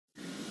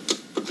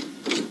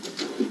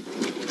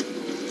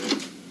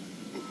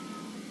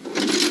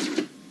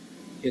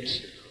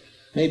it's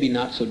maybe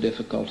not so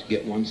difficult to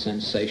get one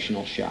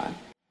sensational shot.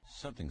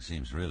 Something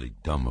seems really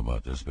dumb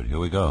about this, but here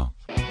we go.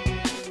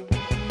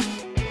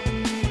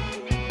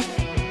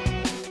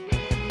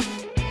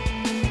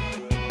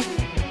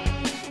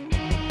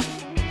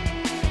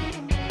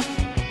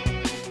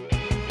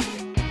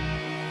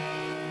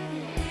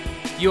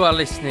 You are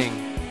listening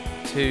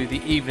to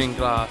The Evening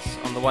Glass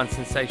on the One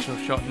Sensational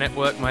Shot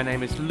Network. My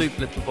name is Luke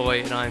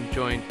Littleboy and I'm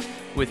joined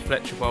with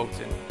Fletcher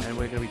Bolton, and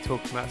we're going to be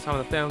talking about some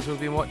of the films we've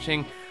been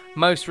watching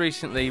most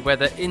recently,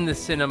 whether in the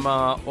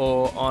cinema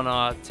or on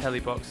our telly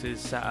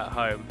boxes sat at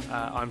home.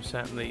 I'm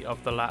certainly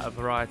of the latter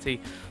variety,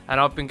 and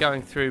I've been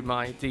going through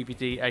my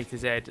DVD A to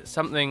Z,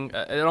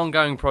 an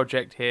ongoing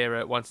project here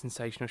at One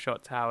Sensational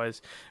Shot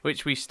Towers,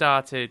 which we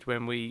started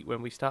when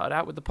we started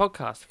out with the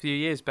podcast a few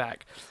years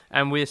back,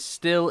 and we're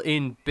still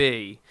in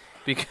B.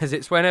 Because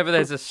it's whenever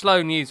there's a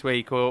slow news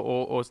week,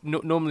 or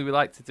normally we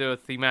like to do a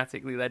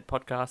thematically led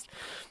podcast,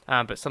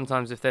 but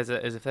sometimes if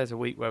there's a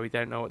week where we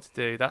don't know what to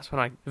do, that's when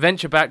I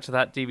venture back to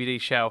that DVD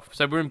shelf.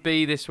 So we're in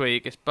B this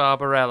week. It's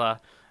Barbarella,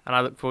 and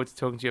I look forward to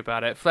talking to you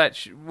about it.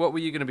 Fletch, what were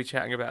you going to be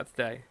chatting about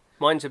today?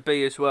 Mine's a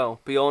B as well.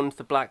 Beyond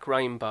the Black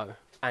Rainbow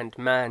and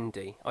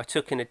Mandy. I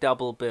took in a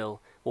double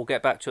bill. We'll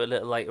get back to it a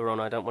little later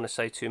on. I don't want to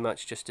say too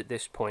much just at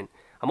this point.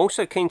 I'm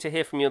also keen to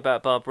hear from you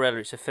about Barbarella.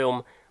 It's a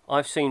film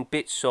I've seen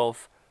bits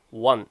of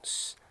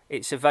once.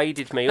 It's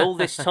evaded me all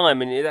this time,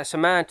 and that's a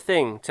mad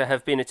thing to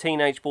have been a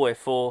teenage boy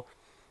for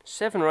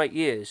 7 or 8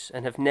 years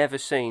and have never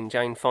seen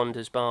Jane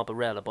Fonda's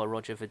Barbarella by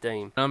Roger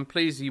Vadim. I'm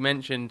pleased you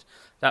mentioned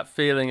that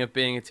feeling of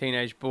being a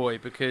teenage boy,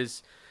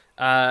 because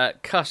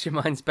cast your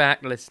minds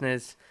back,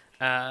 listeners.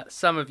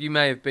 Some of you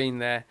may have been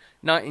there.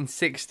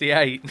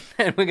 1968,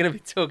 and we're going to be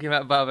talking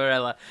about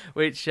Barbarella,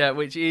 which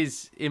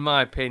is, in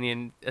my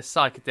opinion, a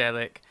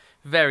psychedelic,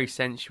 very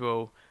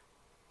sensual,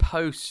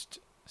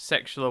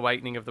 post-sexual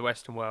awakening of the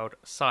Western world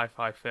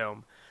sci-fi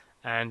film.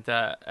 And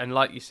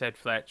like you said,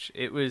 Fletch,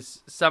 it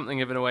was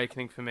something of an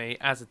awakening for me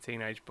as a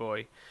teenage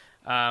boy.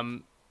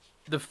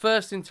 The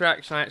first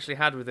interaction I actually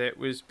had with it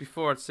was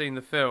before I'd seen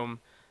the film.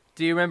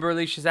 Do you remember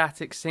Alicia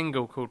Zatuk's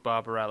single called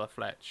Barbarella,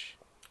 Fletch?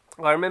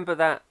 I remember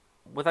that.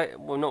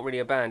 Well, not really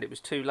a band. It was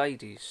two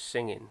ladies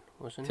singing,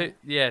 wasn't it?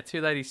 Yeah,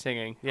 two ladies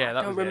singing. Yeah,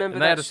 that was it. I don't remember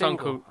and they that had a song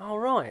single. called... Oh,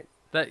 right.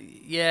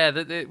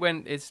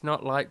 When it's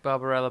not like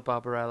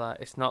Barbarella,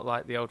 it's not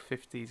like the old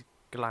 50s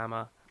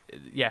glamour.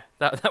 Yeah,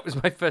 that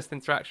was my first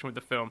interaction with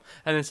the film,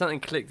 and then something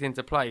clicked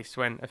into place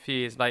when a few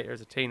years later,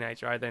 as a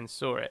teenager, I then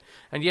saw it,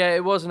 and yeah,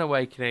 it was an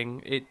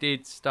awakening. It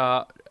did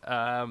start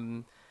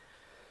a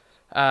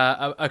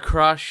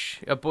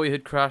crush, a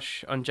boyhood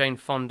crush on Jane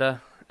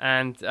Fonda,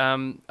 and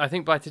I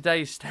think by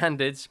today's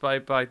standards,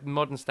 by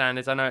modern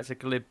standards, I know it's a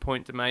glib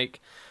point to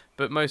make,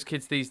 but most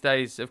kids these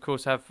days, of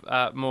course, have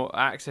more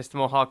access to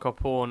more hardcore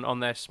porn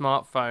on their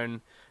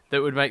smartphone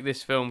that would make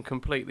this film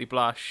completely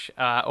blush,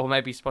 or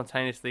maybe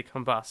spontaneously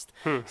combust.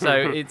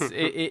 So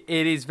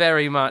it is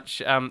very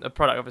much a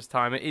product of its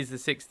time. It is the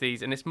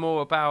 60s, and it's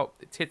more about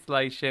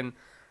titillation,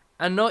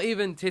 and not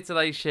even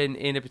titillation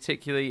in a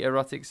particularly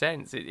erotic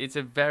sense. It's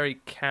a very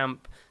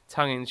camp,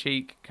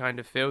 tongue-in-cheek kind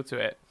of feel to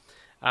it.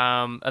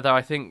 Although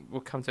I think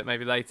we'll come to it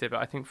maybe later, but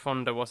I think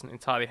Fonda wasn't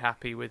entirely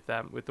happy with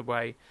the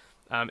way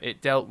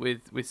it dealt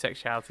with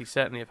sexuality,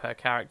 certainly of her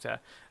character.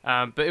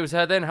 But it was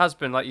her then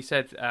husband, like you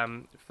said,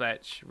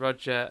 Fletch,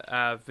 Roger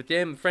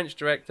Vadim, French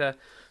director,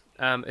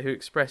 who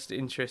expressed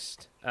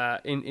interest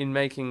in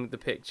making the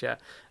picture.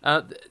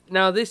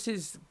 Now, this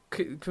is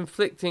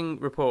conflicting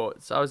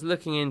reports. I was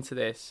looking into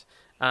this.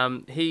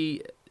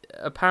 Apparently,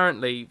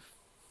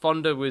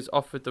 Fonda was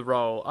offered the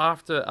role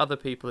after other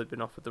people had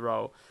been offered the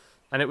role,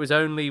 and it was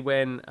only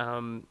when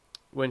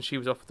she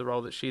was offered the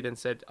role that she then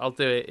said, "I'll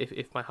do it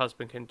if my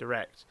husband can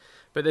direct."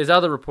 But there's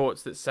other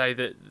reports that say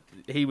that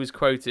he was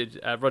quoted,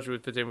 Roger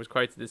Vadim was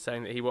quoted as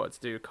saying that he wanted to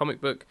do a comic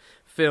book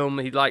film.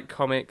 He liked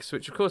comics,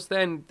 which of course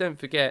then, don't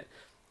forget,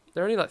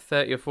 they're only like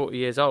 30 or 40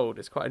 years old.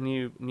 It's quite a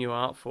new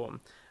art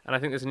form. And I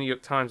think there's a New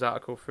York Times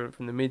article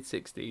from the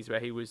mid-60s where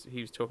he was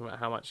talking about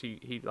how much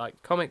he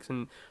liked comics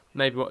and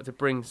maybe wanted to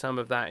bring some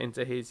of that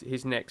into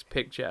his next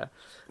picture.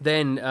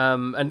 Then,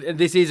 and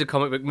this is a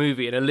comic book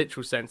movie in a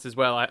literal sense as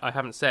well. I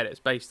haven't said it.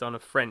 It's based on a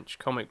French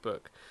comic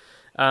book.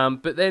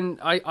 But then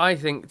I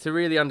think to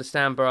really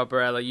understand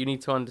Barbarella, you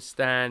need to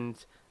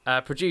understand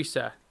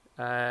producer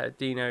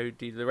Dino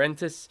De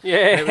Laurentiis.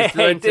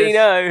 Yeah,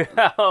 Dino.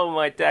 Oh,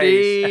 my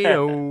days.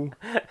 Dino.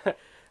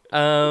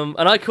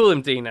 And I call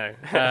him Dino.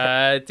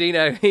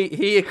 Dino,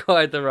 he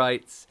acquired the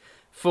rights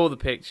for the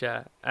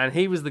picture, and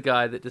he was the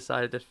guy that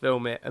decided to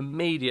film it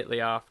immediately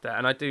after,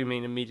 and I do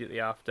mean immediately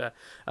after,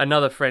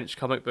 another French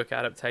comic book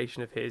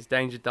adaptation of his,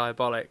 Danger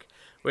Diabolique,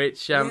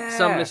 which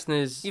some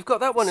listeners... You've got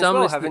that one as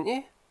well, haven't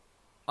you?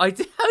 I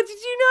did. How did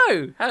you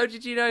know? How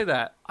did you know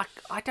that?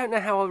 I don't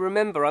know how I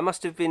remember. I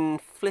must have been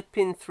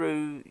flipping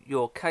through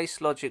your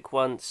Case Logic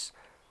once,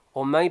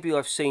 or maybe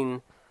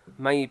listeners,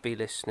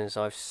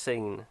 I've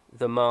seen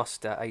the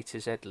Master A to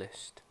Z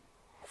list.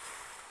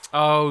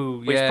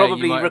 Oh, which yeah.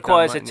 probably you might have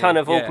requires done, a ton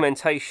mightn't of you? Yeah.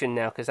 augmentation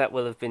now, because that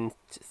will have been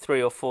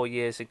 3 or 4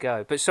 years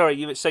ago. But sorry,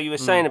 you were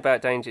saying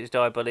about Dangerous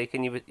Diabolique,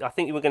 and I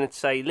think you were going to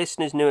say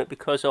listeners knew it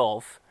because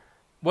of.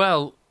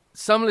 Well,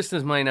 some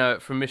listeners may know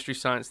it from Mystery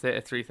Science Theater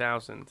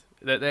 3000.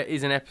 That there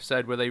is an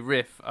episode where they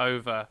riff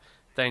over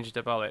Danger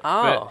Diabolique.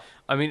 Oh.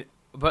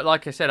 But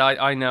like I said,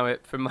 I know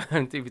it from my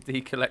own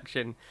DVD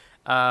collection.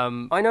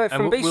 I know it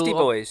from Beastie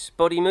Boys,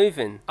 Body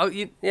Moving. Oh,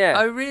 Yeah.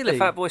 Oh, really?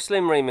 The Fatboy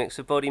Slim remix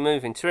of Body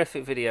Moving.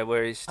 Terrific video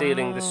where he's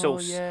stealing the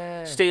sauce.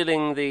 Yeah.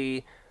 Stealing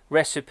the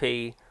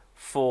recipe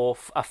for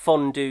a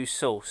fondue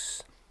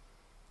sauce.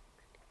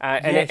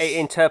 And Yes. it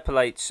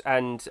interpolates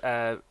and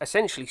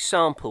essentially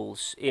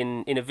samples,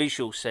 in a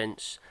visual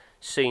sense,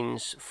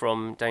 scenes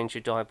from Danger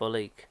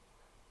Diabolique.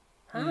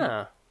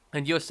 Ah.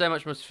 And you're so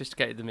much more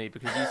sophisticated than me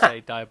because you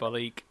say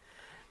Diabolique.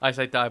 I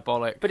say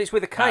Diabolic. But it's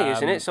with a K,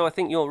 isn't it? So I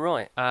think you're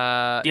right.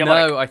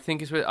 No, I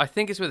think it's with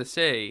a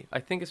C. I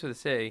think it's with a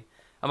C.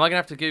 Am I gonna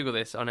have to Google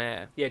this on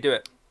air? Yeah, do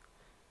it.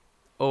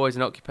 Always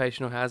an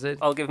occupational hazard.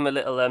 I'll give him a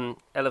little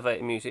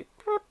elevator music.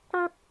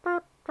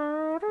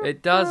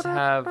 It does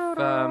have.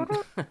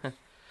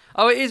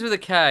 Oh, it is with a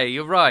K.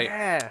 You're right.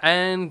 Yeah.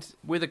 And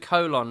with a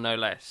colon, no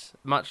less.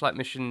 Much like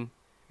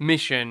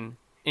Mission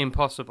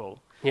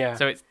Impossible. Yeah.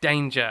 So it's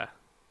Danger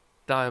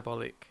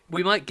Diabolique.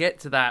 We might get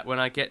to that when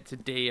I get to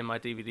D in my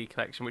DVD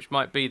collection, which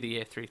might be the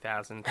year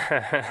 3000.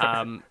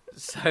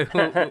 So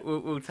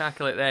we'll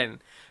tackle it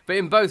then. But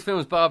in both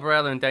films,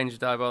 Barbarella and Danger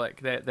Diabolique,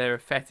 they're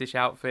fetish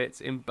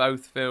outfits. In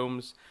both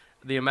films,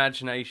 the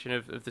imagination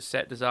of the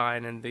set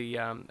design and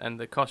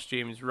the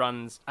costumes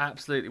runs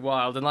absolutely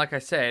wild. And like I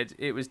said,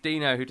 it was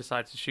Dino who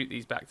decided to shoot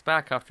these back to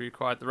back after he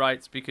acquired the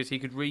rights because he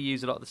could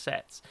reuse a lot of the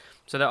sets.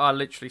 So there are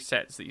literally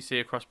sets that you see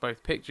across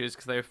both pictures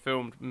because they were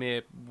filmed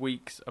mere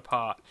weeks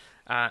apart.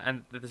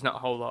 And there's not a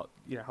whole lot,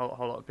 whole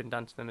lot have been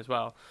done to them as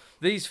well.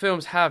 These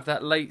films have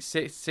that late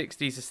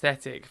 60s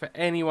aesthetic. For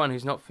anyone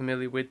who's not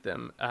familiar with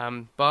them,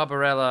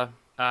 Barbarella,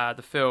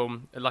 the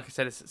film, like I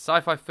said, it's a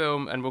sci-fi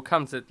film, and we'll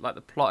come to like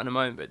the plot in a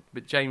moment.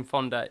 But Jane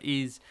Fonda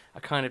is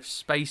a kind of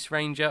space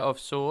ranger of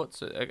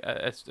sorts,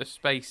 a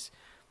space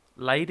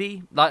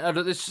lady. Like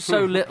there's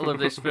so little of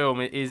this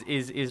film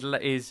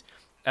is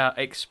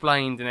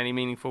explained in any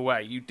meaningful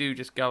way. You do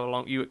just go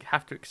along. You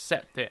have to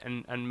accept it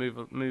and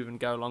move and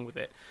go along with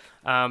it.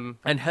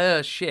 And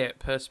her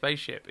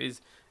spaceship is,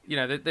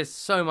 there's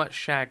so much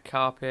shag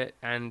carpet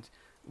and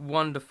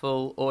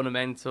wonderful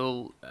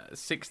ornamental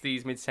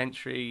 60s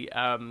mid-century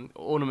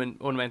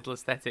ornamental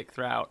aesthetic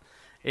throughout.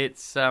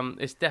 It's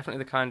definitely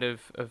the kind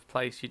of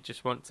place you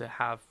just want to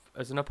have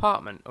as an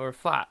apartment or a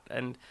flat.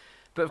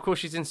 But of course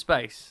she's in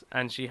space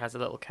and she has a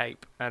little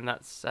cape, and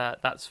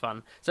that's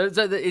fun. So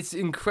it's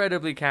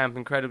incredibly camp,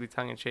 incredibly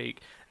tongue-in-cheek,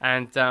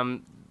 and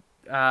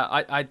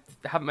I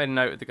haven't made a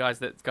note of the guys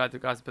that put the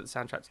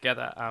soundtrack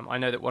together. I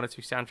know that one or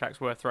two soundtracks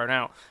were thrown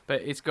out,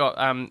 but it's got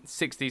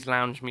 60s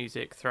lounge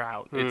music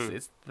throughout.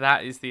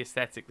 That is the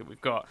aesthetic that we've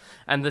got,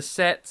 and the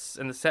sets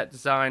and the set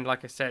design,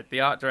 like I said,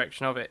 the art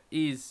direction of it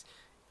is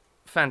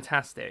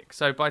fantastic.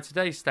 So by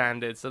today's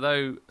standards,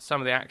 although some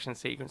of the action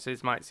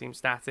sequences might seem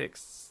static,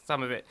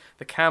 some of it,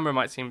 the camera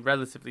might seem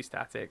relatively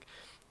static,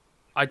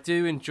 I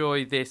do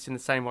enjoy this in the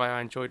same way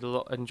I enjoy a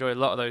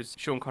lot of those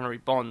Sean Connery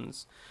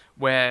Bonds,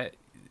 where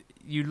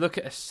you look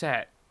at a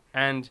set,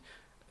 and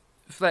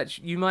Fletch,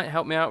 you might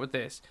help me out with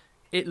this.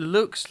 It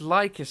looks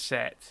like a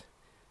set,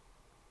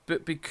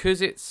 but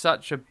because it's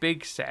such a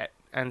big set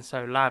and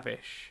so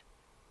lavish,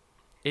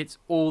 it's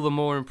all the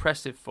more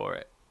impressive for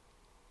it,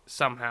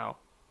 somehow.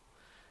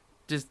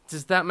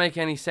 Does that make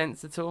any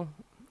sense at all?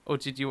 Or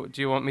do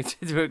you want me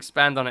to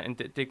expand on it and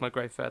dig my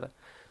grave further?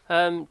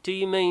 Do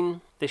you mean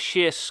the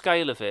sheer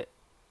scale of it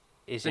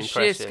is impressive?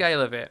 The sheer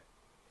scale of it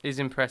is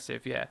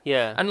impressive, yeah.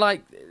 Yeah. And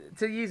like,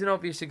 to use an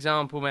obvious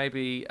example,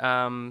 maybe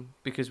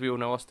because we all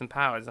know Austin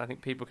Powers, I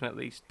think people can at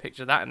least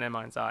picture that in their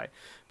mind's eye.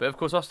 But of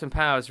course, Austin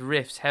Powers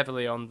riffs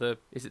heavily on the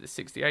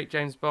 68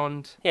 James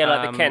Bond? Yeah,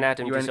 like the Ken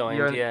Adam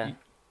designed, yeah.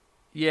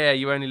 Yeah,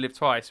 You Only Live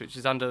Twice, which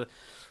is under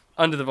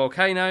the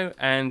volcano,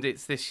 and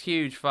it's this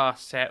huge,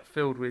 vast set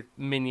filled with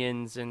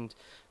minions and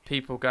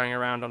people going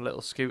around on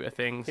little scooter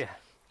things. Yeah.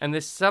 And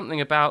there's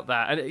something about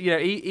that. And,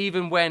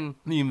 even when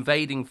the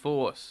invading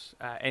force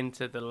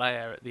enter the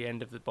lair at the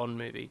end of the Bond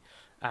movie,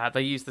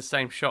 they use the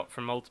same shot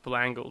from multiple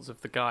angles of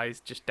the guys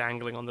just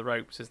dangling on the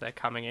ropes as they're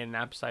coming in,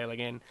 abseiling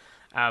in.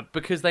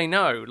 Because they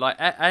know, like,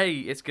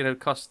 it's going to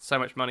cost so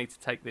much money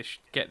to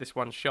get this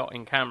one shot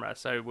in camera,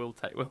 so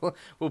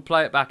we'll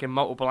play it back in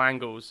multiple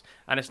angles,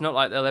 and it's not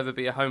like there'll ever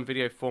be a home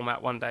video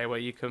format one day where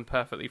you can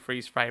perfectly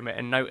freeze frame it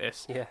and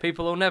notice. Yeah.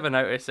 People will never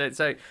notice it,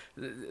 so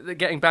they're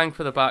getting bang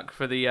for the buck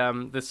for the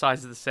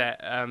size of the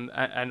set,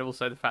 and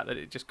also the fact that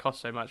it just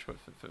costs so much for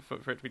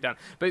it to be done.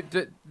 But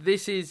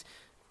this is,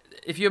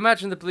 if you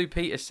imagine the Blue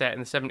Peter set in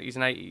the 70s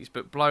and 80s,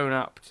 but blown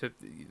up to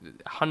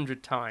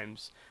 100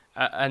 times.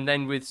 And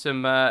then with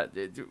some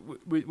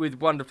with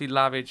wonderfully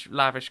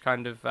lavish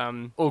kind of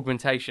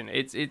augmentation.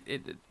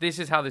 This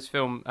is how this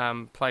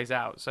film plays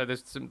out. So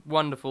there's some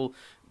wonderful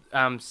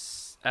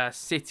I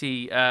should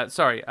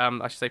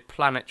say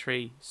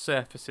planetary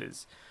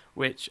surfaces,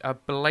 which are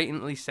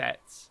blatantly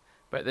sets.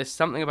 But there's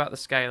something about the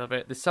scale of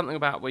it. There's something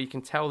about where you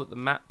can tell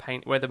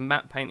that where the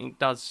matte painting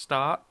does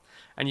start,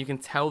 and you can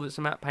tell that it's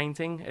a matte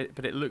painting,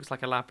 but it looks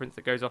like a labyrinth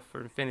that goes off for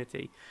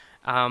infinity.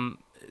 I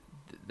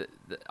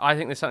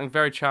think there's something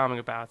very charming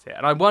about it,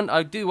 and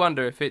I do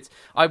wonder if it's.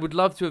 I would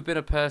love to have been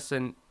a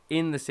person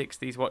in the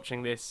 60s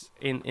watching this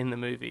in the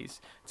movies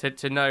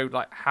to know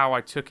like how I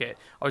took it.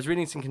 I was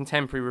reading some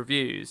contemporary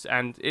reviews,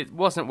 and it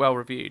wasn't well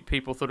reviewed.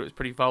 People thought it was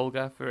pretty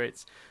vulgar for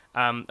its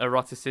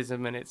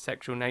eroticism and its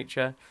sexual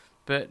nature.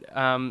 But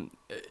I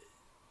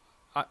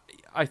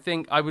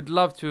think I would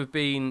love to have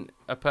been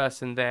a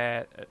person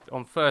there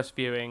on first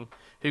viewing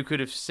who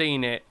could have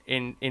seen it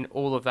in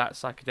all of that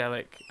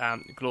psychedelic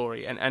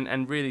glory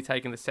and really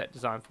taken the set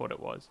design for what it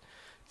was.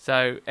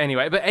 So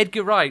anyway, but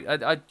Edgar Wright,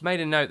 I made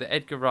a note that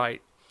Edgar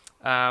Wright,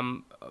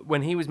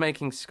 when he was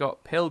making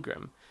Scott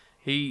Pilgrim,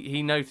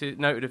 he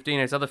noted of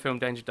Dino's other film,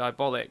 Danger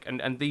Diabolik,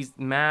 and these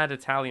mad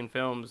Italian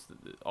films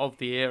of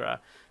the era,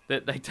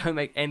 that they don't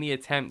make any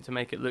attempt to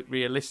make it look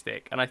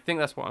realistic, and I think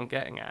that's what I'm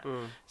getting at.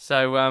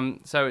 So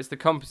it's the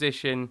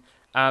composition.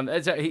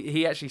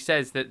 He actually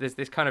says that there's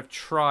this kind of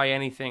try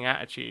anything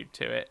attitude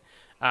to it,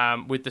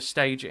 with the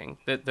staging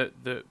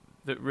that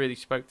really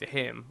spoke to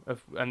him,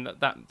 and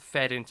that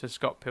fed into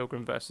Scott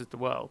Pilgrim versus the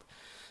World.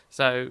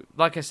 So,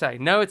 like I say,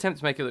 no attempt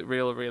to make it look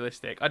real or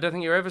realistic. I don't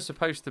think you're ever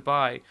supposed to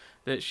buy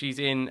that she's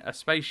in a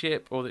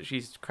spaceship or that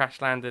she's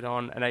crash landed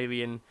on an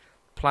alien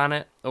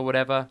planet or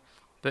whatever,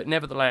 but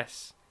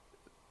nevertheless,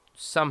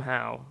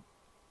 somehow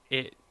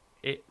it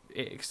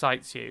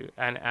excites you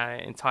and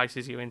it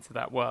entices you into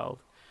that world.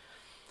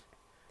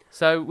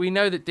 So we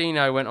know that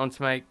Dino went on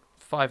to make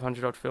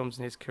 500 odd films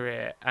in his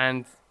career,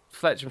 and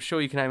Fletch, I'm sure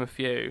you can name a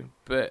few,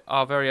 but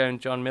our very own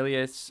John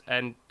Milius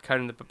and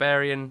Conan the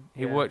Barbarian.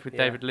 He worked with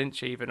David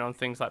Lynch even on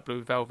things like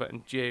Blue Velvet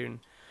and Dune.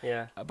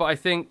 Yeah. But I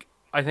think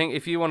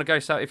if you want to go,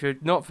 if you're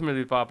not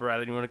familiar with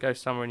Barbarella and you want to go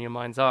somewhere in your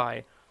mind's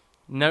eye,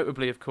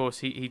 notably, of course,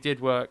 he did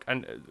work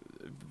and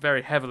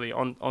very heavily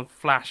on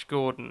Flash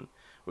Gordon,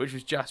 which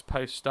was just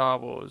post Star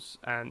Wars,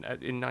 and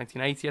in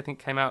 1980 I think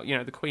came out,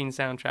 the Queen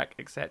soundtrack,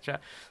 etc.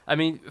 I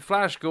mean,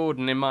 Flash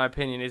Gordon, in my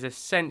opinion, is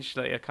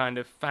essentially a kind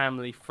of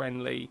family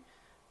friendly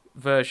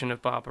version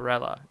of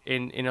Barbarella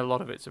in a lot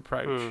of its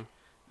approach.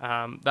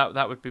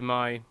 That would be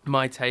my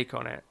take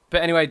on it.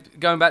 But anyway,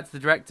 going back to the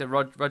director,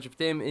 Roger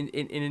Vadim,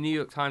 in a New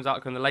York Times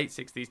article in the late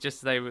 60s,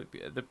 just as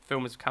the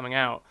film was coming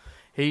out,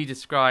 he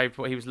described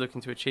what he was looking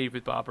to achieve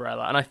with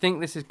Barbarella. And I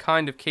think this is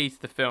kind of key to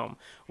the film,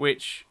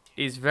 which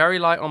is very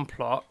light on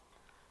plot,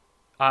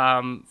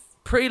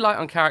 pretty light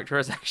on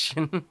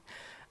characterization,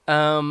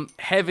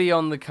 heavy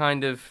on the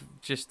kind of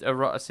just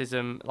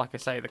eroticism, like I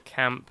say, the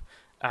camp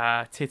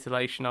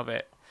titillation of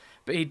it.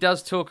 But he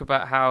does talk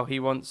about how he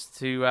wants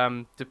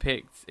to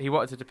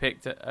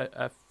depict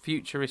a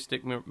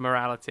futuristic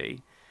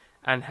morality,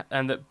 and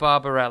that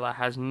Barbarella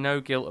has no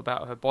guilt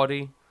about her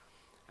body,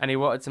 and he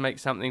wanted to make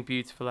something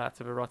beautiful out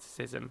of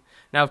eroticism.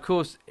 Now, of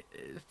course,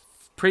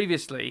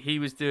 previously he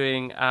was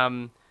doing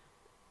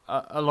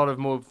a lot of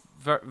more,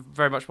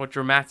 very much more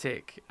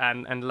dramatic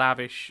and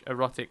lavish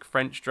erotic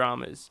French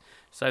dramas.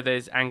 So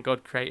there's And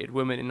God Created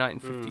Woman in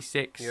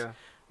 1956.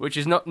 Which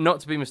is not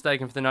to be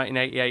mistaken for the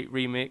 1988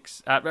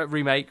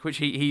 remake, which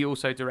he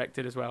also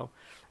directed as well.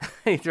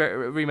 He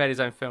remade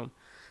his own film.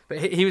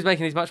 But he was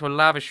making these much more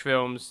lavish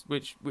films,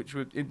 which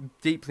were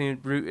deeply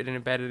rooted and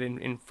embedded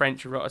in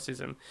French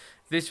eroticism.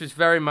 This was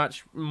very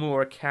much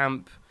more a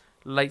camp,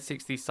 late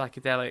 60s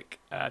psychedelic,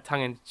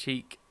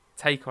 tongue-in-cheek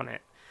take on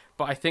it.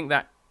 But I think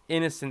that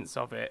innocence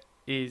of it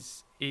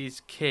is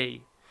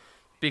key.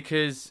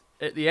 Because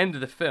at the end of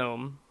the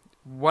film,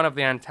 one of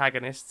the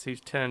antagonists who's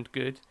turned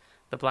good,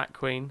 the Black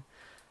Queen,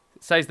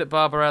 says that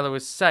Barbarella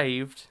was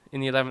saved in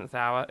the 11th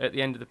hour at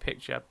the end of the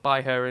picture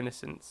by her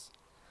innocence.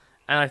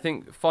 And I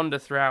think Fonda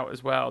throughout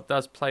as well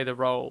does play the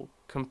role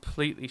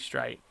completely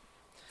straight.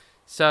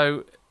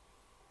 So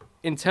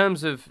in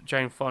terms of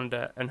Jane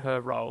Fonda and her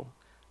role,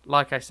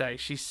 like I say,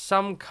 she's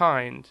some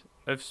kind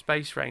of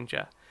space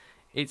ranger.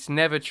 It's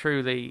never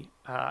truly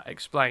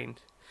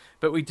explained.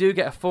 But we do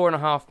get a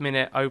 4.5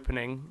 minute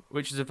opening,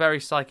 which is a very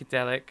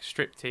psychedelic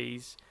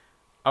striptease,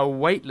 a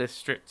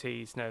weightless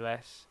striptease, no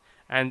less,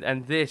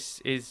 and this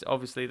is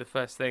obviously the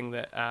first thing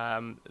that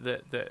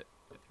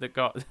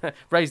got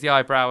raised the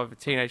eyebrow of a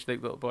teenage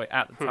little boy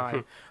at the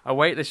time. A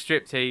weightless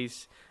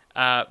striptease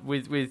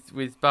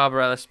with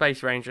Barbarella,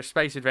 Space Ranger,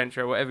 Space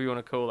Adventurer, whatever you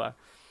want to call her.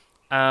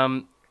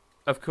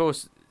 Of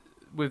course,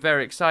 we're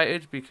very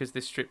excited because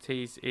this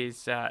striptease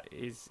is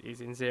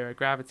in zero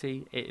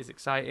gravity. It is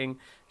exciting.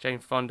 Jane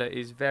Fonda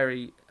is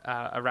very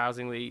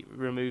arousingly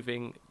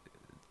removing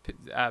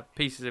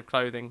pieces of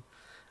clothing.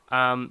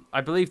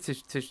 I believe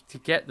to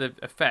get the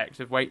effect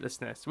of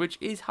weightlessness, which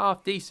is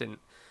half decent,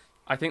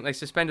 I think they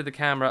suspended the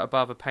camera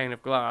above a pane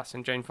of glass,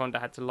 and Jane Fonda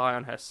had to lie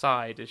on her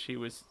side as she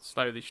was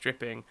slowly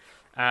stripping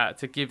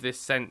to give this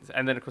sense.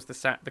 And then, of course,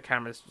 the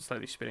camera's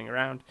slowly spinning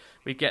around.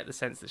 We get the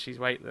sense that she's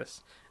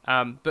weightless.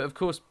 But of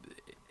course,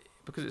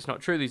 because it's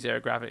not truly zero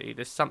gravity,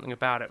 there's something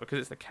about it, because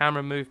it's the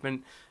camera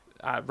movement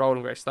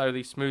rolling very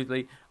slowly,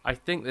 smoothly. I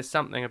think there's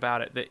something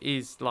about it that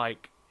is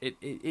like,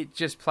 it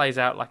just plays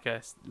out like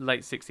a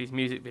late 60s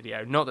music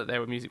video. Not that there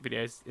were music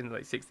videos in the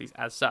late 60s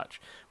as such,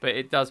 but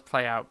it does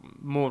play out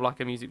more like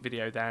a music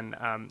video than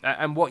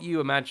and what you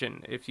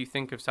imagine if you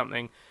think of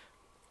something.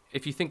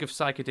 If you think of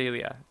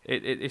psychedelia,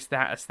 it's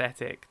that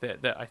aesthetic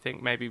that I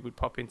think maybe would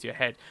pop into your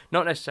head.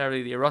 Not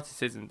necessarily the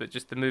eroticism, but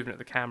just the movement of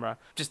the camera,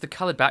 just the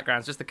coloured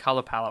backgrounds, just the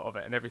colour palette of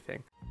it and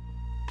everything.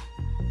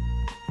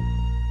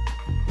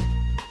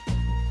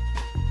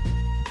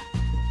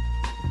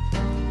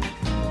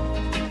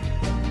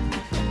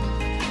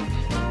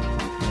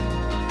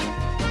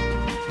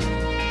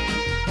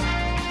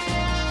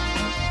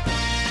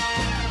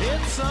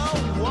 It's a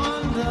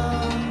wonder,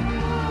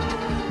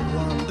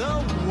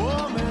 Wonder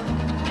Woman.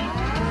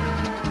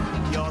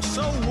 You're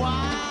so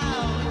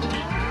wild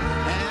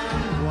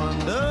and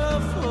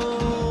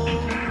wonderful.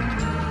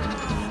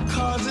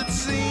 'Cause it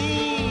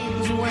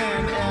seems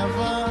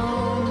whenever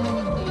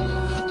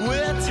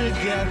we're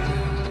together,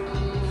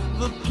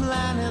 the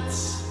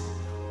planets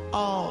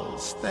all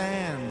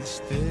stand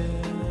still.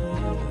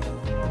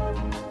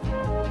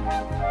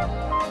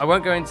 I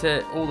won't go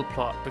into all the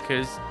plot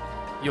because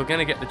you're going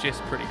to get the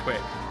gist pretty quick.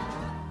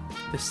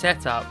 The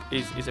setup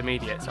is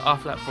immediate. So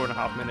after that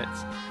 4.5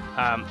 minutes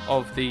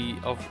of the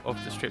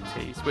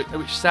striptease,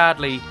 which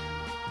sadly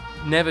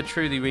never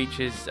truly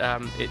reaches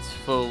its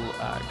full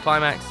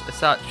climax as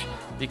such,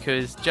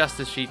 because just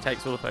as she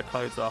takes all of her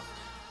clothes off,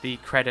 the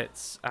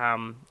credits,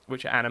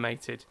 which are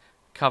animated,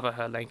 cover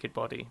her naked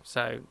body.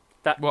 So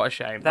what a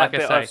shame. That like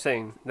bit I say,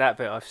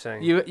 I've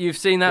seen. You've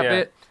seen that Yeah.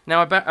 bit?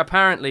 Now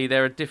apparently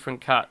there are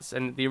different cuts,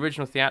 and the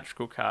original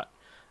theatrical cut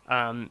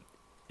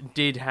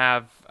did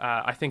have,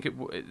 I think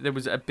there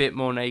was a bit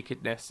more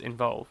nakedness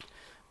involved,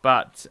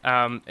 but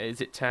as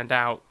it turned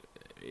out,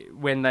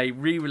 when they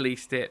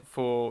re-released it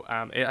for,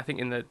 I think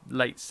in the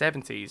late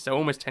 70s, so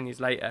almost 10 years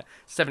later,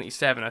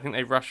 77, I think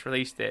they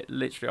rush-released it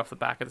literally off the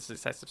back of the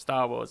success of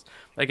Star Wars.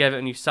 They gave it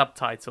a new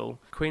subtitle,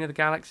 Queen of the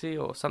Galaxy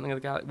or something of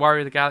the Galaxy, Warrior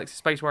of the Galaxy,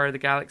 Space Warrior of the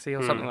Galaxy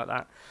or something like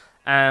that.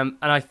 And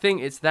I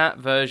think it's that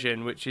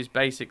version which has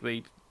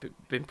basically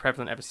been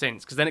prevalent ever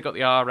since, because then it got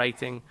the R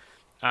rating,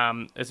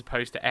 as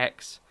opposed to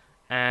X,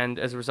 and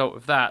as a result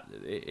of that,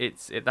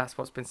 that's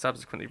what's been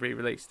subsequently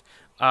re-released.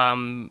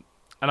 And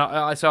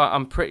so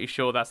I'm pretty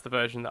sure that's the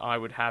version that I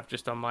would have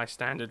just on my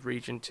standard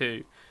Region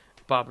 2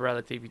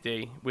 Barbarella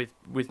DVD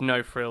with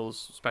no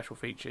frills special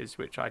features,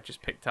 which I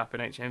just picked up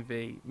in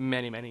HMV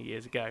many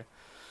years ago.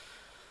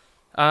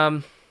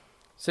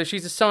 So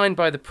she's assigned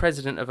by the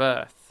President of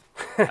Earth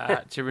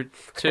to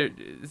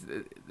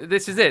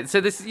this is it. So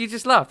you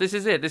just laugh. This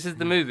is it. This is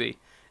the movie.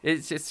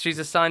 She's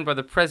assigned by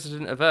the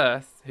President of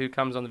Earth, who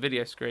comes on the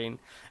video screen,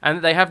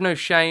 and they have no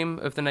shame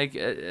of the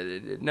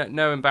naked,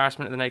 no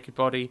embarrassment of the naked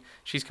body.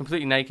 She's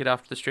completely naked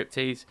after the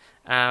striptease,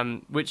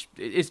 which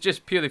is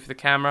just purely for the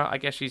camera. I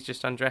guess she's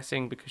just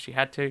undressing because she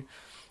had to.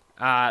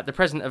 The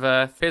President of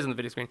Earth appears on the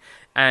video screen,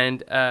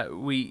 and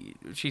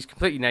she's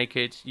completely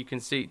naked. You can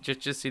see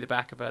just see the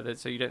back of her,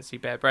 so you don't see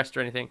bare breast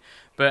or anything.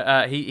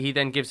 But he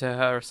then gives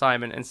her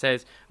assignment and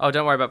says, "Oh,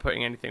 don't worry about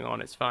putting anything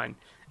on. It's fine."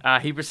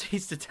 He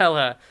proceeds to tell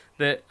her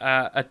that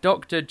a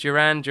Dr.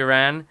 Duran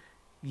Duran,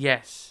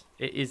 yes,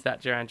 it is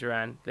that Duran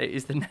Duran. It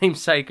is the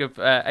namesake of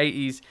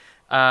 80s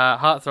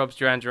heartthrobs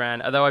Duran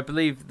Duran, although I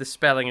believe the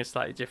spelling is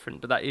slightly different,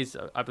 but that is,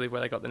 I believe,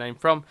 where they got the name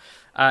from.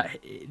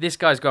 This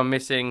guy's gone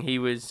missing. He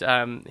was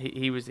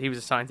he was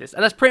a scientist,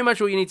 and that's pretty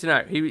much all you need to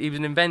know. He was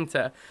an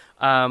inventor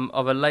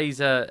of a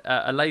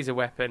laser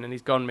weapon, and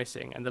he's gone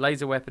missing. And the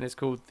laser weapon is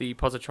called the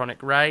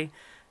positronic ray.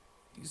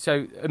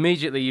 So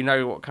immediately you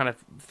know what kind of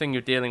thing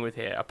you're dealing with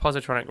here. A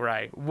positronic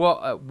ray. What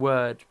a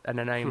word and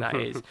a name that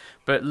is.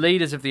 But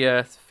leaders of the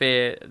Earth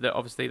fear that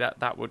obviously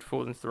that would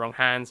fall into the wrong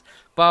hands.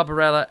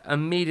 Barbarella,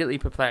 immediately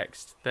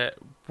perplexed that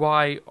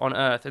why on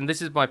earth, and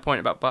this is my point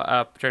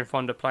about Jane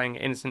Fonda playing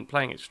innocent,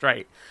 playing it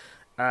straight,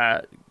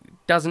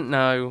 doesn't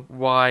know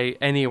why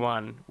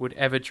anyone would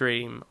ever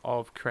dream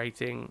of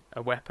creating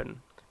a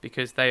weapon.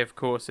 Because they, of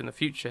course, in the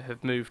future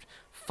have moved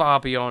far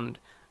beyond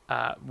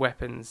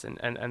weapons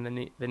and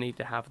the need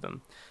to have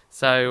them.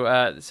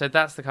 So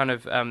that's the kind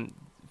of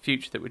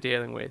future that we're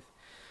dealing with.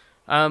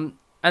 And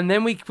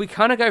then we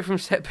kind of go from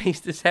set piece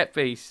to set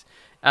piece.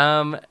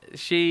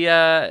 She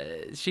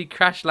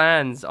crash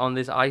lands on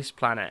this ice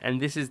planet,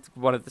 and this is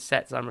one of the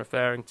sets I'm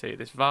referring to.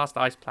 This vast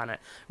ice planet,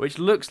 which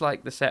looks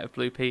like the set of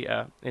Blue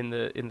Peter in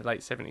the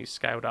late 70s,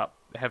 scaled up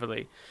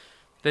heavily.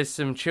 There's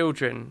some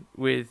children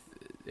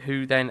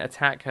who then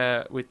attack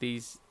her with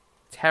these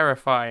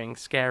terrifying,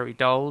 scary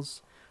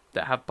dolls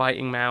that have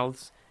biting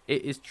mouths.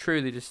 It is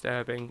truly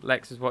disturbing.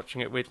 Lex was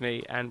watching it with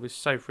me and was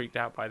so freaked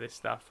out by this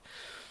stuff.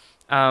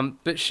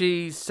 But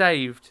she's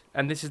saved,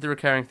 and this is the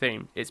recurring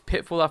theme. It's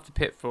pitfall after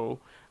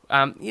pitfall.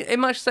 In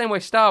much the same way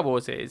Star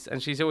Wars is,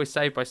 and she's always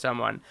saved by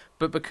someone.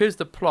 But because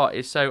the plot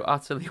is so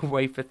utterly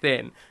wafer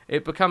thin,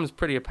 it becomes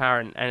pretty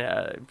apparent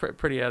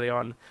pretty early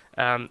on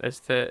as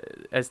to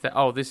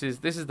this is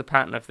the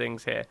pattern of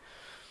things here.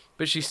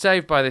 But she's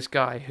saved by this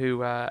guy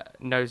who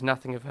knows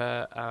nothing of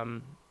her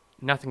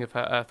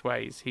Earth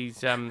ways. He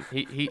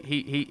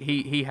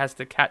has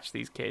to catch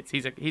these kids.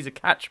 He's a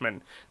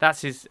catchman.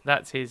 That's his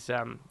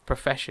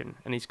profession,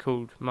 and he's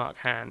called Mark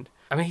Hand.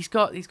 I mean, he's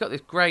got this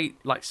great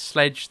like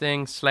sled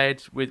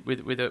with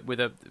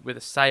a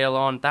sail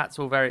on. That's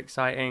all very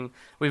exciting.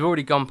 We've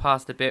already gone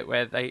past the bit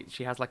where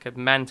she has like a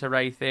manta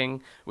ray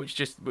thing, which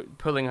just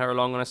pulling her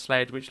along on a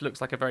sled, which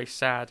looks like a very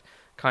sad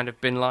kind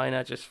of bin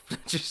liner, just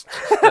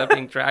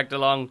being dragged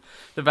along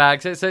the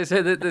bag. So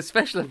the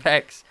special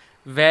effects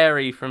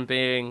vary from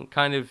being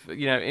kind of,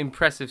 you know,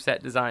 impressive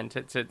set design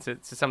to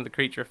some of the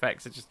creature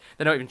effects. It's just,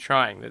 they're not even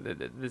trying.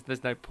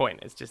 There's no point.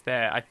 It's just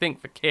there, I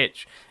think, for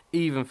kitsch,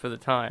 even for the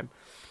time.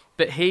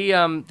 But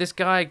this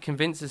guy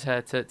convinces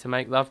her to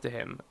make love to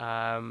him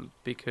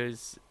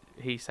because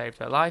he saved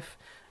her life,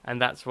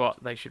 and that's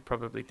what they should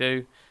probably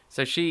do.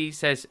 So she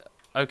says,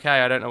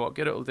 okay, I don't know what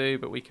good it'll do,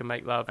 but we can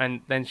make love.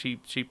 And then she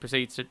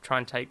proceeds to try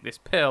and take this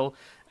pill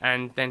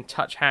and then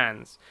touch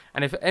hands.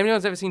 And if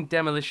anyone's ever seen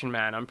Demolition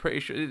Man, I'm pretty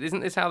sure,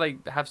 isn't this how they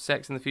have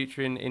sex in the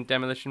future in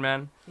Demolition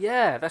Man?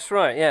 Yeah, that's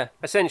right, yeah.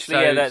 Essentially,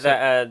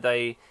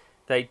 they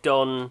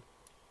don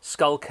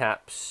skull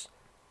caps,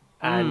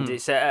 and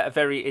it's a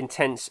very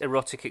intense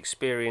erotic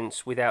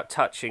experience without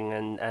touching,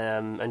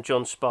 and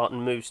John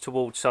Spartan moves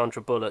towards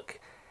Sandra Bullock,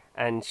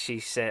 and she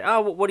said, "Oh,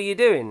 what are you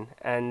doing?"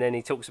 And then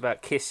he talks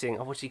about kissing.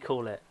 Oh, what does he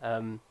call it?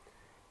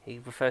 He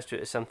refers to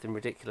it as something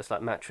ridiculous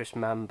like mattress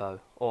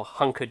mambo or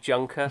hunker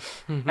junker.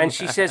 And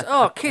she says,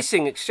 "Oh,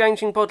 kissing,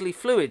 exchanging bodily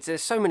fluids.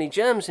 There's so many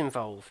germs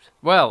involved."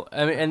 Well,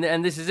 I mean,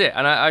 and this is it.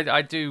 And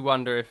I do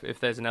wonder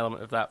if there's an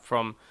element of that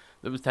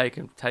that was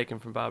taken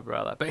from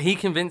Barbarella. But he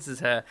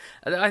convinces her.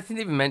 I think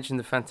they even mentioned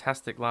the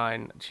fantastic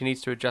line, she needs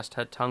to adjust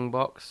her tongue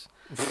box.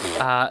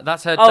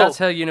 That's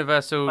her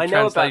universal translation.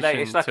 I know about that.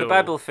 It's like a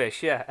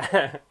babblefish,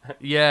 yeah.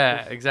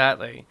 Yeah,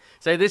 exactly.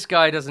 So this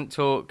guy doesn't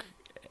talk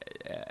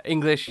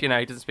English, you know,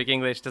 he doesn't speak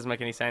English, doesn't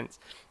make any sense.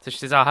 So she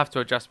says, I'll have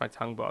to adjust my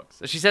tongue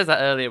box. She says that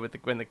earlier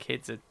when the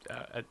kids are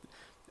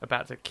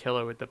about to kill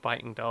her with the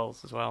biting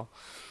dolls as well.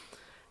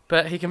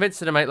 But he convinced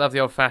her to make love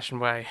the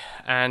old-fashioned way,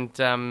 and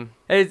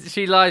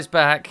she lies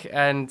back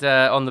and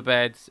on the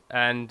bed,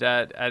 and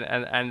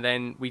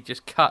then we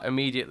just cut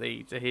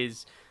immediately to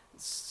his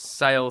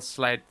sail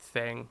sled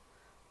thing,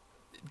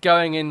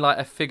 going in like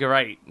a figure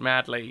eight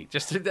madly.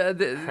 Just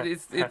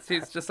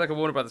it's just like a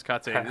Warner Brothers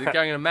cartoon.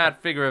 Going in a mad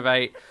figure of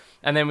eight,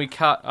 and then we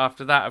cut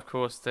after that, of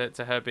course,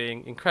 to her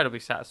being incredibly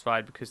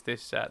satisfied because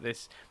this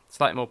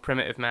slightly more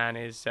primitive man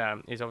is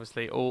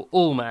obviously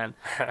all man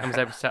and was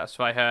able to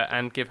satisfy her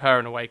and give her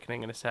an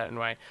awakening in a certain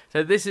way.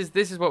 So this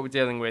is what we're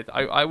dealing with.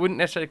 I wouldn't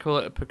necessarily call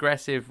it a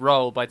progressive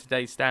role by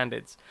today's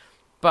standards,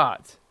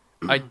 but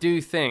I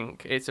do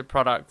think it's a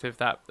product of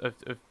that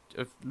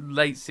of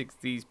late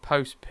 60s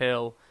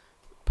post-pill,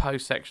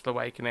 post-sexual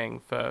awakening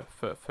for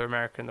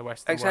America and the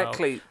Western world.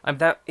 Exactly.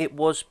 That it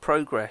was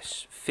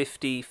progress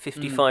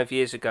 55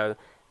 years ago.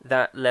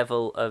 That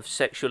level of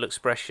sexual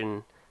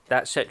expression,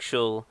 that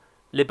sexual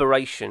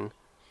liberation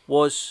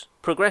was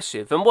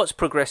progressive. And what's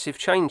progressive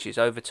changes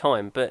over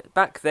time. But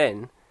back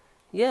then,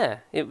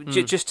 yeah,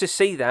 just to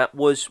see that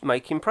was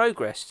making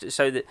progress.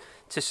 So that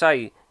to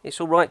say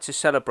it's all right to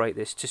celebrate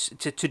this,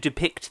 to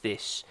depict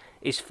this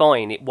is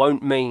fine. It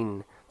won't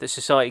mean that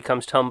society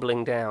comes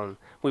tumbling down.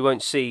 We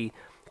won't see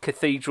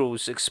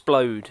cathedrals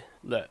explode.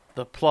 Look,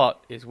 the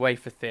plot is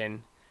wafer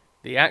thin.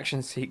 The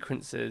action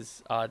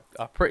sequences are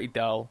pretty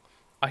dull.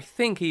 I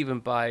think even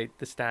by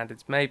the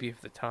standards, maybe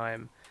of the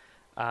time,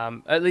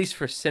 at least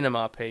for a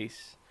cinema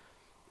piece.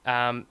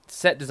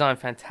 Set design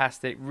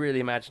fantastic,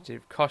 really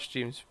imaginative.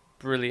 Costumes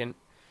brilliant.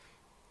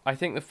 I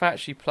think the fact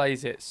she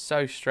plays it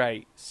so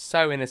straight,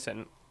 so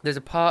innocent. There's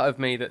a part of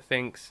me that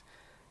thinks,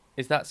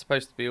 is that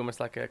supposed to be almost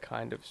like a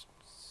kind of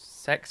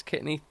sex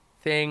kitten-y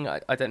thing?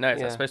 I don't know.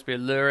 Is that supposed to be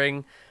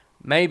alluring?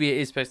 Maybe it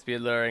is supposed to be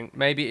alluring.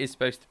 Maybe it is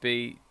supposed to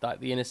be like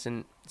the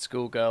innocent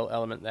schoolgirl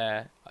element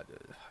there.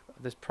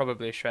 There's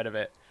probably a shred of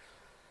it.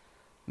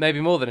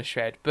 Maybe more than a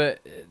shred. But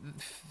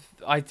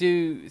I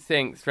do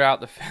think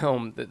throughout the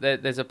film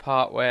that there's a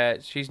part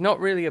where she's not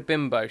really a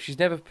bimbo. She's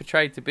never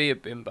portrayed to be a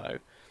bimbo.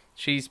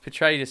 She's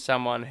portrayed as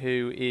someone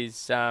who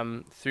is,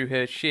 through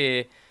her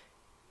sheer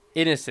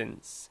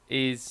innocence,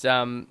 is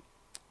a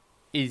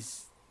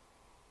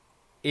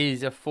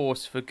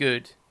force for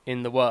good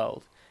in the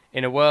world.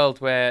 In a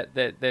world where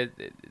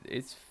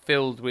it's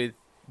filled with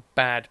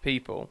bad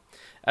people.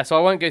 So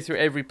I won't go through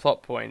every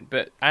plot point,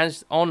 but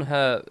as on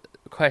her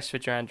quest for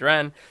Duran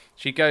Duran,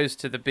 she goes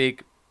to the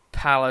big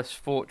palace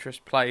fortress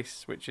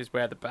place, which is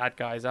where the bad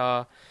guys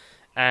are,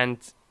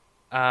 and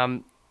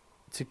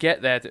to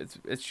get there,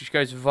 she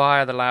goes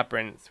via the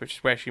labyrinth, which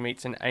is where she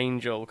meets an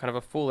angel, kind of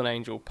a fallen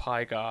angel,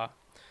 Pygar,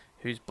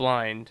 who's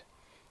blind,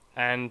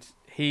 and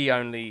he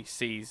only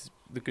sees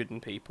the good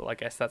in people. I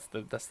guess that's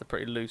the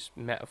pretty loose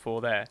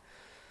metaphor there.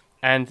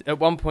 And at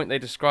one point they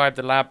describe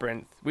the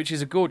labyrinth, which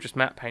is a gorgeous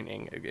matte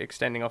painting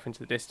extending off into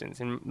the distance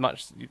in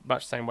much the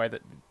same way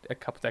that a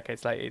couple of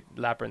decades later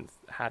Labyrinth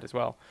had as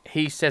well.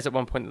 He says at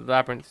one point that the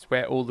Labyrinth is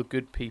where all the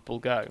good people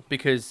go,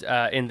 because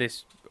in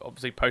this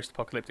obviously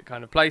post-apocalyptic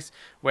kind of place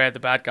where the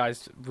bad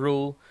guys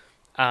rule,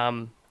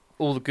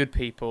 all the good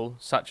people,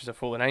 such as a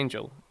fallen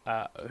angel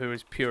who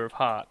is pure of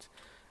heart,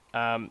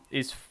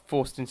 is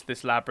forced into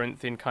this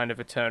labyrinth in kind of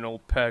eternal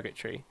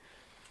purgatory.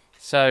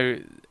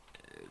 So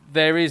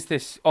there is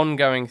this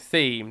ongoing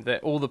theme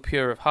that all the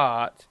pure of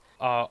heart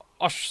are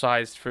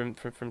ostracized from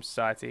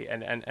society,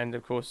 and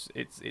of course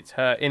it's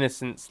her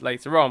innocence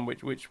later on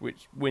which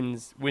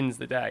wins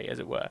the day, as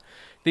it were.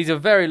 These are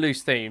very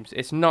loose themes.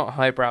 It's not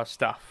highbrow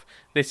stuff.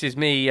 This is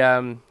me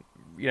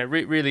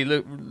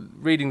really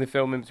reading the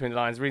film in between the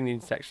lines, reading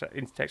the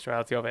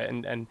intertextuality of it,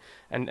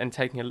 and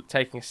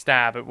taking a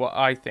stab at what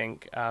I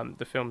think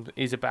the film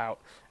is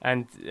about,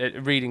 and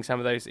reading some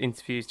of those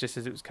interviews just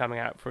as it was coming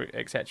out, for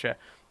etc.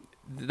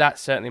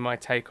 That's certainly my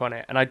take on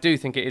it, and I do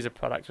think it is a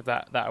product of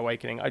that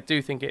awakening. I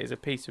do think it is a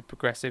piece of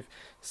progressive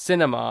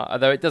cinema,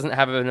 although it doesn't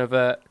have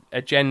another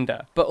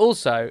agenda. But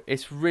also,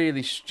 it's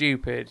really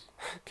stupid,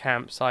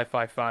 camp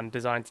sci-fi fun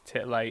designed to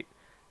titillate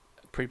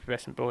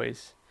prepubescent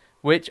boys,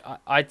 which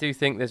I do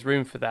think there's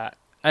room for that.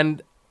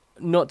 And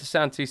not to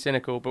sound too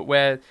cynical, but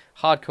where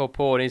hardcore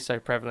porn is so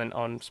prevalent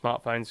on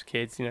smartphones for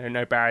kids,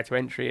 no barrier to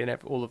entry and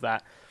all of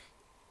that.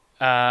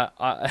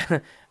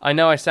 I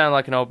know I sound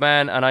like an old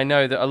man, and I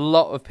know that a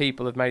lot of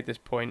people have made this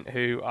point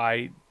who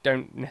I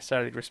don't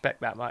necessarily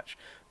respect that much,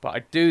 but I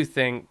do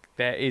think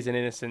there is an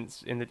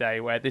innocence in the day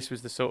where this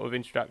was the sort of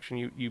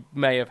introduction you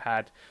may have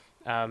had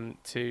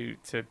to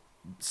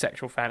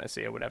sexual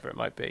fantasy or whatever it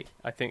might be.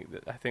 I think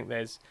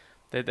there's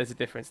a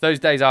difference. Those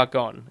days are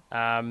gone,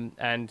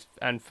 and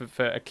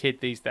for a kid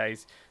these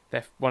days,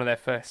 one of their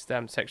first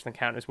sexual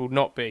encounters will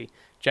not be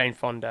Jane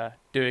Fonda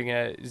doing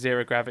a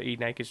zero-gravity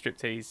naked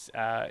striptease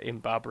in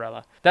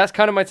Barbarella. That's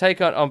kind of my take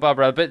on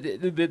Barbarella, but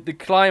the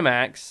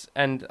climax,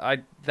 and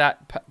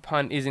that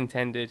pun is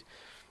intended,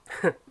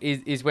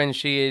 is when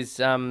she is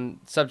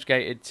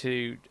subjugated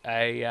to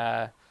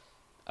a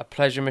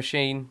pleasure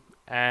machine,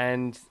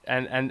 and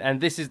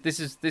this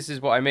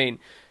is what I mean.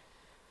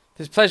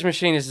 This pleasure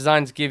machine is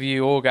designed to give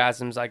you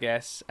orgasms, I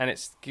guess, and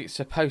it's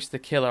supposed to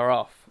kill her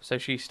off. So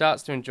she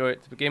starts to enjoy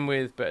it to begin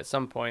with, but at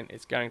some point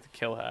it's going to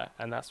kill her,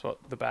 and that's what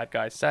the bad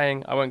guy's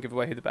saying. I won't give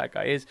away who the bad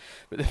guy is,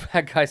 but the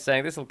bad guy's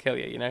saying, this will kill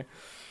you,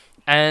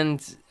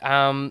 And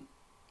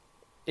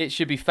it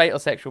should be fatal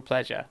sexual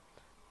pleasure.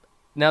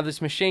 Now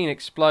this machine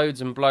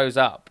explodes and blows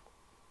up,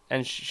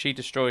 and she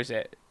destroys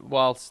it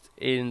whilst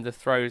in the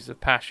throes of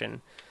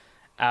passion.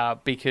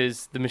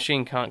 Because the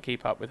machine can't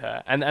keep up with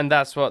her, and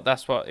that's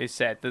what is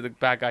said. The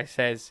bad guy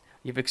says,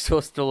 "You've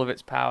exhausted all of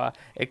its power.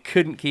 It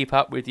couldn't keep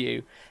up with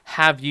you.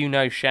 Have you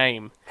no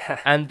shame?"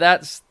 And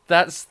that's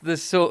the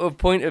sort of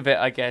point of it,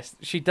 I guess.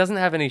 She doesn't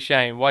have any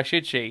shame. Why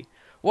should she?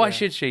 Why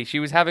should she?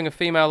 She was having a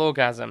female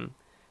orgasm.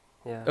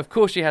 Yeah. Of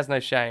course, she has no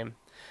shame,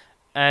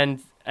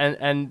 and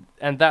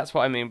that's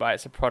what I mean by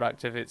it's a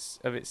product of its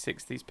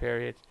 60s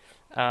period.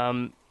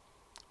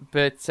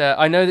 But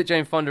I know that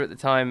Jane Fonda at the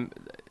time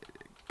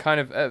kind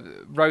of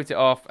wrote it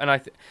off,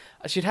 and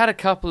she'd had a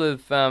couple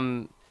of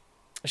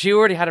she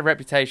already had a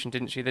reputation,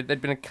 didn't she? There'd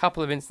been a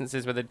couple of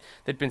instances where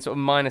there'd been sort of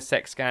minor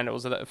sex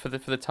scandals that for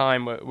the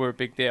time were a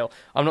big deal.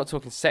 I'm not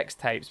talking sex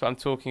tapes, but I'm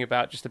talking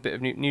about just a bit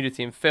of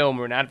nudity in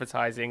film or in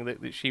advertising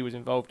that she was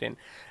involved in,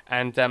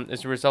 and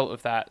as a result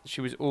of that,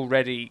 she was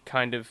already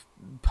kind of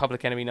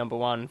public enemy number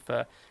one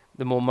for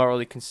the more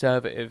morally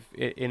conservative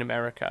in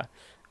America.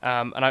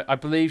 And I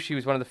believe she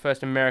was one of the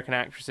first American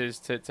actresses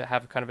to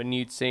have kind of a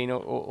nude scene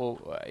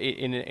or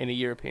in a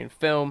European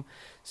film.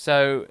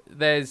 So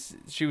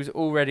she was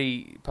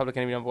already public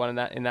enemy number one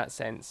in that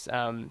sense,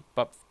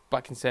 but by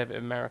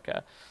conservative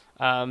America.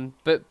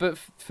 But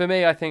for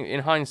me, I think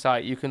in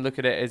hindsight, you can look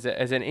at it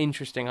as an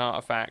interesting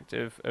artifact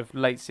of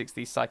late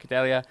 60s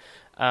psychedelia,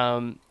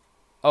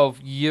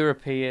 of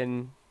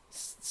European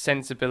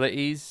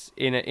sensibilities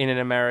in an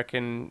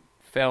American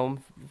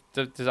film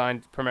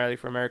designed primarily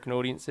for American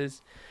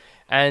audiences.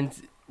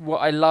 And what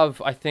I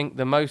love, I think,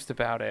 the most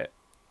about it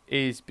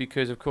is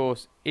because, of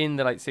course, in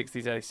the late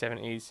 60s, early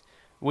 70s,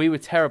 we were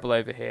terrible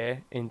over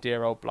here in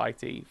dear old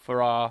Blighty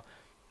for our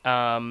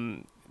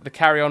the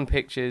Carry On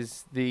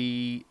pictures,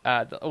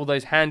 all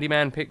those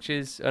Handyman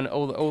pictures, and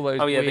all those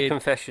weird, the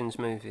Confessions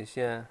movies,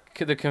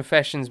 the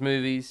Confessions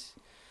movies.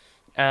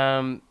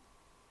 And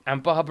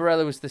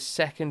Barbarella was the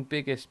second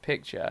biggest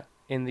picture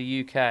in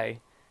the UK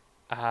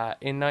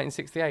in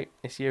 1968,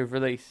 this year of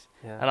release,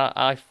 and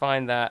I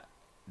find that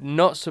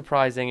not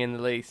surprising in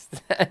the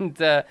least,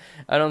 and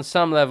on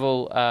some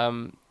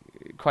level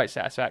quite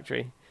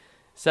satisfactory.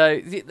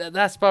 So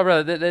that's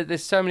Barbarella.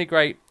 There's so many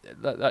great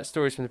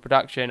stories from the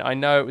production. I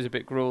know it was a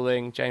bit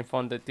grueling. Jane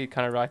Fonda did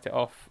kind of write it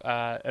off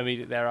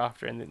immediately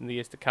thereafter in the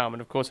years to come,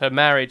 and of course her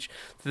marriage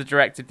to the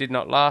director did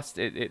not last.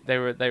 They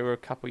were a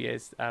couple of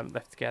years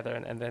left together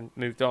and then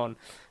moved on.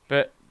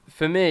 But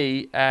for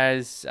me,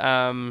 as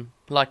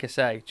like I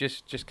say,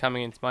 just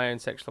coming into my own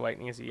sexual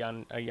awakening as a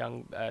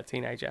young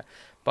teenager,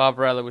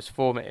 Barbarella was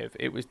formative.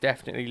 It was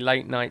definitely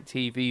late night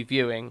TV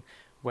viewing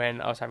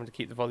when I was having to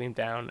keep the volume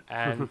down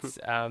and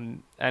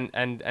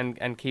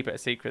and keep it a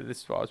secret.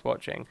 This is what I was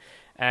watching,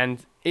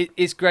 and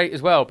it's great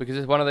as well because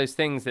it's one of those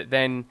things that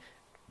then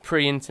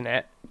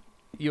pre-internet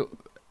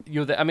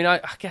you're there. I mean,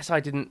 I guess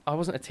I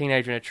wasn't a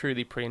teenager in a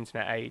truly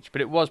pre-internet age,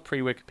 but it was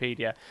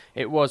pre-Wikipedia.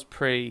 It was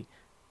pre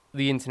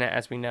the internet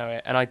as we know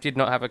it, and I did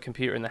not have a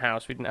computer in the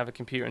house. We didn't have a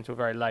computer until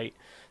very late,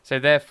 so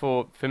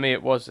therefore for me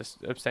it was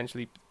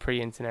essentially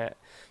pre-internet.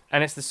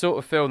 And it's the sort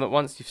of film that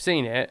once you've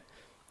seen it,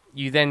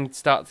 you then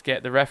start to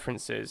get the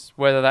references,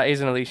 whether that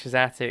is an Alicia's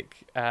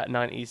Attic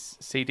 90s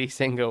CD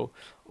single,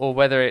 or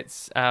whether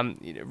it's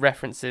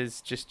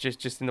references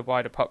just in the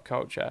wider pop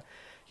culture.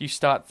 You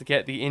start to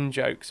get the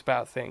in-jokes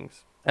about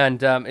things.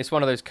 And it's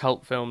one of those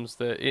cult films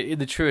that, in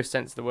the truest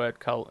sense of the word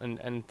cult,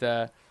 and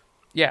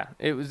yeah,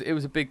 it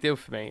was a big deal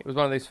for me. It was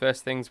one of those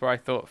first things where I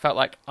felt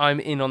like I'm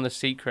in on the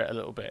secret a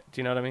little bit.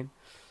 Do you know what I mean?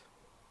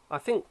 I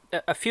think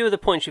a few of the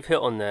points you've hit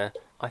on there,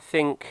 I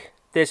think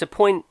there's a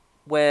point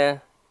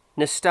where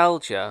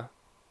nostalgia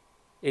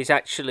is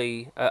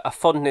actually a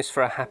fondness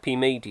for a happy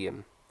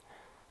medium.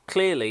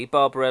 Clearly,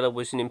 Barbarella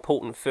was an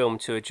important film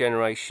to a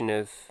generation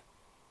of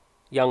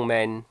young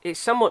men. It's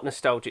somewhat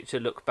nostalgic to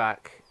look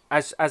back.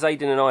 As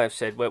Aidan and I have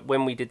said,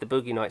 when we did the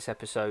Boogie Nights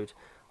episode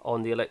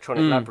on the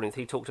Electronic Labyrinth,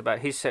 he talked about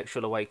his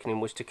sexual awakening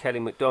was to Kelly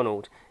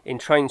MacDonald in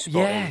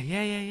Trainspotting.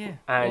 Yeah.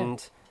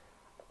 And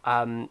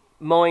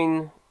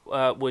mine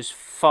was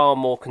far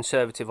more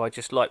conservative. I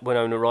just liked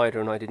Winona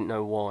Ryder and I didn't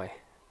know why.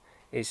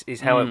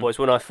 Is how it was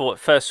when I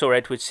first saw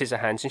Edward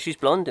Scissorhands, and she's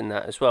blonde in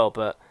that as well,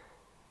 but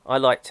I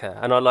liked her,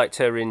 and I liked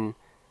her in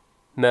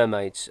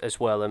Mermaids as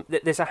well. And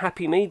there's a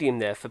happy medium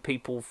there for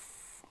people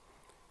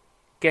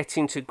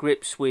getting to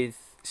grips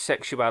with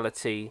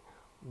sexuality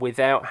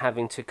without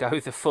having to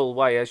go the full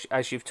way,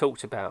 as you've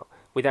talked about,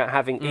 without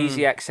having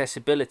easy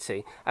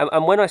accessibility.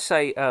 And when I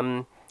say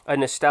a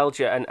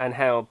nostalgia and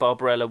how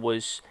Barbarella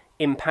was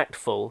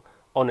impactful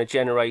on a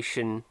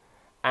generation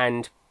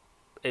and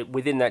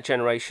within that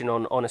generation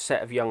on a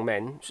set of young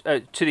men,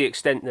 to the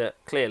extent that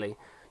clearly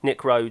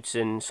Nick Rhodes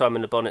and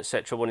Simon Le Bon,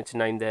 etc., wanted to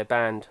name their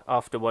band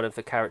after one of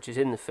the characters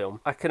in the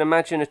film. I can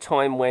imagine a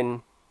time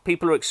when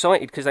people are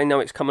excited because they know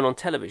it's coming on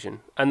television,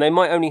 and they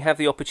might only have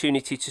the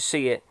opportunity to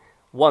see it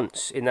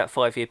once in that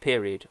 5-year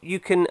period. You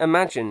can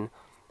imagine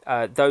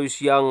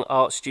those young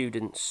art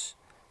students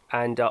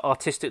and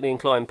artistically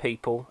inclined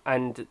people,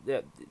 and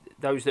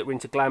those that were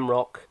into glam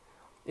rock,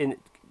 let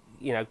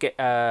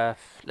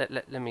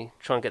me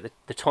try and get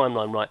the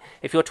timeline right.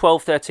 If you're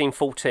 12, 13,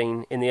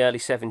 14 in the early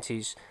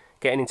 70s,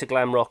 getting into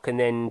glam rock, and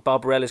then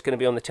Barbarella's going to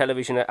be on the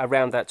television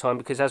around that time,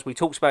 because as we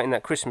talked about in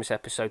that Christmas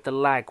episode, the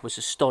lag was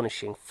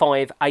astonishing.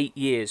 5-8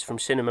 years from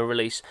cinema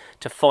release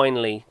to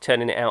finally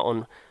turning it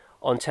out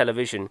on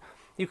television.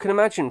 You can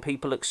imagine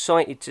people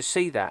excited to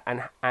see that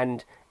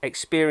and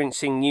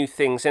experiencing new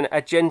things, and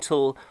a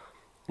gentle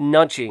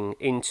nudging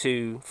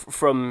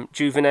from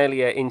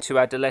juvenilia into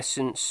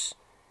adolescence,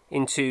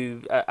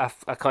 into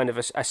a kind of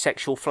a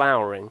sexual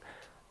flowering.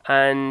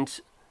 And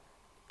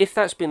if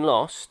that's been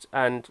lost,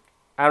 and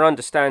our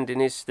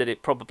understanding is that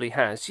it probably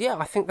has, yeah,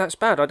 I think that's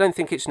bad. I don't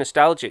think it's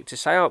nostalgic to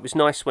say, oh, it was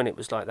nice when it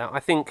was like that. I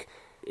think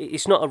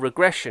it's not a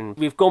regression.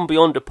 We've gone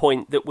beyond a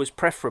point that was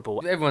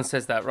preferable. Everyone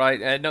says that,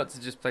 right? Not to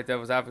just play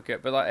devil's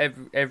advocate, but like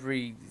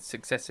every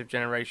successive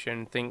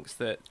generation thinks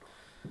that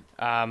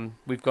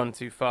we've gone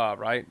too far,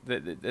 right?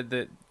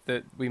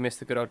 That we missed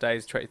the good old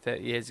days 20,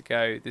 30 years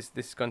ago. This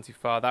has gone too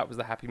far. That was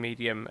the happy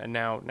medium, and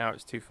now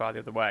it's too far the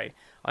other way.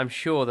 I'm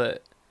sure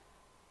that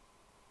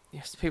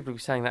yes, people will be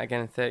saying that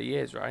again in 30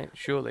 years, right?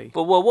 Surely.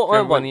 But what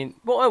I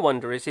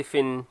wonder is if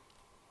in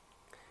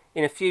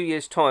a few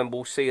years' time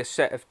we'll see a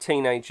set of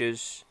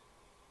teenagers.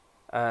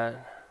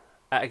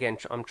 Again,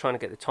 I'm trying to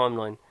get the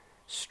timeline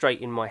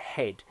straight in my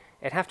head.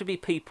 It'd have to be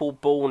people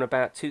born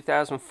about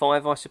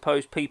 2005, I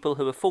suppose, people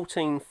who are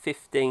 14,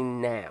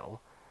 15 now.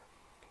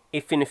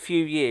 If in a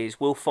few years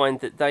we'll find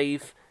that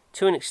they've,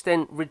 to an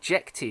extent,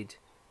 rejected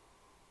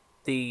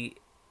the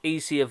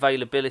easy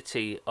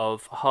availability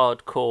of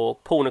hardcore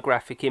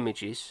pornographic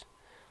images,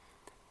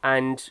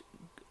 and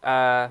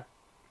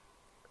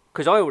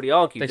because I already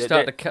argued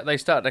they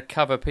start to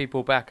cover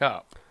people back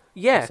up.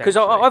 Yeah, because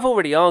I've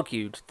already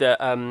argued that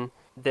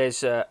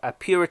there's a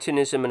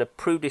puritanism and a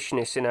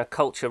prudishness in our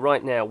culture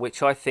right now,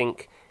 which I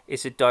think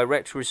is a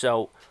direct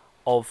result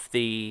of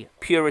the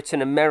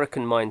Puritan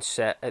American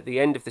mindset at the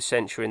end of the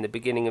century and the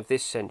beginning of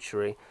this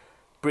century.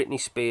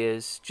 Britney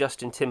Spears,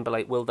 Justin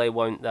Timberlake, Will They,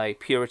 Won't They,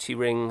 Purity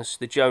Rings,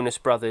 the Jonas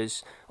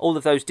Brothers, all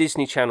of those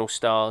Disney Channel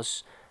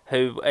stars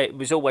who it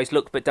was always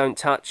look but don't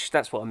touch.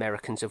 That's what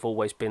Americans have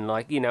always been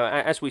like. You know,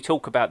 as we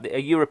talk about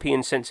a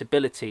European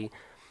sensibility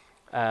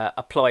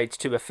applied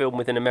to a film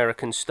with an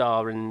American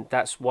star, and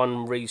that's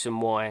one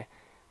reason why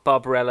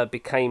Barbarella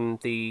became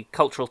the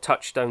cultural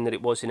touchstone that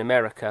it was in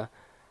America,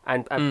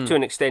 and to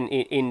an extent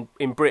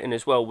in Britain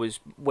as well,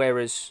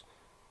 whereas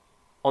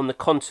on the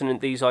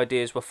continent these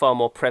ideas were far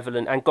more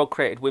prevalent, and God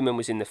Created Women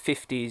was in the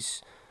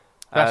 50s.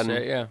 That's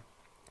it, yeah.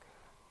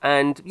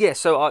 And yeah,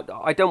 so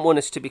I don't want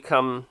us to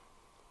become...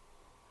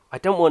 I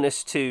don't want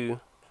us to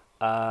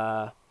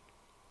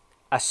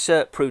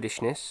assert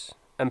prudishness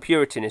and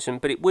puritanism,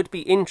 but it would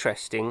be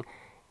interesting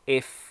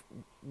if,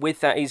 with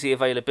that easy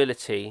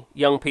availability,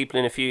 young people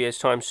in a few years'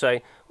 time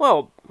say,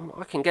 well,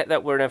 I can get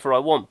that wherever I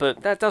want,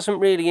 but that doesn't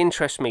really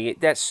interest me.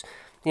 That's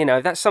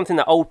something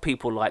that old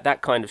people like,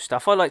 that kind of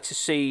stuff. I like to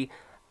see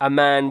a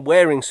man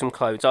wearing some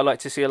clothes. I like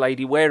to see a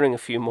lady wearing a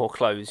few more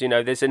clothes. You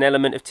know, there's an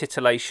element of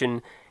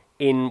titillation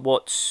in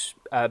what's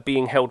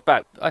being held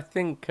back. I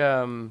think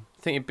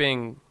you're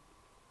being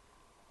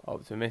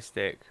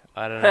optimistic.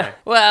 I don't know.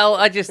 Well,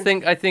 I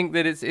think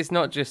that it's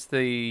not just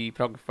the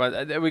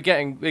pornography.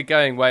 We're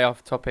going way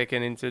off topic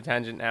and into a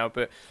tangent now,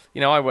 but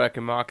I work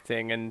in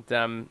marketing, and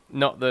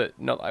not that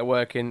I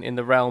work in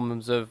the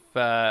realms of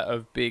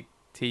big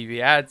TV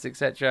ads,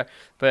 etc.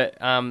 But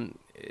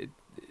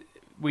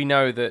we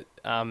know that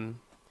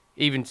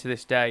even to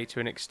this day, to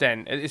an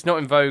extent, it's not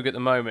in vogue at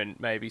the moment,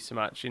 maybe so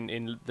much for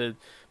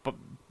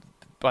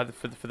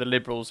the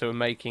liberals who are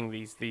making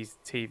these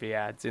TV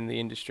ads in the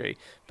industry.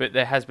 But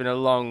there has been a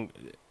long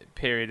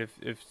period of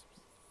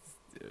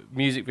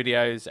music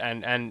videos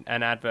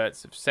and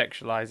adverts of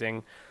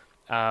sexualizing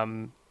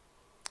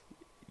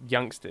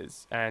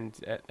youngsters and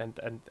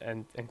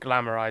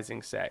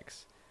glamorizing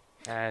sex,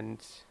 and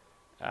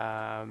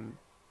I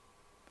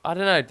don't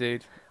know,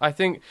 dude. I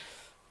think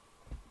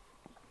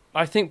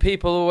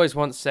people always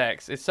want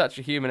sex. It's such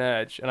a human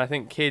urge, and I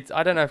think kids.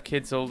 I don't know if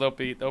kids there'll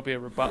be a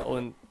rebuttal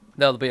and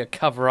there'll be a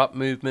cover-up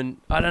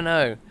movement. I don't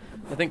know.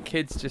 I think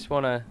kids just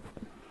want to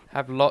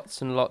have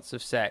lots and lots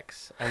of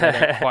sex, and they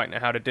don't quite know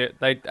how to do it.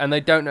 They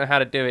don't know how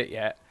to do it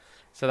yet.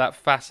 So that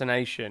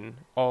fascination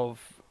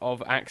of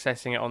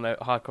accessing it on their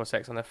hardcore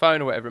sex on their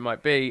phone or whatever it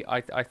might be,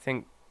 I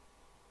think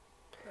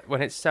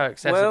when it's so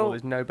accessible,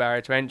 there's no barrier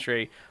to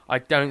entry. I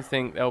don't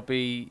think there'll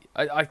be.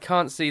 I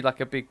can't see like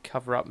a big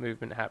cover-up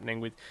movement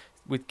happening with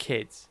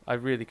kids. I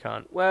really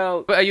can't.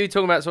 Well, but are you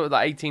talking about sort of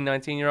like 18,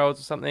 19-year-olds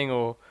or something,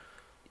 or?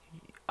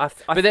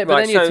 But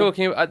then you're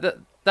talking about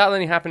that'll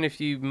only happen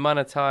if you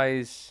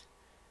monetize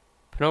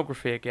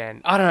pornography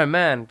again. I don't know,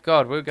 man.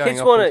 God, we're going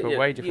off into a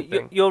way different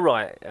thing. You're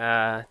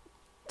right.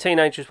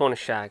 Teenagers want to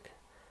shag.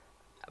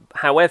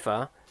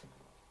 However,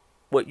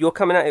 you're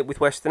coming at it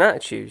with Western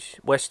attitudes,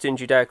 Western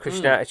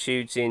Judeo-Christian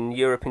attitudes in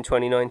Europe in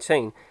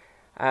 2019.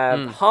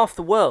 Half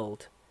the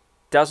world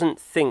doesn't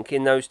think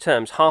in those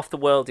terms. Half the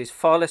world is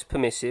far less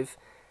permissive,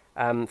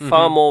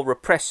 far more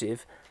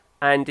repressive,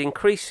 and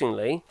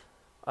increasingly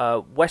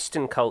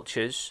Western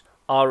cultures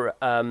are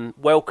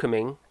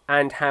welcoming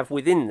and have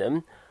within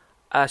them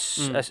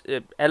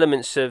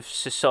elements of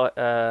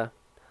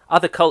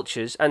other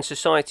cultures and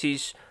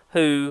societies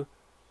who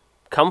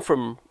come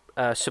from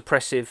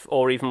suppressive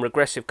or even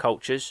regressive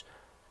cultures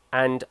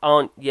and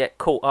aren't yet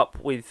caught up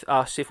with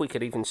us, if we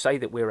could even say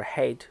that we're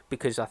ahead,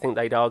 because I think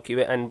they'd argue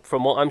it. And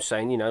from what I'm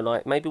saying,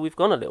 like maybe we've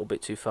gone a little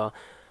bit too far.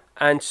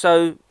 And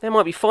so there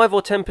might be 5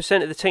 or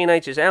 10% of the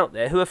teenagers out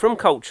there who are from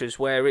cultures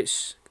where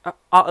it's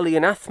utterly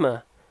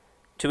anathema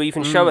to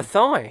even show a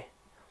thigh,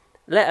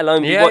 let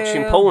alone be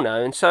watching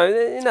porno. And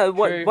so,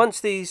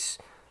 once these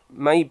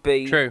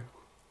maybe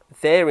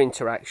their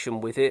interaction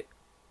with it,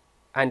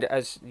 and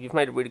as you've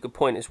made a really good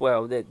point as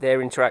well,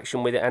 their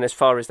interaction with it, and as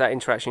far as that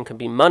interaction can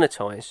be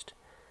monetized,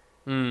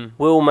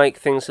 will make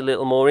things a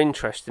little more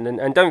interesting.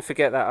 And don't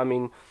forget that, I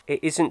mean, it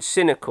isn't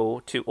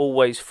cynical to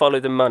always follow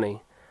the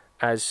money,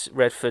 as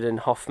Redford and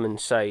Hoffman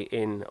say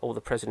in All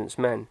the President's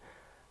Men.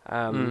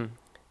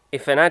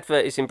 If an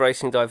advert is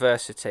embracing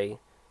diversity,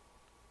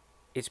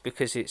 it's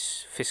because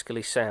it's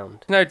fiscally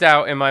sound. No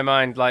doubt in my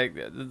mind, like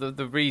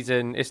the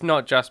reason, it's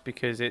not just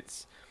because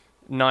it's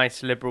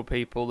nice liberal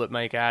people that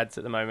make ads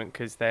at the moment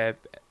because they're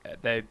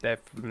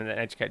from an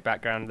educated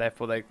background,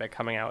 therefore they're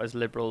coming out as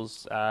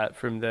liberals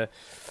from the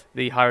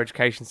higher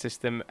education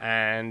system,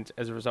 and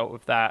as a result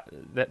of that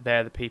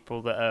they're the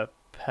people that are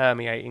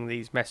permeating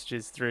these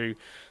messages through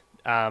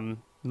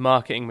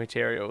marketing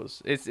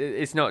materials.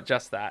 It's not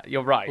just that.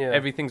 You're right. Yeah.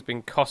 Everything's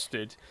been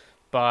costed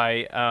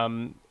by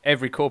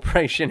every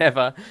corporation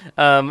ever,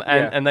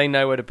 and they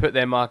know where to put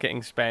their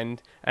marketing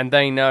spend, and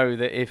they know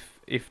that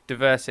if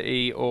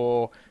diversity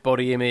or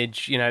body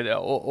image,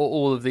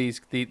 all of these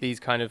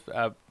kind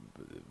of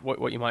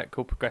what you might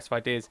call progressive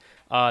ideas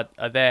are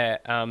there,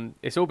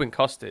 it's all been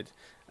costed.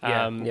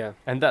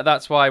 And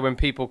that's why when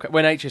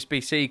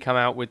HSBC come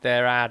out with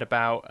their ad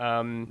about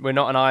we're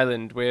not an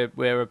island,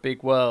 we're a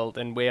big world,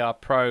 and we are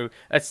pro.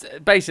 It's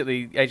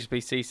basically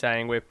HSBC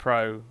saying we're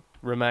pro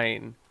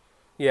Remain.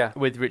 Yeah.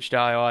 With Rich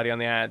Dioardi on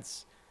the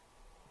ads,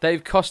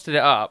 they've costed it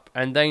up,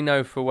 and they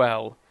know for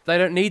well they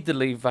don't need the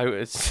Leave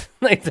voters.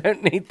 They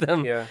don't need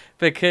them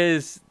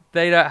because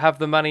they don't have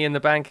the money in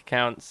the bank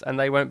accounts, and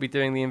they won't be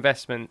doing the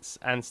investments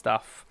and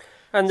stuff.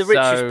 And the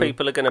richest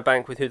people are going to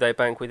bank with who they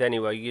bank with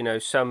anyway.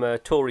 Some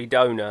Tory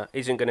donor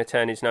isn't going to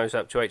turn his nose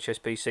up to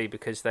HSBC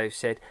because they've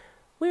said,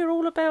 we're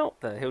all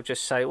about that. He'll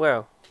just say,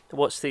 well,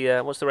 what's the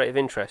rate of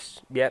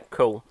interest? Yep,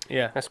 cool.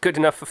 Yeah. That's good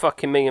enough for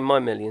fucking me and my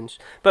millions.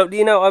 But,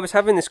 I was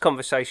having this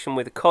conversation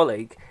with a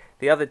colleague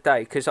the other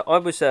day because I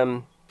was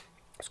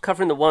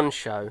covering the One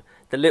show,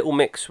 the Little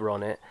Mix were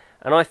on it,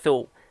 and I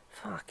thought,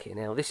 Fucking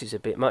hell, this is a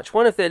bit much.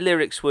 One of their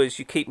lyrics was,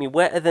 "You keep me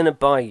wetter than a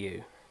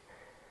bayou."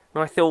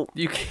 And I thought...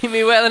 You keep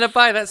me wetter than a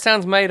bite. That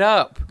sounds made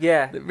up.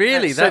 Yeah.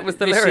 Really? That was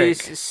the lyric?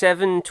 This is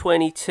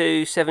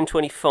 7:22,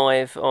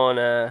 7:25 on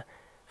a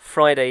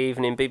Friday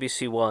evening,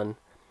 BBC One.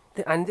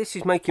 And this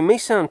is making me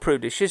sound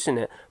prudish, isn't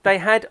it? They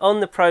had on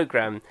the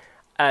programme,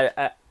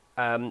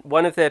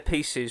 one of their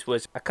pieces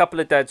was a couple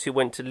of dads who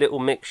went to Little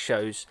Mix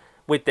shows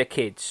with their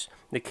kids.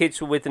 The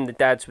kids were with them, the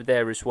dads were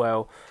there as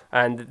well.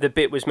 And the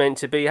bit was meant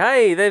to be,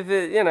 hey, they've,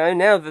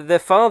 now their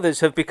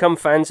fathers have become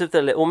fans of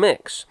the Little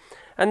Mix.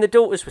 And the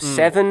daughters were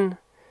 7,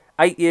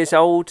 8 years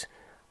old.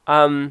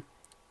 And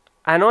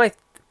I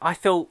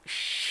thought,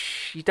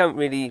 you don't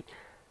really...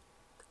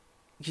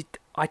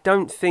 I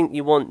don't think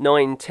you want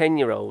 9,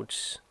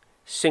 10-year-olds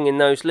singing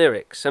those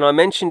lyrics. And I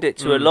mentioned it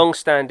to a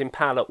long-standing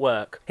pal at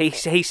work. He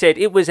said,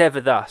 it was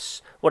ever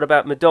thus. What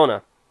about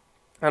Madonna?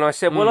 And I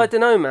said, well, I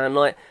don't know, man.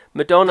 Like,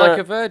 Madonna... Like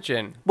a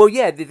virgin. Well,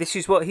 yeah, this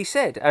is what he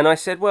said. And I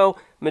said, well,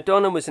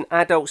 Madonna was an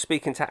adult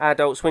speaking to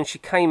adults. When she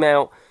came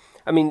out...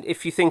 I mean,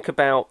 if you think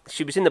about...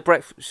 She was in the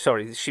Breakfast...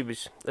 Sorry, she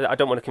was... I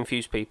don't want to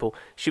confuse people.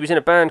 She was in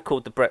a band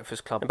called The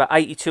Breakfast Club, about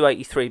 82,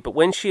 83. But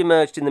when she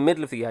emerged in the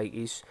middle of the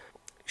 80s,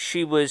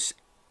 she was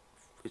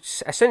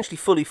essentially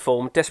fully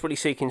formed, desperately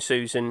seeking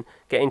Susan,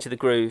 get into the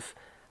groove,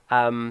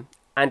 and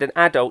an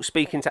adult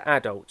speaking to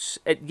adults.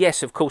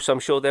 Yes, of course, I'm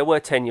sure there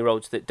were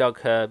 10-year-olds that dug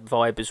her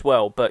vibe as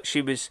well, but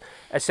she was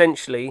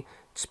essentially...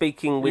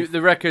 speaking with...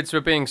 The records were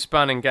being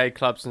spun in gay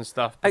clubs and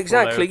stuff.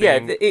 Exactly, they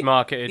were yeah. being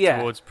marketed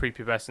towards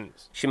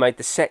prepubescents. She made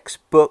the sex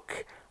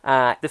book.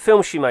 The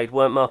films she made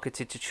weren't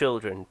marketed to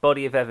children.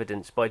 Body of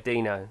Evidence by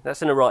Dino.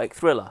 That's an erotic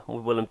thriller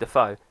with Willem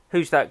Dafoe.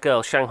 Who's That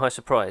Girl? Shanghai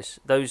Surprise.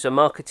 Those are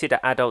marketed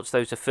at adults.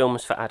 Those are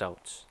films for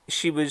adults.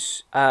 She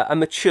was a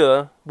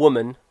mature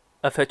woman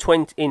of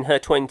in her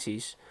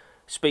 20s,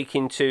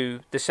 speaking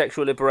to the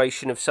sexual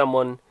liberation of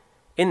someone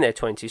in their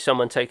 20s,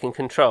 someone taking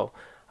control.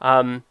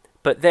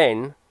 But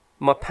then...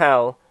 my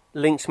pal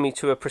linked me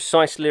to a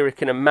precise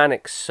lyric in a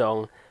Mannix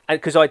song,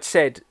 because I'd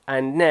said,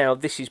 and now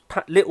this is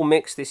Little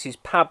Mix, this is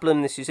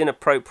pablum, this is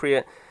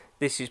inappropriate,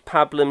 this is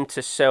pablum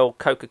to sell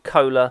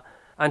Coca-Cola,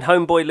 and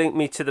Homeboy linked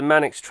me to the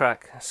Mannix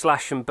track,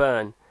 Slash and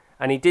Burn,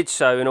 and he did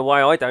so in a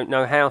way I don't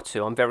know how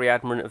to. I'm very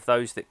admirant of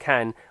those that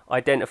can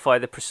identify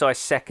the precise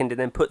second and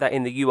then put that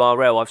in the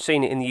URL. I've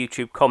seen it in the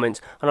YouTube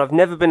comments, and I've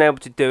never been able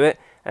to do it,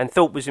 and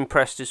Thought was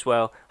impressed as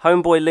well.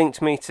 Homeboy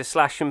linked me to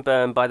Slash and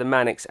Burn by the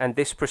Mannix and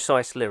this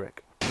precise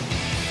lyric.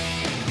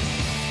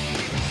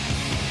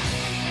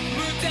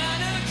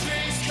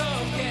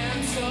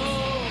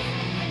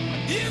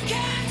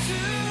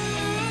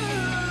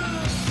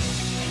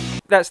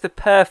 That's the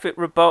perfect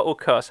rebuttal,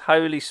 Cuss.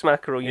 Holy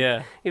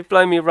smackerel. You've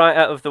blown me right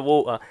out of the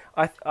water.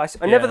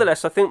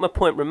 Nevertheless, I think my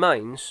point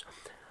remains...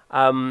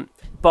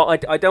 but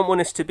I don't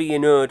want us to be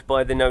inured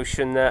by the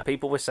notion that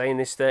people were saying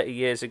this 30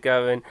 years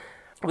ago. And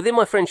within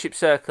my friendship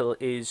circle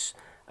is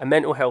a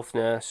mental health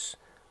nurse,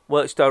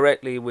 works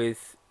directly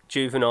with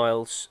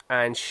juveniles,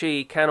 and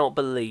she cannot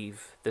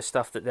believe the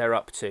stuff that they're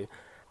up to.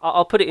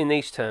 I'll put it in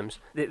these terms.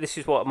 This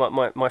is what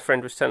my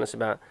friend was telling us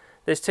about.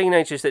 There's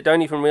teenagers that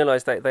don't even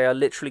realise that they are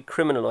literally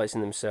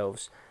criminalising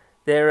themselves.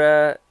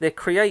 They're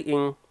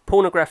creating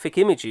pornographic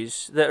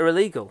images that are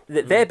illegal.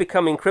 They're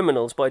becoming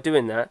criminals by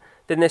doing that.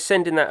 Then they're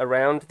sending that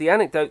around. The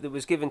anecdote that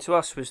was given to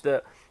us was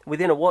that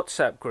within a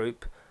WhatsApp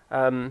group,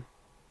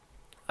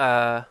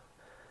 a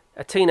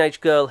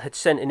teenage girl had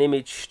sent an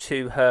image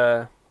to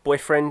her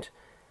boyfriend,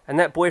 and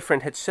that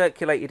boyfriend had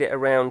circulated it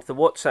around the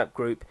WhatsApp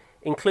group,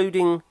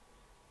 including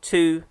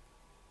to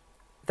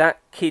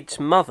that kid's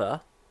mother.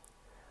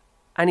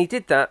 And he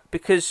did that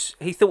because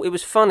he thought it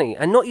was funny,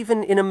 and not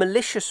even in a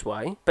malicious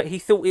way, but he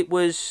thought it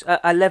was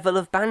a level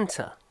of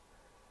banter.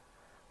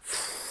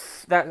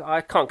 That I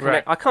can't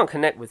connect. Right. I can't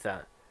connect with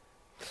that.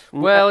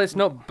 Well, it's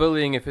not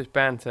bullying if it's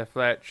banter,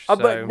 Fletch. So.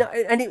 But no,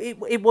 and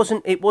it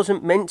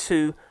wasn't meant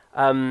to.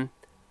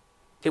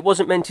 It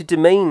wasn't meant to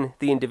demean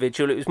the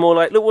individual. It was more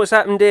like, look what's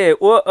happened here.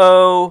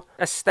 Whoa,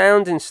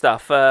 astounding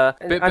stuff. But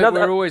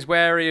we're always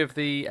wary of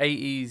the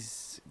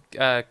 '80s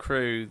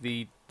crew,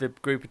 the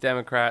group of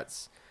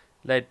Democrats.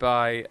 Led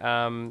by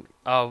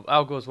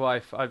Al Gore's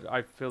wife.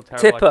 I feel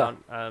terrible. Tipper.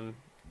 I can't,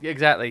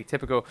 exactly,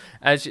 typical.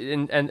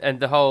 And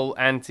the whole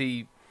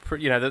anti,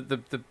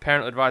 the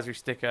parental advisory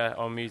sticker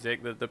on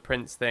music, the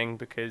Prince thing,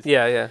 because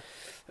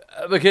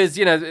because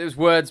it was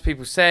words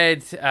people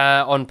said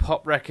on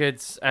pop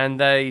records, and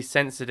they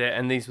censored it,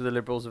 and these were the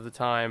liberals of the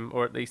time,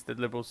 or at least the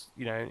liberals,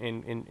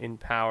 in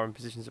power and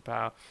positions of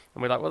power.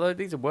 And we're like, well,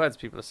 these are words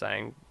people are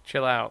saying.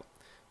 Chill out.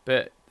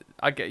 But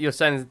I get you're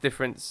saying there's a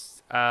difference.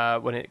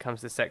 When it comes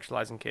to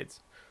sexualizing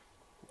kids.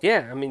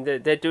 Yeah, I mean,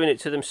 they're doing it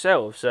to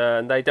themselves,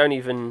 and they don't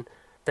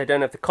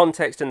have the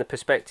context and the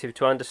perspective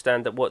to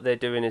understand that what they're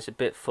doing is a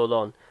bit full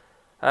on.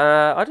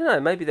 I don't know,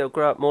 maybe they'll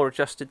grow up more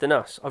adjusted than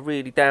us. I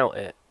really doubt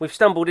it. We've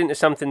stumbled into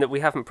something that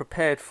we haven't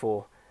prepared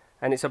for,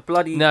 and it's a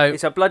bloody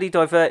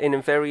diverting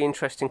and very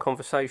interesting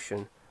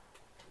conversation,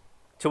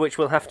 to which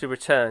we'll have to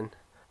return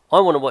I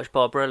want to watch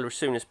Barbarella as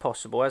soon as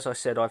possible. As I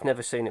said, I've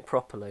never seen it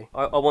properly.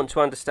 I want to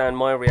understand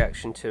my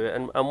reaction to it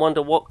and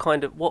wonder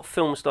what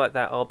films like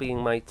that are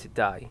being made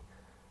today.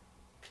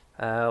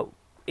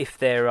 If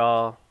there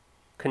are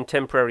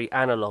contemporary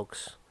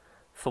analogues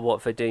for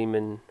what Vadim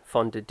and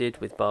Fonda did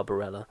with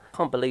Barbarella. I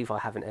can't believe I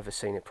haven't ever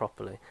seen it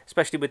properly,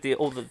 especially with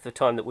all the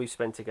time that we've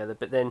spent together.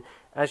 But then,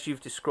 as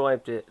you've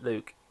described it,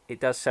 Luke, it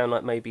does sound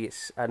like maybe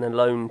it's an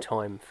alone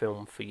time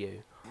film for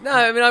you. No,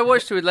 I mean, I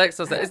watched it with Lex.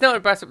 It's not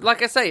about,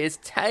 like I say, it's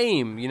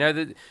tame. You know,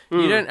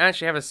 you don't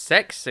actually have a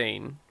sex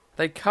scene.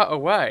 They cut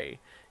away.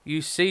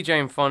 You see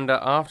Jane Fonda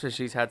after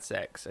she's had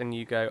sex, and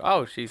you go,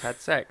 "Oh, she's had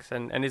sex,"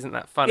 and isn't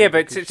that funny? Yeah,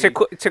 but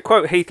to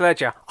quote Heath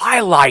Ledger, I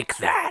like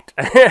that.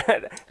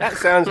 That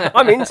sounds.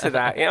 I'm into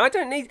that. Yeah, I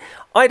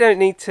don't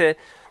need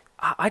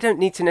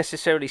to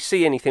necessarily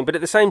see anything, but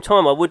at the same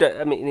time, I would.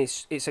 I mean,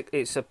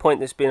 it's a point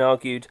that's been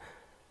argued,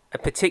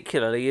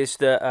 particularly is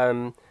that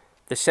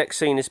the sex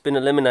scene has been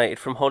eliminated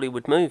from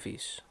Hollywood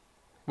movies.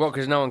 What?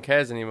 Because no one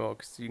cares anymore.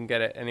 Because you can get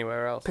it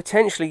anywhere else.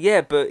 Potentially,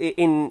 yeah, but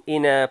in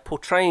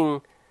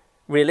portraying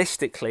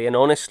realistically and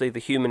honestly the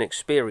human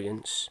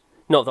experience,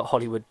 not that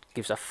Hollywood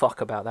gives a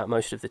fuck about that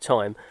most of the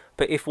time,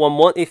 but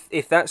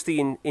if that's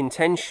the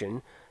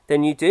intention,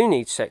 then you do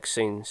need sex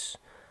scenes.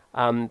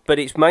 But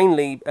it's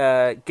mainly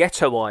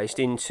ghettoized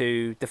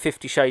into the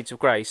 50 Shades of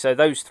Grey. So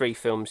those three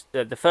films,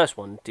 the first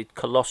one did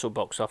colossal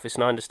box office,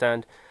 and I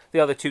understand the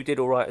other two did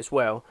all right as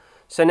well.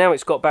 So now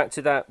it's got back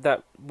to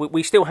that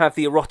we still have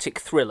the erotic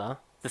thriller,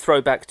 the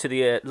throwback to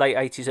the late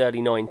 80s, early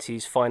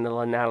 90s, Final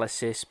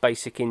Analysis,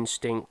 Basic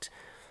Instinct,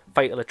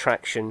 Fatal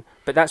Attraction,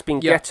 but that's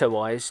been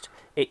ghettoized.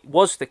 It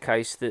was the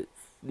case that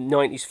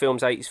 90s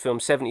films, 80s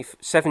films,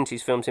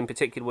 70s films in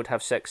particular would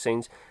have sex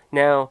scenes.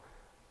 Now,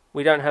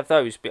 we don't have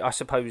those, but I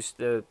suppose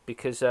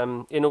because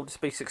in order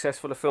to be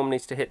successful, a film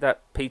needs to hit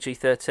that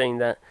PG-13,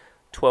 that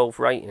 12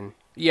 rating.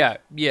 Yeah,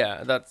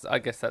 I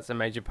guess that's a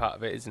major part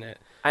of it, isn't it?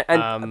 But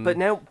what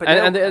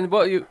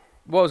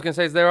I was going to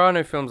say is there are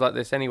no films like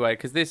this anyway,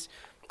 because this,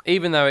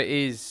 even though it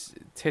is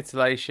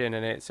titillation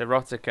and it's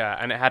erotica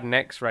and it had an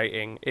X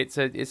rating, it's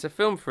a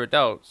film for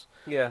adults.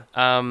 Yeah.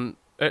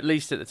 At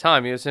least at the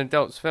time, it was an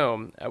adult's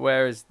film.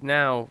 Whereas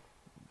now,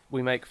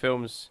 we make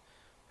films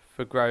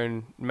for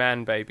grown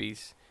man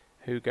babies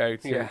who go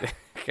to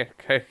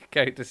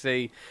go to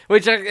see.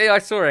 Which I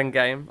saw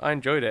Endgame. I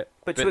enjoyed it.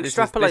 But to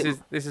extrapolate,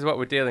 this is what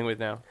we're dealing with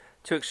now.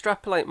 To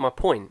extrapolate my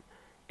point,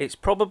 it's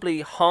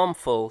probably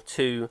harmful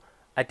to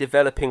a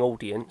developing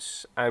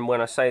audience, and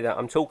when I say that,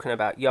 I'm talking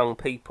about young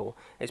people.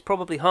 It's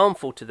probably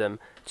harmful to them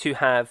to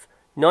have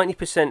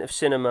 90% of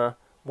cinema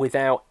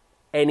without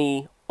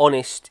any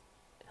honest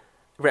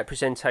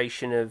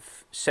representation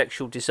of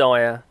sexual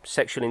desire,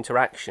 sexual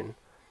interaction,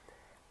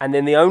 and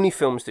then the only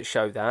films that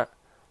show that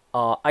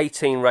are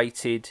 18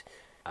 rated,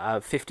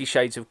 50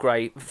 Shades of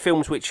Grey,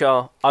 films which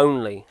are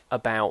only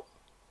about,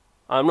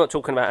 I'm not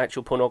talking about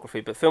actual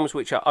pornography, but films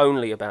which are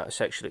only about a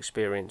sexual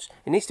experience.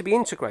 It needs to be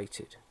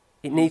integrated.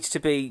 It needs to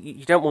be,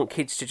 you don't want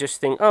kids to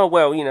just think, oh,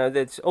 well, you know,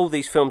 there's all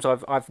these films,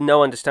 I've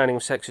no understanding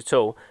of sex at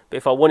all, but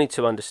if I wanted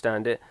to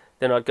understand it,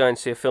 then I'd go and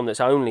see a film that's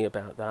only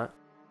about that.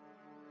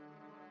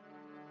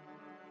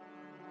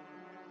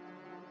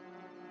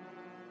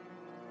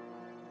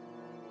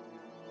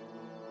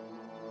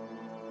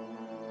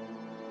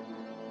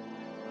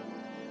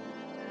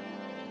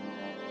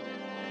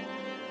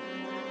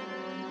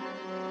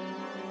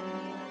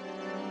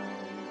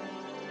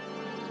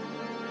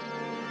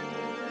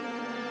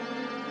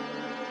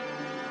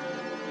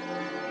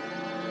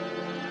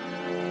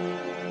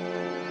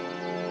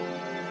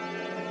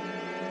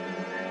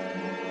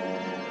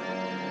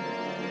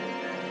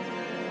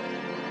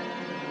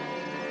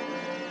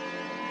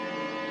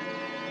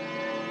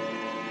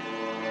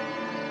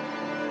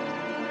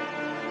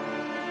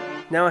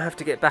 Now I have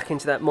to get back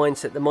into that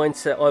mindset, the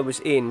mindset I was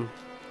in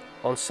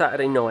on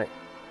Saturday night.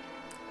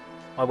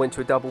 I went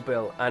to a double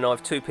bill, and I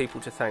have two people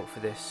to thank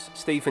for this.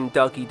 Stephen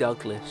Dougie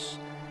Douglas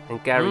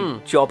and Gary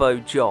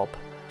Jobbo Job.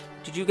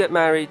 Did you get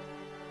married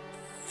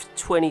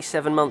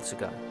 27 months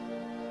ago?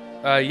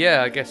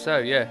 Yeah, I guess so,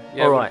 yeah.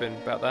 Yeah, all it would right. have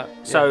been about that.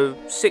 Yeah. So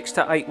 6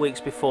 to 8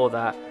 weeks before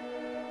that,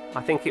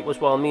 I think it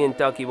was while me and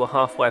Dougie were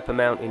halfway up a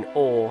mountain,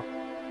 or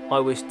I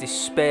was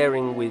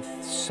despairing with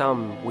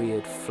some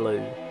weird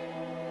flu,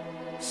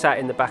 sat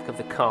in the back of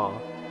the car,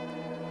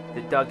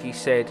 that Dougie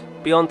said,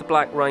 "Beyond the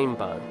Black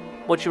Rainbow."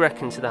 What do you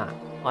reckon to that?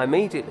 I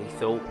immediately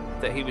thought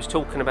that he was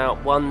talking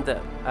about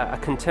a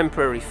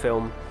contemporary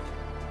film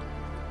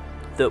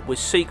that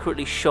was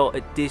secretly shot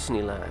at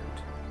Disneyland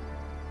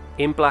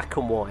in black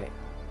and white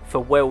for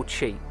well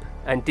cheap,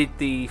 and did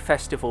the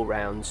festival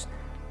rounds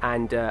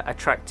and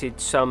attracted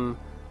some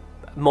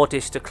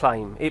modest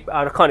acclaim.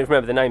 I can't even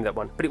remember the name of that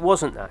one, but it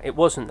wasn't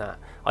that.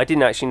 I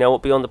didn't actually know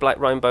what Beyond the Black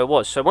Rainbow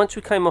was. So once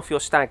we came off your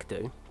stag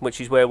do,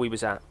 which is where we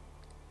was at,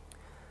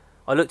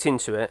 I looked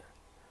into it,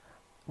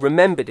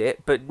 remembered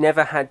it, but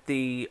never had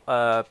the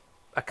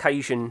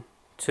occasion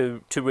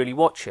to really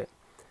watch it.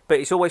 But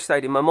it's always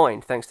stayed in my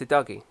mind, thanks to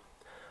Dougie.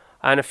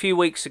 And a few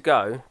weeks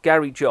ago,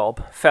 Gary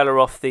Job,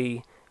 fella off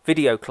the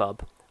Video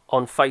Club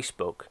on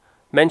Facebook,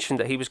 mentioned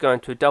that he was going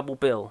to a double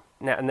bill.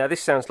 Now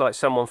this sounds like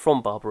someone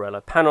from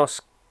Barbarella.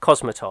 Panos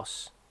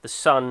Cosmatos, the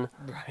son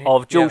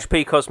of George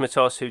P.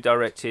 Cosmatos, who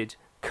directed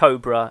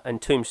Cobra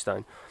and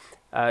Tombstone.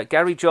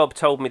 Gary Jobb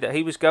told me that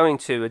he was going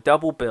to a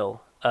double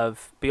bill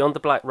of Beyond the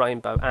Black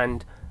Rainbow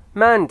and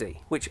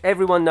Mandy, which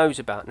everyone knows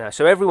about now.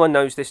 So everyone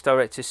knows this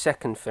director's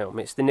second film.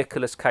 It's the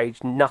Nicolas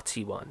Cage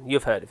nutty one.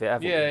 You've heard of it,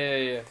 haven't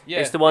you? Yeah.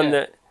 It's the one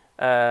that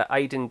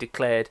Aidan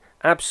declared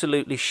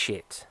absolutely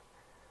shit.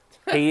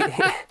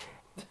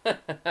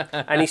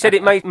 And he said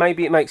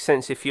maybe it makes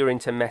sense if you're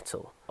into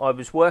metal. I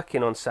was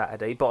working on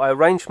Saturday, but I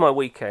arranged my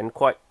weekend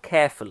quite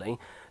carefully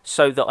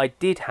so that I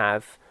did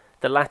have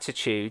the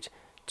latitude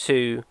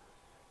to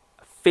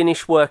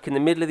finish work in the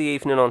middle of the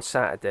evening on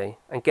Saturday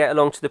and get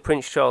along to the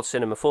Prince Charles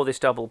Cinema for this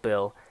double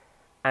bill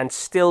and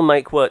still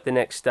make work the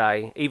next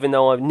day, even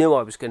though I knew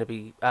I was going to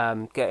be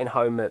getting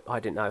home at,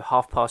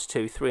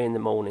 2:30, 3 in the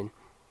morning.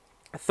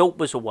 I thought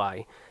was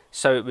away.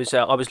 So it was.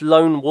 I was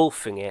lone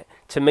wolfing it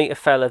to meet a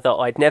fella that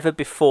I'd never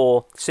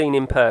before seen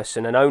in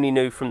person and only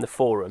knew from the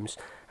forums.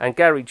 And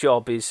Gary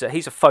Jobb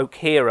he's a folk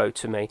hero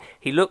to me.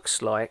 He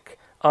looks like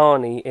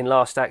Arnie in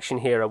Last Action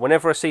Hero.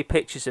 Whenever I see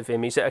pictures of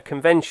him, he's at a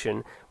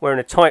convention wearing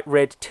a tight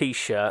red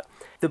t-shirt,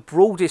 the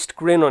broadest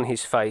grin on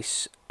his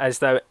face, as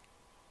though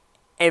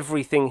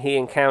everything he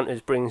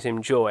encounters brings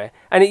him joy.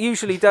 And it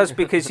usually does,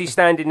 because he's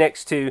standing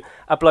next to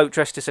a bloke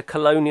dressed as a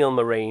colonial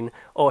marine,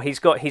 or he's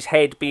got his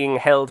head being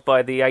held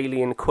by the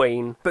alien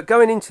queen. But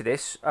going into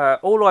this,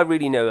 all I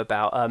really knew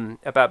about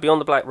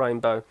Beyond the Black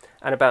Rainbow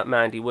and about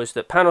Mandy was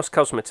that Panos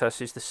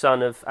Cosmatos is the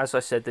son of, as I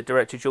said, the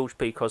director George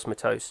P.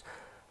 Cosmatos,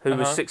 who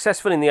was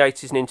successful in the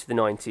 80s and into the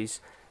 90s.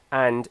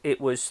 And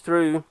it was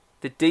through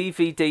the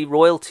DVD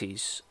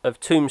royalties of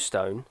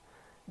Tombstone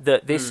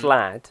that this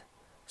lad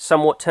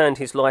somewhat turned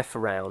his life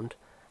around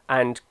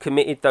and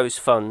committed those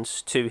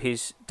funds to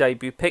his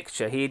debut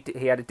picture. He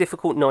had a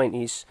difficult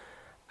 90s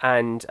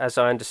and, as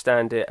I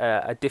understand it,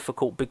 a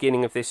difficult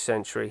beginning of this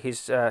century.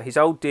 His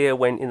old dear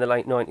went in the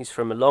late 90s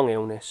from a long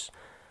illness,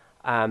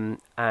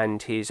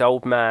 and his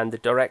old man, the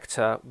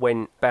director,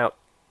 went about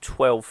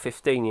 12,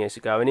 15 years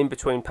ago, and in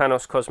between,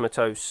 Panos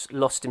Cosmatos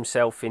lost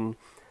himself in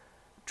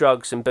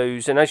drugs and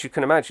booze, and as you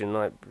can imagine,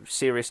 like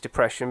serious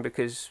depression,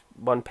 because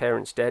one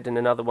parent's dead and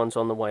another one's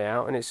on the way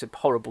out, and it's a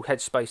horrible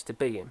headspace to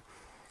be in.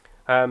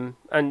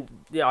 And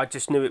yeah, I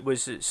just knew it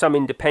was some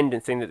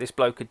independent thing that this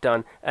bloke had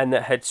done, and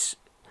that had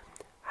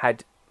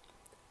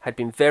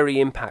been very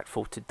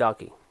impactful to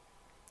Dougie.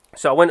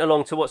 So I went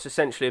along to what's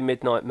essentially a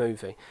midnight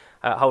movie.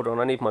 Hold on,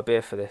 I need my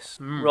beer for this.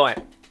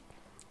 Right.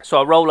 So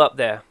I roll up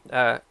there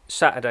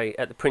Saturday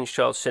at the Prince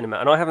Charles Cinema,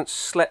 and I haven't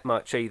slept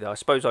much either. I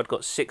suppose I'd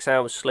got 6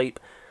 hours sleep.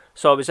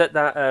 So I was at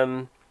that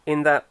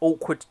in that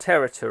awkward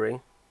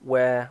territory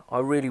where I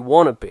really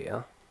want a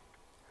beer,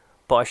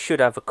 but I should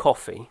have a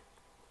coffee.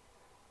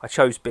 I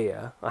chose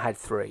beer. I had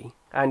 3,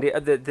 and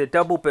the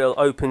double bill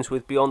opens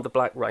with Beyond the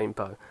Black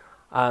Rainbow.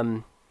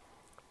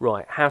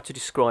 Right, how to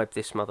describe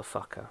this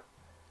motherfucker?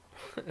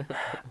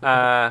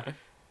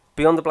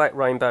 Beyond the Black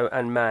Rainbow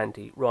and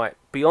Mandy. Right,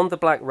 Beyond the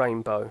Black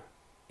Rainbow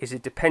is a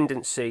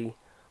dependency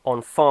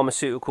on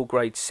pharmaceutical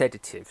grade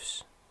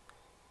sedatives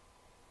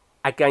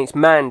against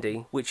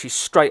Mandy, which is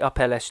straight up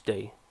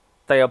LSD.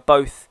 They are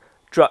both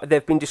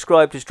they've been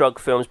described as drug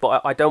films,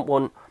 but I don't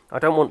want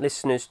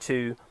listeners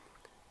to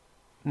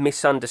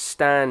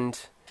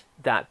misunderstand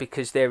that,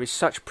 because there is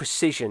such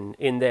precision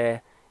in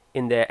their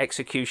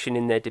execution,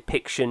 in their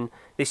depiction.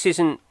 This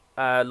isn't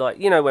like,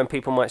 you know, when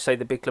people might say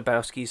The Big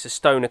Lebowski is a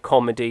stoner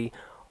comedy,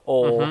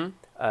 or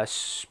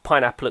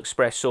Pineapple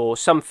Express, or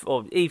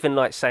even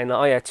like saying that,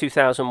 oh yeah,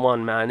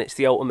 2001, man, it's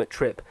the ultimate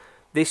trip.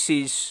 This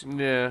is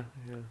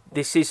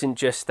This isn't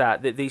just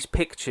that. That these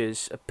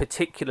pictures,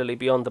 particularly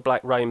Beyond the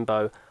Black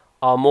Rainbow,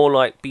 are more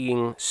like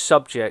being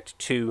subject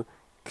to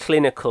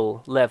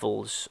clinical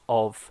levels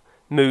of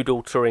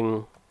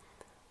mood-altering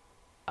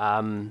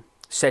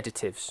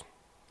sedatives.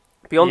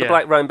 Beyond the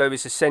Black Rainbow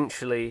is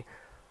essentially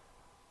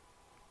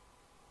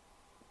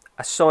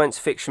a science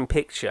fiction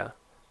picture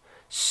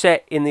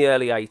set in the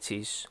early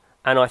 80s,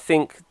 and I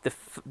think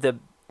the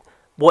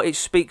what it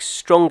speaks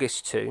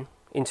strongest to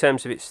in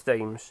terms of its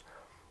themes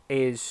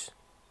is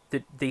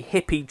the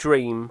hippie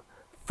dream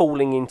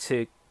falling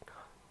into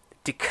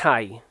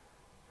decay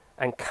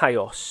and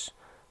chaos.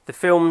 The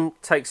film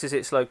takes as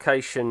its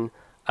location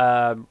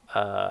a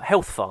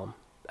health farm,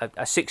 a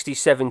 60s,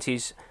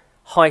 70s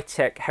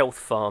high-tech health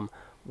farm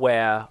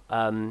where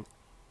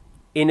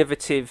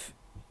innovative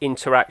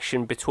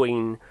interaction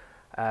between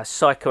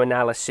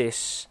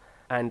psychoanalysis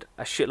and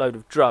a shitload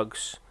of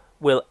drugs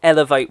will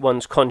elevate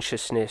one's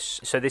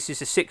consciousness. So this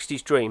is a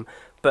 60s dream,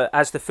 but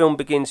as the film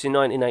begins in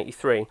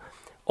 1983,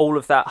 all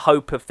of that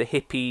hope of the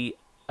hippie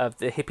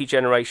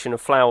generation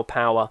of flower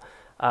power,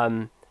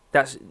 and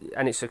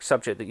it's a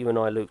subject that you and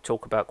I, Luke,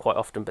 talk about quite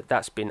often, but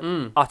that's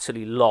been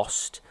utterly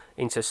lost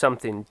into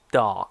something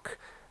dark,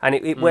 and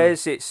it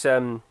wears its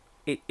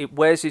it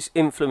wears its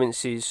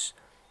influences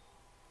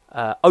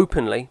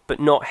openly,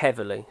 but not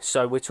heavily.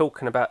 So we're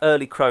talking about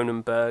early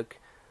Cronenberg,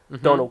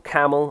 Donald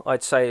Cammell,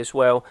 I'd say as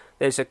well.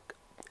 There's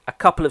a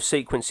couple of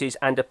sequences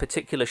and a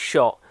particular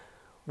shot,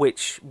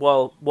 which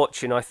while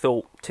watching I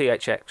thought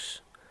THX.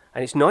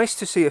 And it's nice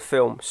to see a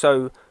film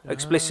so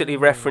explicitly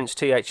reference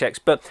THX.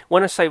 But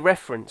when I say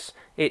reference,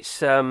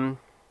 it's when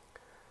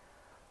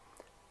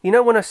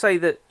I say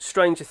that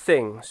Stranger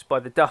Things by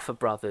the Duffer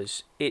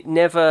Brothers, it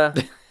never.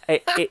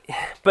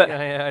 But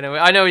yeah,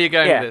 I know where you're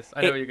going with this.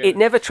 It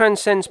never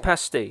transcends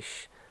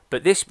pastiche.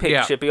 But this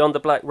picture, Beyond the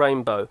Black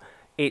Rainbow,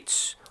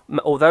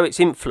 although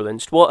it's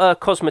influenced, what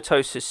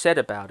Cosmatos has said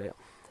about it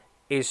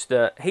is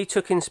that he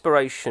took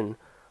inspiration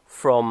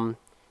from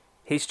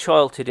his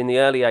childhood in the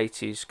early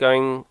 80s,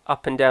 going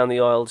up and down the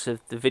aisles of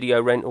the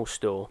video rental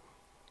store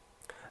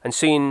and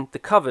seeing the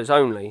covers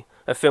only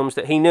of films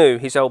that he knew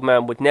his old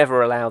man would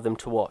never allow them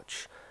to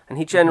watch. And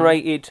he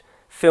generated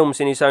films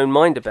in his own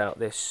mind about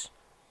this.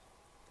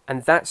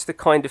 And that's the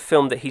kind of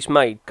film that he's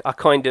made, a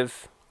kind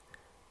of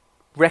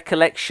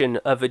recollection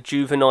of a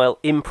juvenile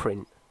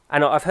imprint.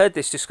 And I've heard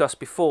this discussed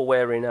before,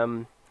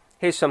 wherein,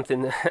 here's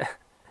something that...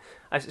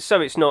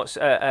 So it's not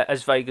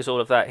as vague as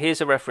all of that.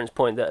 Here's a reference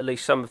point that at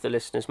least some of the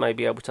listeners may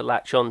be able to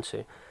latch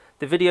onto.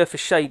 The video for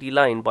Shady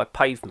Lane by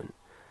Pavement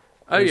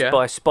is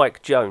by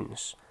Spike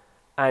Jones.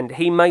 And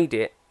he made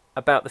it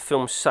about the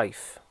film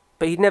Safe.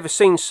 But he'd never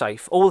seen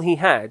Safe. All he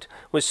had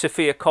was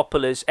Sofia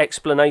Coppola's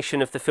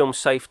explanation of the film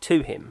Safe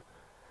to him.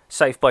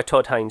 Safe by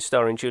Todd Haynes,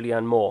 starring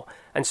Julianne Moore.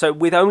 And so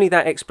with only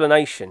that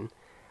explanation,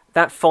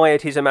 that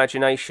fired his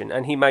imagination,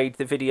 and he made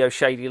the video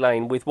Shady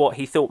Lane with what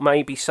he thought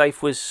maybe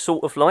Safe was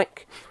sort of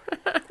like.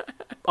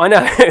 I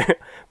know,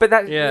 but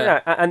that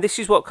and this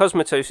is what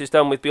Cosmatos has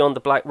done with Beyond the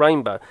Black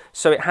Rainbow.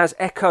 So it has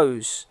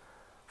echoes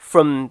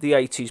from the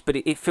 80s, but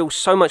it feels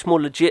so much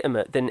more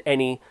legitimate than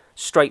any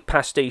straight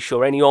pastiche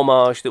or any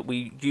homage that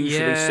we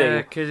usually see. Yeah,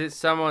 because it's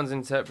someone's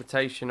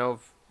interpretation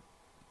of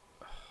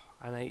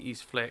an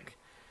 80s flick.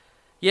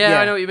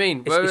 Yeah, I know what you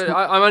mean.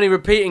 I'm only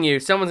repeating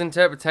you. Someone's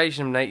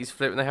interpretation of an 80s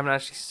flick when they haven't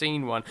actually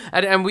seen one.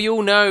 And we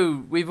all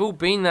know, we've all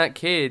been that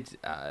kid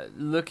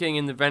looking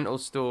in the rental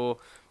store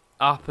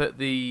up at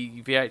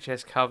the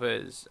VHS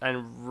covers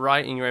and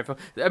writing your own film.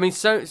 I mean,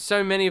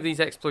 so many of these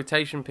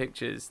exploitation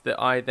pictures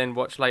that I then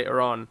watch later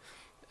on,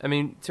 I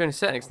mean, to a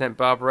certain extent,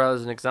 Barbarella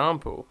is an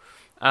example.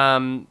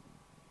 I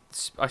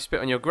Spit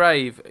on Your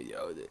Grave,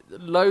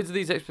 loads of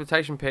these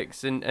exploitation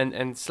pics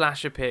and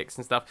slasher pics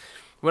and stuff.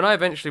 When I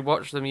eventually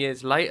watched them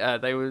years later,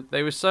 they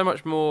were so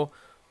much more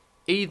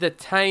either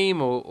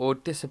tame or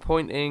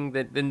disappointing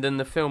than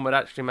the film had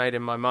actually made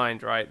in my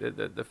mind, right?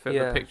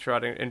 The picture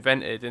I'd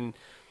invented, and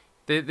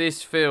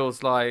this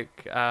feels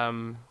like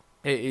it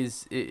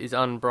is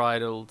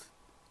unbridled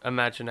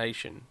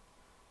imagination.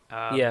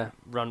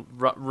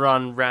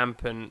 Run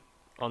rampant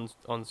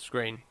on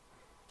screen,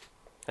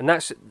 and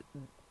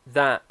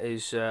that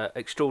is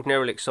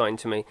extraordinarily exciting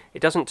to me.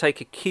 It doesn't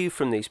take a cue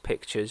from these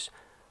pictures.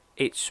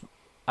 It's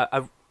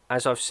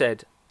as I've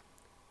said,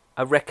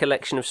 a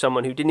recollection of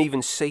someone who didn't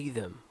even see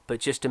them,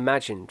 but just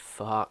imagined,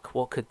 fuck,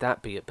 what could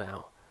that be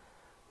about?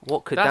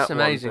 What could That's that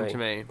one be? amazing to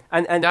me.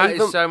 And that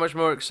even, is so much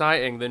more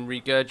exciting than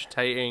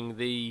regurgitating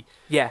the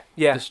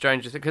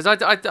Stranger Things. Because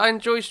I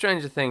enjoy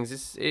Stranger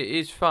Things. It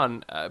is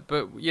fun,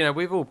 but you know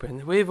we've all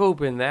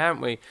been there,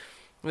 haven't we?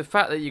 The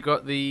fact that you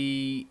got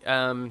the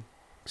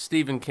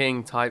Stephen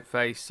King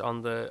typeface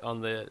on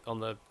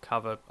the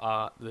cover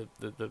art,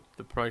 the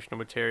promotional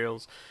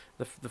materials,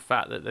 the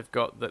fact that they've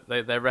got that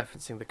they're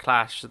referencing the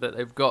Clash, that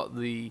they've got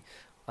the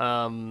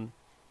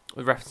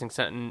referencing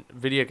certain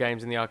video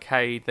games in the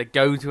arcade. They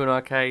go to an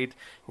arcade.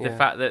 The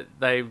fact that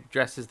they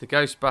dress as the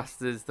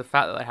Ghostbusters, the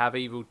fact that they have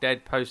Evil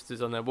Dead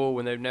posters on their wall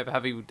when they would never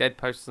have Evil Dead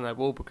posters on their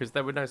wall because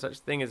there was no such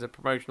thing as a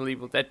promotional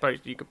Evil Dead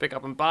poster you could pick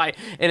up and buy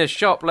in a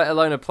shop, let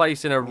alone a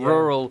place in a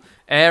rural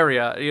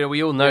area. You know,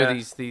 we all know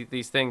these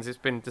things. It's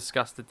been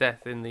discussed to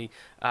death in the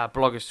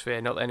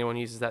blogosphere. Not that anyone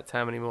uses that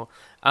term anymore.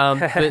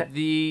 But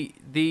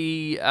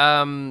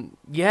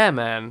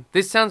man,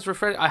 this sounds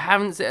refreshing. I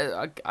haven't.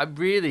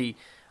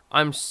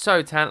 I'm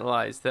so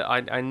tantalised that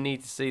I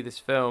need to see this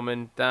film,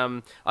 and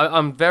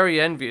I'm very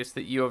envious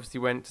that you obviously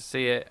went to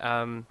see it.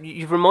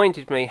 You've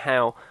reminded me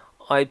how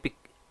I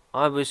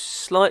was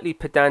slightly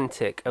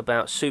pedantic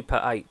about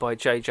Super 8 by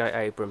J.J.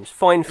 Abrams.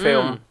 Fine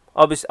film.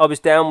 I was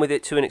down with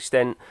it to an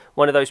extent.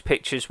 One of those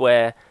pictures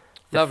where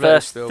the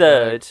first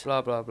third,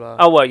 blah blah blah.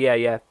 Oh well,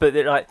 yeah. But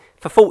like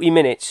for 40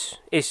 minutes,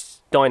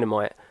 it's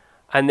dynamite,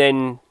 and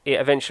then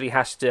it eventually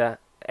has to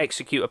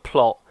execute a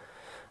plot,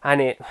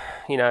 and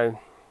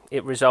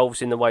it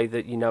resolves in the way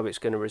that you know it's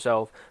going to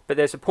resolve. But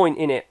there's a point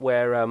in it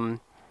where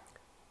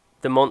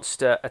the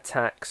monster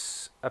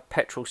attacks a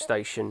petrol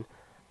station,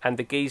 and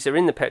the geezer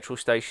in the petrol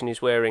station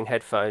is wearing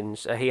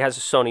headphones. He has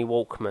a Sony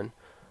Walkman,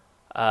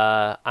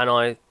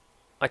 and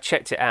I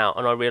checked it out,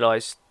 and I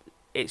realised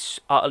it's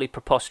utterly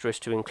preposterous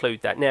to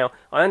include that. Now,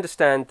 I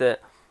understand that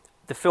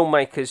the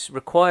filmmakers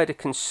required a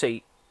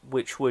conceit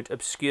which would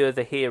obscure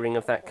the hearing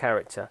of that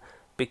character,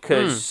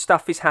 because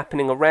stuff is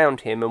happening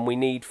around him and we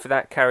need for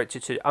that character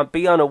to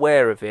be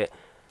unaware of it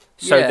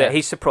so that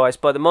he's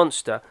surprised by the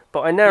monster.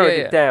 But I narrowed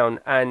it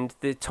down, and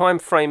the time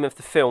frame of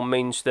the film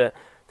means that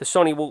the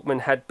Sony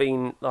Walkman had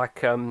been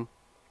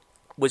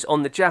was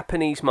on the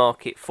Japanese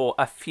market for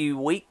a few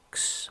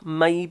weeks,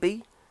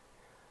 maybe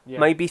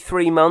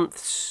 3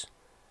 months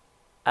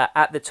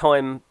at the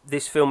time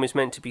this film is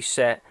meant to be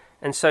set.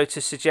 And so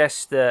to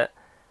suggest that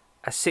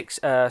a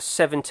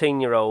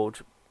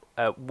 17-year-old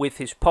with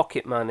his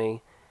pocket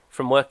money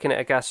from working at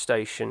a gas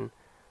station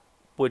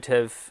would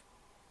have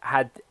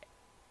had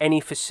any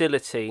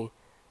facility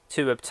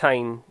to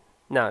obtain,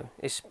 no,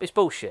 it's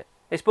bullshit.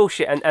 It's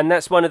bullshit, and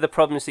that's one of the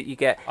problems that you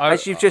get,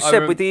 as you've just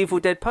said, with the Evil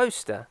Dead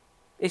poster.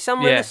 It's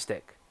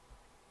unrealistic. Yeah.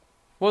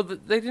 Well,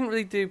 they didn't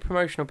really do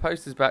promotional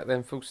posters back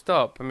then, full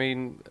stop. I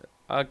mean,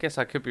 I guess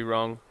I could be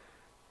wrong,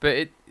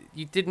 but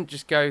you didn't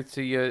just go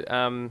to your...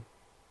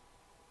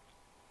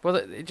 Well,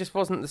 it just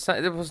wasn't the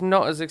same. It was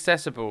not as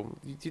accessible.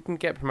 You didn't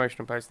get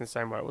promotional posters in the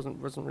same way. It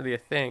wasn't really a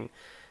thing.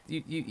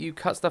 You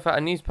cut stuff out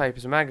of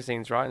newspapers and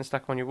magazines, right, and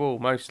stuck on your wall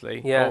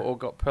mostly, or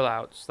got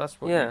pullouts.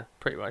 That's what you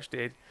pretty much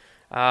did.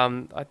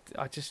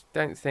 I just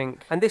don't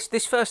think. And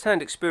this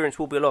first-hand experience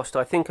will be lost.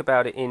 I think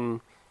about it in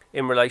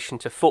relation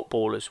to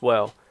football as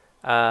well.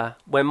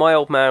 When my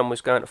old man was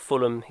going to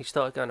Fulham, he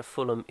started going to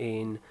Fulham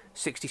in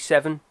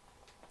 '67.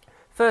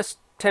 First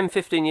 10,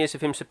 15 years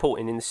of him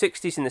supporting. In the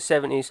 '60s, in the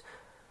 '70s,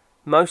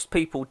 most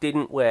people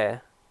didn't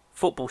wear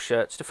football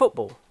shirts to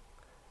football.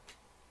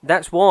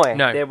 That's why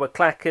there were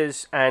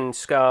clackers and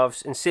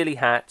scarves and silly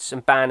hats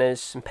and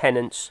banners and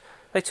pennants.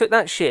 They took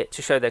that shit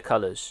to show their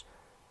colours.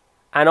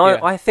 And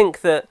I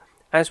think that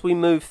as we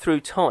move through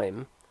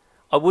time,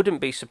 I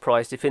wouldn't be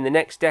surprised if in the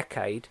next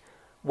decade,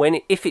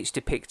 if it's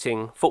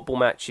depicting football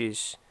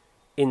matches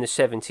in the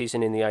 70s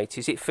and in the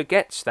 80s, it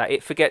forgets that.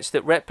 It forgets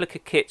that replica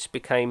kits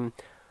became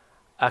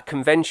a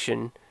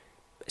convention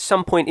at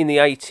some point in the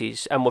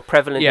 80s and were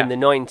prevalent in the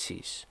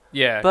 90s.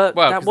 Yeah, but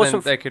well, that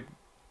wasn't.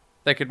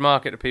 They could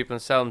market to people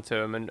and sell them to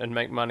them and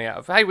make money out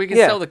of. Hey, we can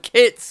sell the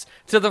kits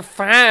to the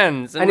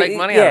fans and make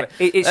money out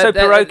of it. It's so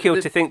parochial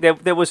to think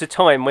there was a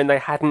time when they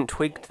hadn't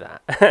twigged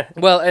that.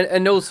 Well,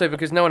 and also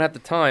because no one had the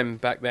time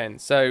back then.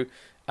 So,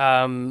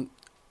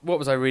 what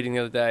was I reading the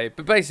other day?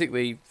 But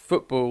basically,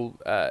 football.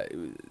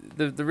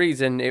 The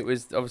reason it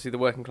was obviously the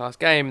working class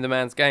game, the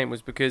man's game,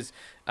 was because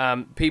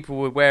people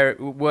were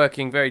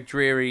working very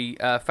dreary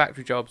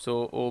factory jobs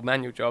or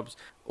manual jobs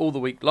all the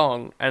week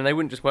long, and they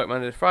wouldn't just work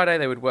Monday to Friday,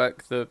 they would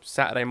work the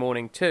Saturday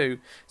morning too.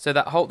 So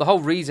the whole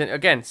reason,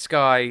 again,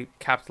 Sky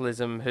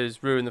capitalism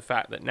has ruined the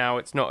fact that now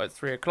it's not at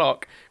 3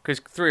 o'clock, because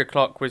 3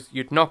 o'clock was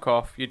you'd knock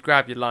off, you'd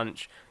grab your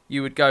lunch,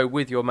 you would go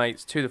with your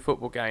mates to the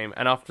football game,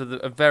 and after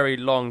a very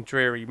long,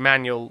 dreary,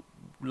 manual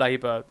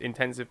labour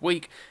intensive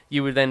week,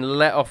 you would then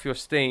let off your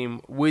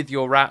steam with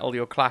your rattle,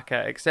 your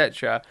clacker,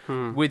 etc.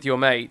 With your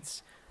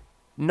mates,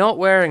 not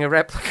wearing a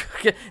replica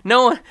kit.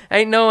 No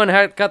one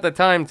had got the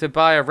time to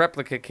buy a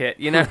replica kit,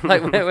 you know.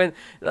 Like when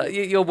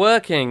you're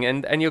working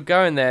and you're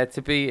going there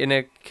to be in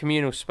a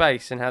communal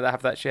space and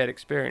have that shared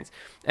experience.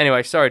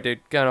 Anyway, sorry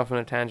dude, going off on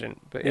a tangent,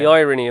 but the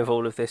irony of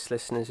all of this,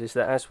 listeners, is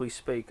that as we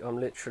speak I'm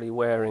literally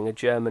wearing a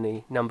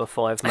Germany number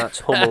 5 Mats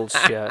Hummels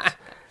shirt.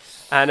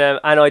 And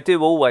I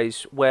do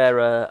always wear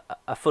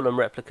a Fulham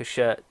replica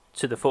shirt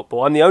to the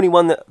football. I'm the only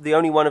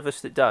one of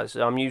us that does.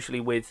 I'm usually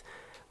with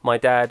my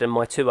dad and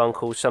my 2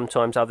 uncles.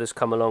 Sometimes others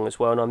come along as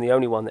well, and I'm the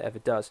only one that ever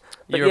does.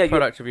 But you're a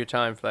product of your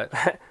time for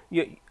that.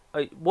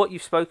 What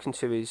you've spoken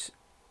to is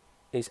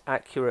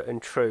accurate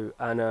and true.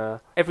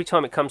 And every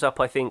time it comes up,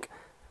 I think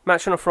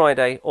match on a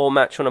Friday or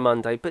match on a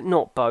Monday, but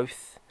not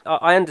both.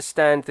 I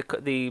understand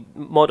the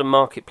modern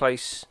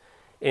marketplace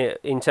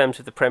in terms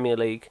of the Premier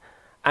League.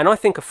 And I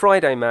think a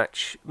Friday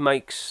match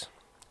makes...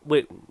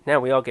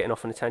 Now we are getting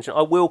off on a tangent.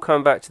 I will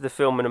come back to the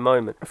film in a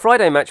moment. A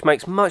Friday match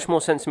makes much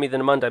more sense to me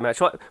than a Monday match.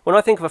 When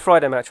I think of a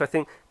Friday match, I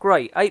think,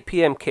 great, 8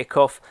 p.m.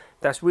 kickoff.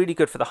 That's really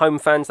good for the home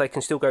fans. They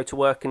can still go to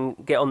work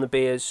and get on the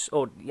beers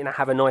or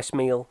have a nice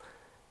meal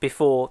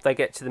before they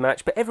get to the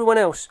match. But everyone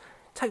else,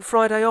 take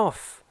Friday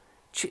off.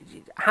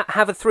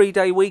 Have a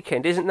 3-day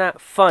weekend. Isn't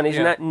that fun?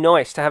 Isn't that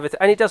nice to have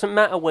and it doesn't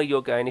matter where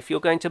you're going. If you're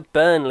going to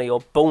Burnley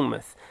or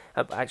Bournemouth...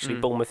 Actually,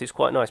 Bournemouth is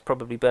quite nice,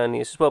 probably Burnley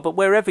is as well. But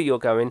wherever you're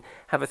going,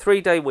 have a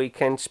 3-day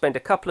weekend, spend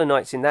a couple of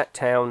nights in that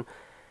town,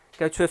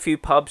 go to a few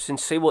pubs and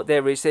see what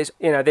there is.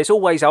 There's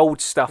always old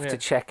stuff to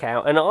check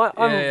out, and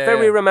I'm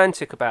very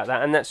romantic about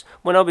that. And that's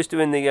when I was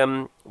doing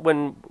the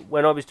when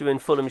I was doing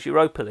Fulham's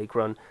Europa League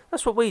run.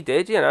 That's what we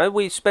did.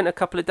 We spent a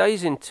couple of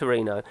days in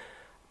Torino.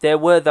 There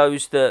were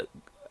those that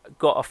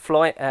got a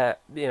flight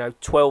at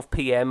 12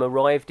 p.m,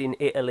 arrived in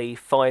Italy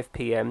 5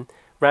 p.m,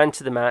 ran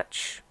to the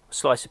match,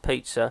 slice of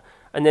pizza.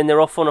 And then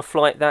they're off on a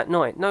flight that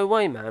night. No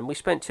way, man. We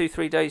spent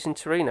 2-3 days in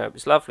Torino. It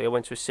was lovely. I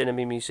went to a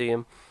cinema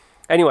museum.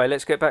 Anyway,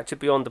 let's get back to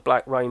Beyond the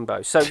Black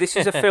Rainbow. So this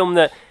is a film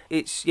that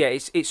it's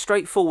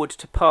straightforward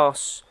to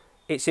pass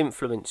its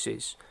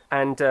influences.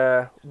 And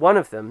one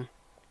of them,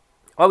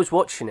 I was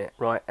watching it,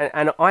 right?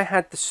 And I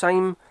had the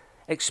same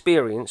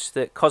experience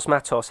that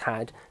Cosmatos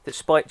had, that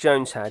Spike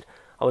Jonze had.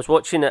 I was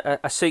watching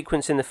a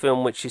sequence in the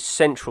film which is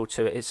central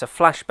to it. It's a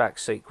flashback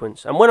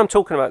sequence. And when I'm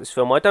talking about this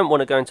film, I don't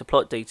want to go into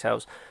plot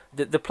details.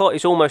 The plot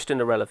is almost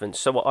an irrelevance,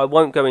 so I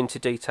won't go into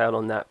detail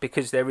on that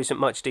because there isn't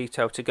much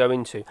detail to go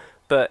into.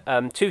 But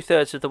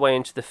 2/3 of the way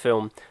into the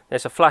film,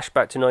 there's a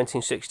flashback to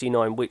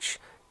 1969 which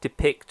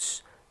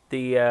depicts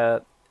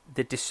the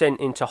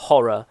descent into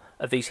horror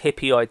of these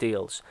hippie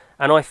ideals.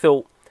 And I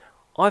thought,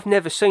 I've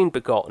never seen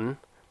Begotten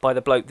by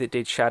the bloke that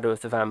did Shadow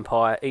of the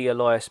Vampire, E.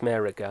 Elias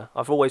Merriger.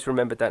 I've always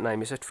remembered that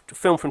name. It's a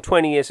film from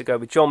 20 years ago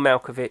with John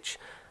Malkovich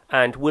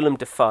and Willem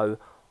Dafoe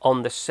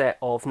on the set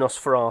of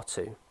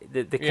Nosferatu.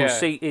 The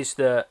conceit is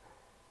that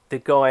the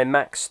guy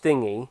Max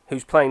Stingy,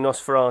 who's playing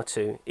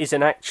Nosferatu, is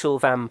an actual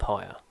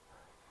vampire.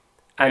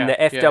 And the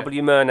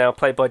F.W. Murnau,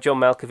 played by John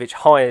Malkovich,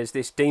 hires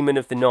this demon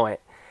of the night.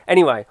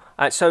 Anyway,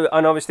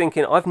 and I was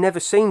thinking, I've never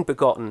seen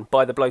Begotten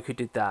by the bloke who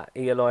did that,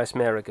 E. Elias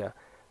Merriger.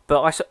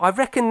 But I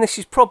reckon this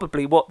is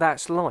probably what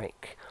that's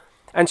like.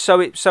 And so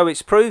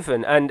it's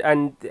proven.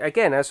 And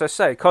again, as I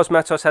say,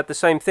 Cosmatos had the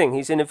same thing.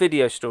 He's in a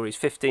video store. He's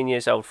 15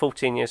 years old,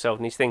 14 years old,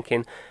 and he's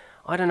thinking,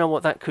 I don't know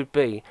what that could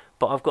be,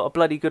 but I've got a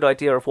bloody good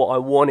idea of what I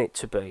want it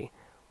to be,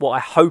 what I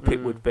hope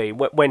it would be,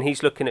 when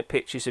he's looking at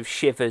pictures of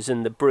Shivers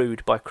and The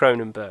Brood by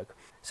Cronenberg.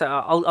 So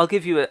I'll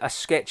give you a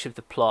sketch of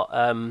the plot.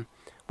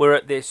 We're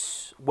at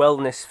this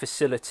wellness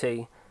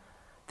facility.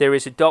 There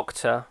is a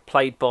doctor,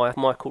 played by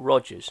Michael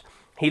Rogers.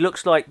 He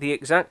looks like the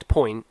exact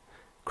point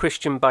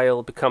Christian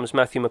Bale becomes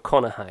Matthew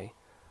McConaughey.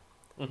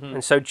 Mm-hmm.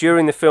 And so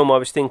during the film I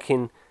was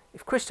thinking,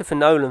 if Christopher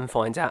Nolan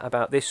finds out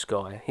about this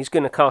guy, he's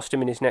going to cast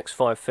him in his next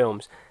 5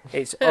 films.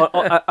 It's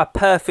a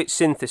perfect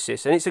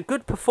synthesis, and it's a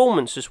good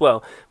performance as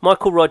well.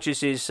 Michael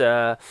Rogers is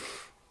a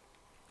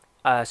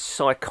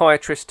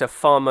psychiatrist, a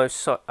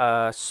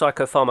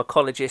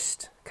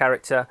psychopharmacologist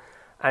character,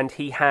 and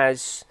he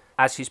has,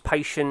 as his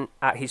patient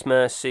at his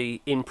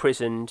mercy,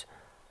 imprisoned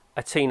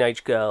a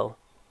teenage girl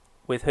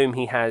with whom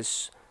he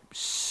has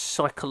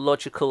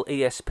psychological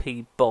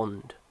ESP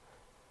bond.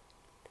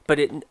 But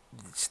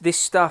this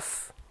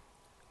stuff,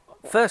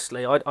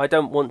 firstly, I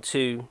don't want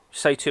to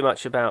say too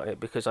much about it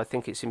because I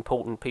think it's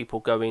important people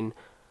go in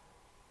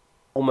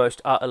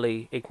almost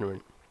utterly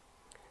ignorant.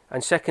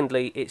 And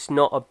secondly, it's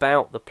not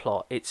about the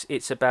plot,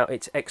 it's about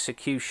its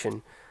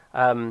execution.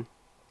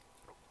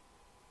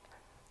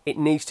 It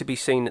needs to be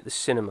seen at the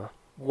cinema.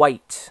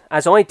 Wait,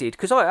 as I did,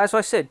 because as I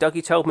said,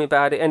 Dougie told me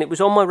about it and it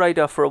was on my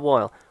radar for a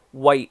while.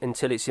 Wait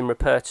until it's in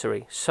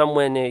repertory,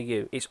 somewhere near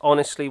you. It's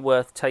honestly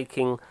worth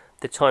taking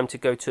the time to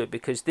go to it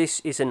because this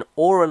is an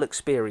oral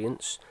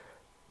experience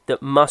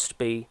that must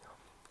be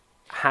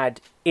had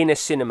in a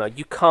cinema.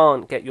 You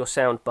can't get your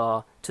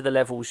soundbar to the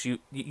levels you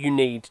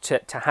need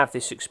to have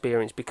this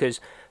experience because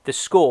the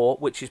score,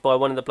 which is by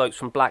one of the blokes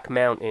from Black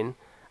Mountain,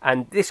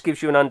 and this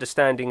gives you an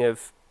understanding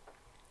of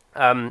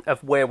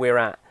where we're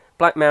at.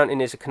 Black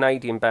Mountain is a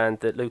Canadian band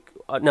that Luke...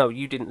 no,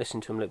 you didn't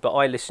listen to him, Luke, but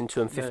I listened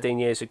to him 15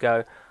 years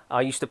ago.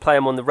 I used to play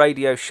him on the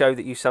radio show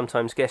that you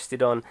sometimes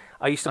guested on.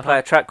 I used to play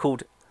a track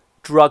called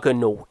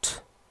Druggernaut.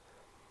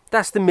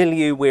 That's the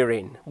milieu we're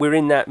in. We're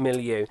in that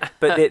milieu.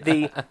 But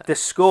the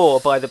score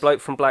by the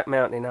bloke from Black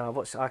Mountain...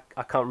 I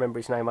can't remember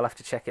his name. I'll have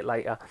to check it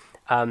later.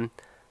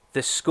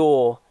 The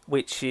score,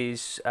 which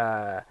is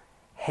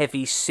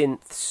heavy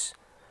synths...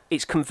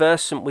 It's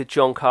conversant with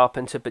John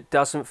Carpenter, but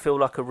doesn't feel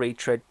like a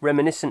retread.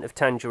 Reminiscent of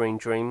Tangerine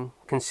Dream,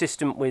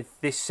 consistent with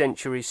this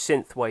century's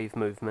synthwave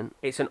movement.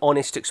 It's an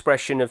honest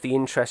expression of the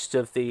interests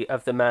of the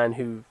man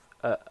who,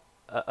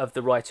 of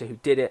the writer who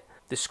did it.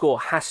 The score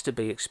has to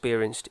be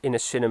experienced in a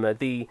cinema.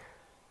 The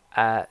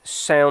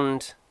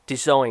sound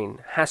design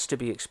has to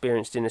be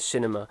experienced in a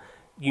cinema.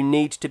 You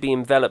need to be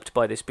enveloped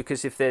by this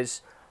because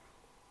this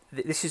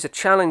is a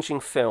challenging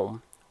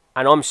film,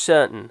 and I'm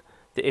certain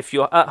that if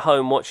you're at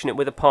home watching it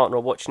with a partner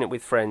or watching it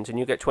with friends and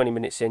you get 20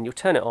 minutes in, you'll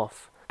turn it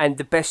off. And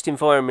the best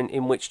environment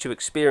in which to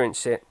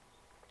experience it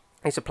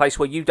is a place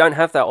where you don't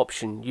have that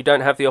option. You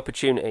don't have the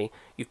opportunity.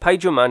 You've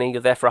paid your money,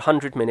 you're there for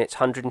 100 minutes,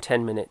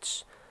 110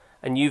 minutes,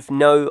 and you've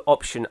no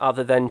option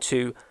other than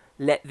to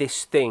let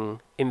this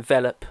thing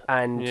envelop.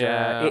 And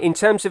in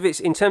terms of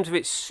its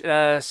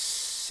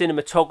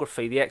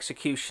cinematography, the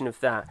execution of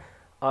that,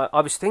 I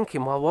was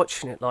thinking while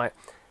watching it, like,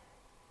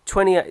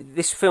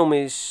 this film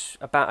is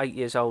about 8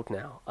 years old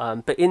now,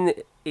 but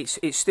it's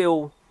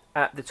still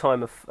at the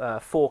time of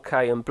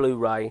 4K and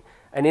Blu-ray,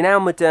 and in our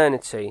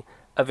modernity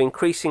of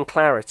increasing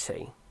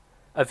clarity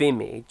of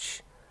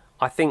image,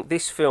 I think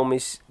this film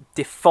is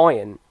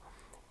defiant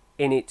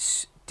in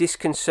its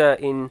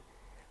disconcerting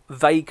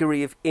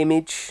vagary of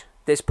image.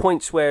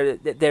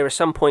 There are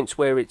some points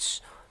where it's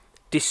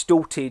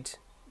distorted,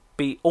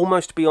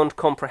 almost beyond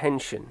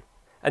comprehension.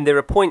 And there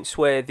are points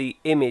where the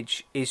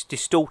image is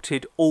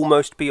distorted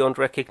almost beyond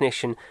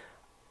recognition,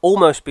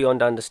 almost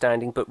beyond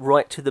understanding, but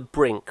right to the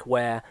brink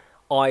where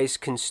eyes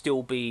can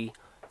still be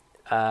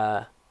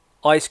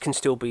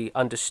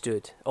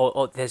understood,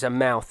 or there's a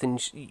mouth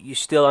and you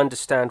still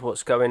understand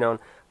what's going on.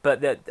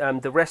 But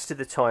the rest of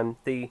the time,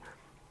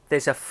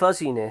 there's a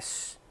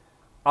fuzziness.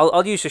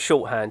 I'll use a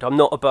shorthand. I'm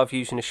not above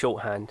using a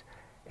shorthand.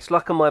 It's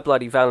like a My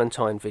Bloody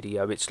Valentine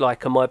video. It's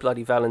like a My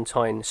Bloody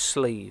Valentine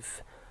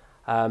sleeve.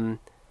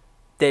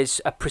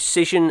 There's a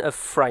precision of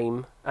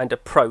frame and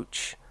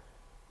approach,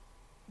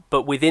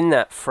 but within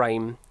that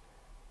frame,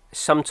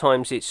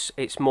 sometimes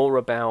it's more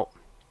about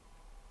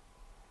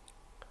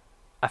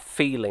a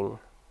feeling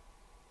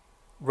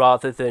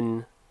rather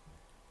than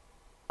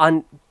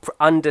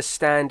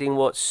understanding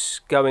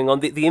what's going on.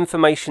 The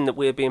information that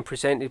we're being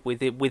presented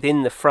with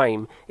within the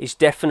frame is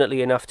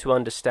definitely enough to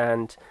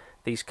understand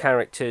these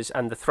characters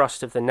and the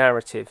thrust of the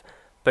narrative,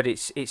 but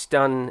it's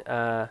done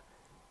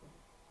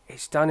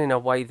in a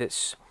way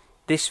that's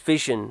this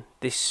vision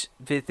is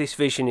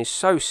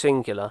so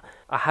singular.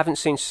 I haven't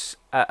seen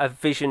a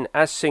vision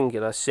as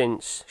singular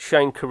since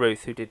Shane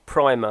Carruth, who did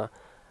Primer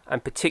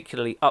and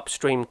particularly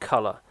Upstream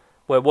Colour,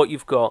 where what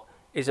you've got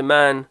is a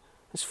man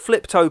has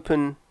flipped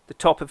open the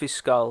top of his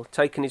skull,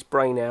 taken his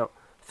brain out,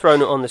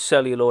 thrown it on the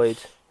celluloid.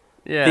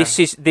 Yeah.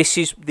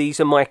 These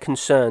are my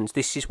concerns.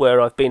 This is where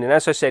I've been. And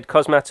as I said,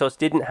 Cosmatos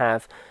didn't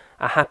have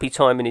a happy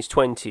time in his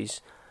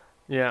 20s.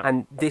 Yeah.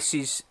 And this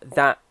is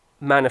that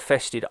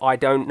manifested. I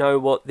don't know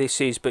what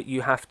this is, but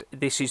you have to.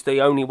 This is the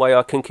only way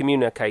I can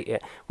communicate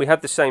it. We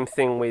had the same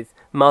thing with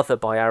Mother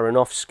by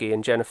Aronofsky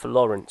and Jennifer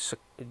Lawrence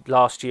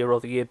last year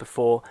or the year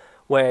before,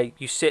 where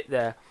you sit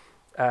there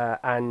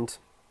and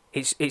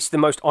it's the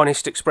most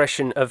honest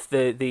expression of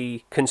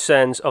the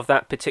concerns of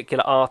that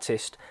particular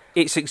artist.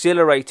 It's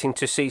exhilarating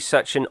to see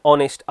such an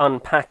honest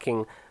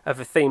unpacking of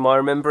a theme. I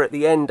remember at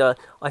the end,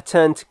 I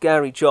turned to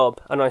Gary Job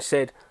and I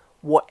said,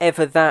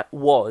 whatever that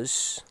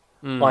was,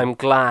 I'm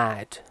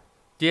glad.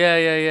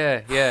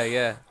 Yeah.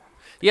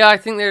 Yeah, I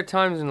think there are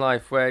times in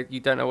life where you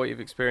don't know what you've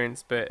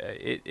experienced, but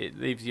it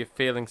leaves you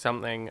feeling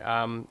something.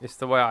 It's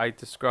the way I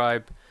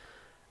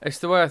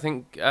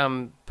think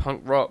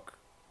punk rock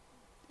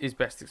is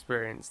best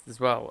experienced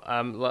as well.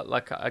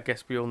 Like I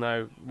guess we all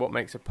know what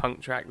makes a punk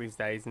track these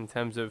days in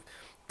terms of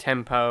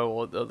tempo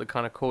or the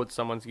kind of chords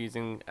someone's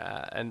using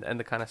and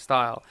the kind of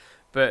style.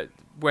 But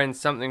when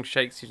something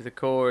shakes you to the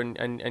core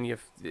and you're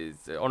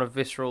on a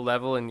visceral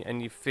level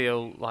and you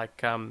feel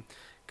like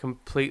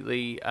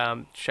completely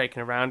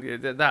shaken around,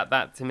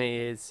 that to me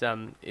is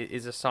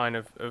a sign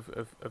of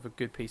a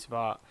good piece of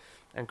art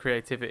and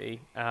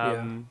creativity.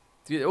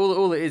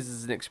 All it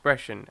is an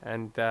expression,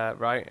 and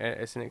right,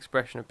 it's an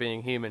expression of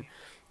being human.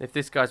 If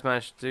this guy's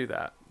managed to do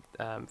that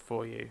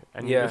for you,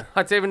 and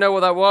I don't even know what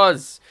that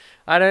was.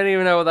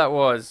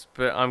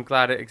 But I'm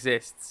glad it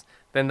exists.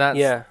 Then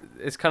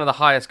it's kind of the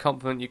highest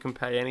compliment you can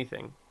pay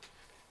anything.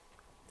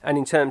 And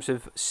in terms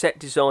of set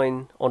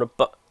design on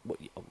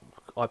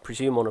I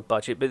presume on a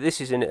budget, but this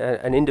is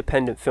an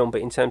independent film.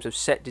 But in terms of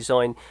set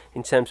design,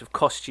 in terms of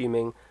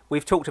costuming,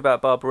 we've talked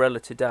about Barbarella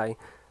today.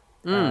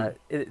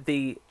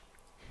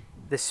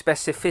 The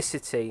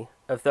specificity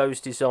of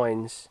those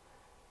designs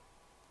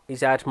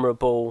is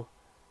admirable,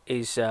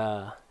 is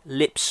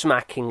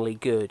lip-smackingly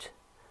good.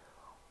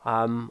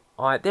 There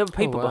were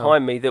people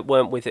behind me that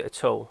weren't with it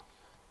at all.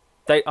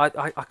 I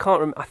can't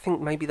remember. I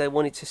think maybe they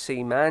wanted to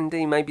see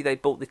Mandy. Maybe they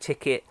bought the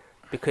ticket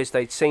because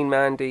they'd seen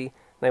Mandy.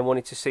 They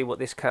wanted to see what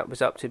this cat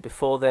was up to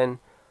before then.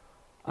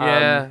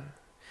 Yeah.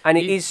 And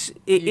you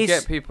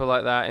get people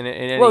like that in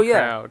any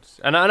crowd.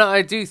 And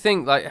I do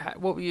think, like,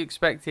 what were you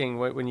expecting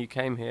when you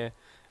came here?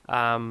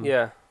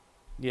 Yeah.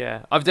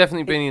 I've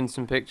definitely been in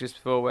some pictures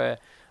before where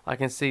I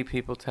can see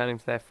people turning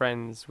to their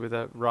friends with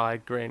a wry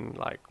grin,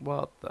 like,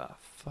 what the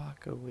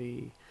fuck have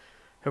we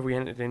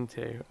entered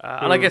into?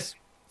 And I guess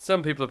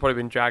some people have probably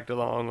been dragged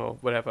along or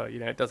whatever.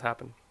 It does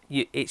happen.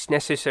 It's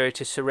necessary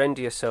to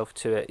surrender yourself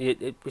to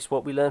it. It's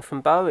what we learned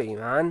from Bowie,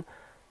 man.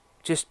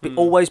 Just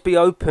always be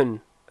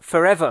open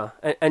forever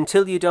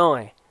until you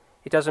die.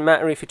 It doesn't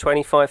matter if you're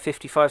 25,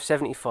 55,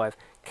 75.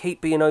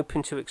 Keep being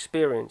open to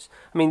experience.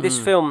 I mean, this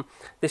film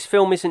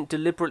isn't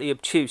deliberately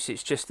obtuse.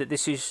 It's just that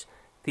this is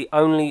the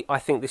only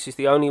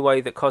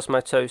way that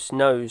Cosmatos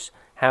knows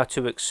how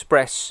to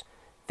express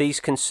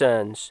these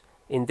concerns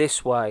in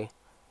this way.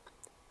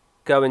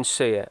 Go and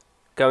see it.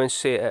 Go and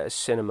see it at a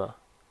cinema.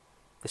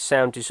 The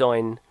sound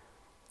design,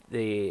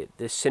 the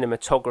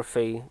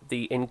cinematography,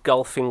 the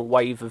engulfing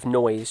wave of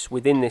noise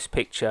within this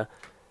picture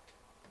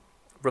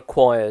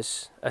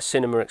requires a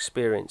cinema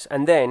experience.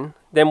 And then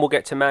we'll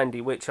get to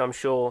Mandy, which I'm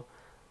sure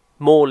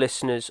more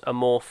listeners are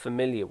more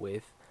familiar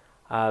with.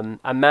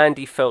 And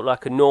Mandy felt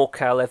like a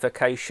NorCal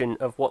evocation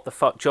of what the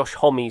fuck Josh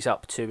Homme's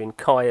up to in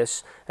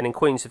Caius and in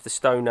Queens of the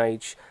Stone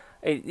Age.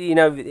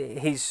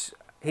 His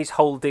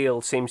whole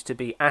deal seems to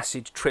be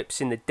acid trips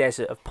in the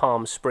desert of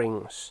Palm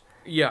Springs.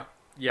 Yeah.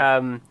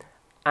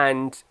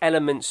 And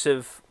elements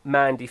of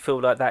Mandy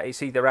feel like that.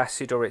 It's either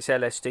acid or it's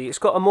LSD. It's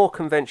got a more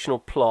conventional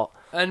plot.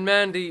 And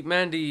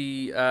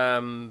Mandy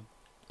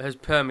has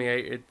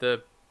permeated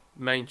the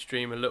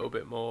mainstream a little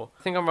bit more.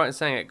 I think I'm right in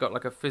saying it got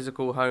like a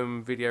physical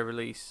home video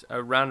release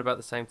around about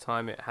the same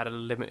time it had a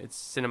limited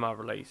cinema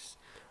release.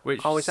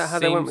 Which is that how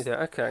they went with it?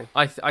 Okay.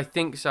 I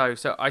think so.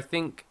 So I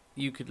think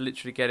you could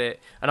literally get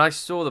it. And I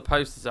saw the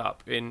posters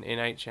up in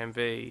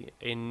HMV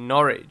in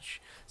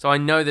Norwich. So I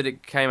know that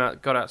it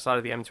got outside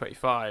of the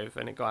M25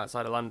 and it got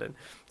outside of London.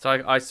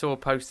 So I saw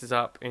posters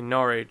up in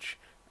Norwich,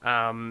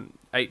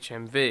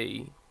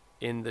 HMV,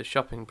 in the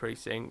shopping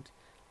precinct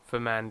for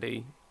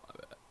Mandy.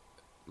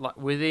 Like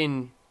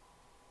when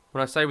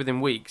I say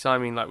within weeks, I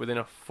mean like within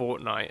a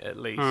fortnight at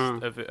least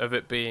of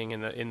it being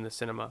in the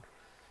cinema.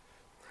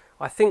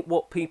 I think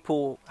what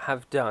people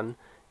have done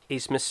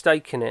is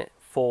mistaken it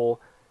for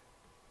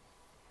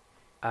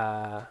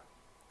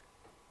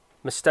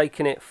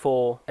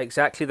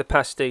exactly the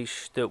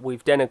pastiche that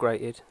we've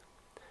denigrated.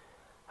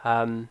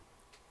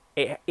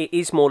 It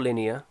is more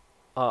linear.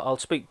 I'll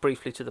speak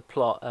briefly to the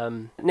plot.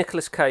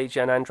 Nicolas Cage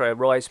and Andrea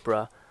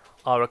Riseborough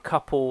are a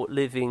couple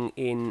living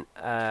in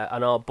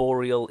an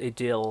arboreal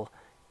idyll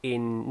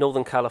in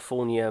Northern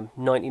California,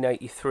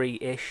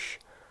 1983-ish,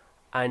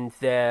 and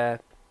their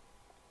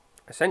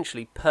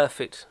essentially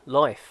perfect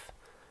life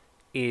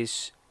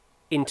is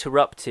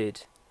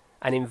interrupted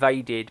and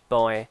invaded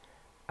by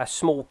a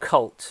small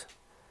cult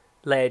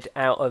led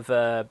out of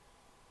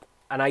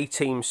an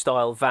A-Team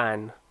style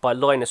van by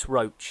Linus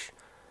Roach.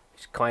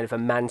 He's kind of a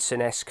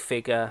Manson-esque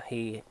figure.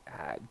 He,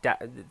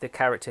 the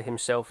character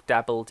himself,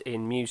 dabbled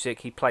in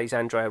music. He plays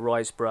Andrea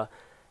Riseborough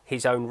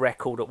his own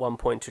record at one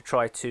point to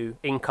try to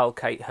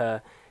inculcate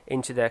her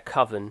into their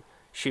coven.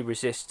 She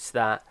resists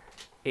that.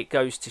 It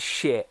goes to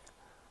shit,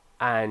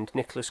 and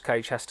Nicolas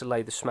Cage has to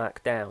lay the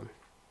smack down.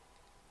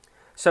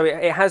 So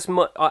it has.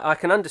 I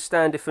can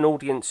understand if an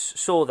audience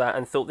saw that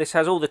and thought this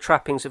has all the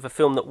trappings of a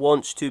film that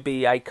wants to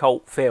be a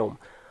cult film.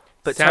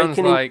 But sounds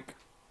like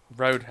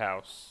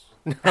Roadhouse.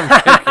 No,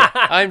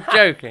 I'm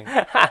joking.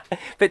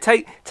 But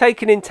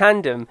taken in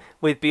tandem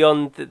with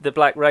Beyond the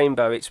Black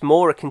Rainbow, it's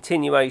more a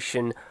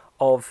continuation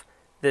of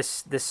the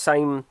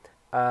same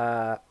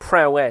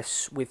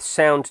prowess with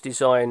sound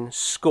design,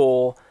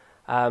 score,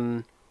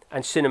 and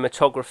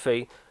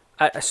cinematography.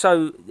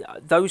 So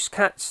those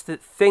cats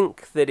that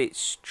think that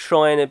it's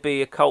trying to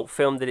be a cult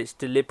film, that it's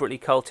deliberately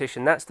cultish,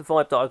 and that's the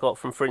vibe that I got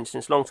from, for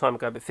instance, a long time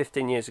ago, but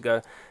 15 years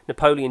ago,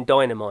 Napoleon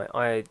Dynamite.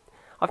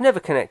 I've never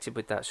connected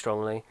with that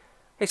strongly.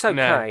 It's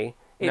okay.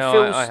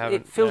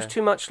 It feels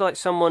too much like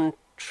someone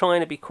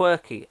trying to be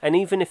quirky, and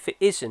even if it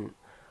isn't,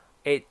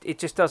 it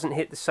just doesn't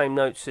hit the same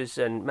notes as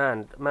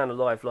Man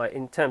Alive. Like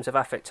in terms of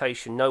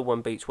affectation, no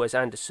one beats Wes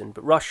Anderson,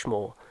 but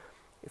Rushmore,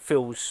 it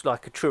feels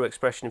like a true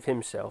expression of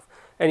himself.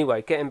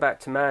 Anyway, getting back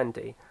to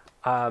Mandy,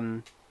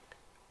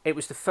 it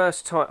was the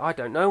first time. I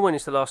don't know when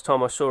is the last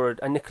time I saw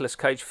a Nicolas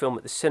Cage film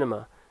at the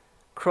cinema.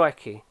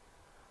 Crikey.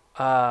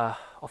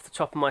 Off the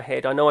top of my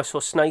head, I know I saw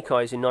Snake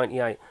Eyes in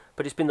 '98,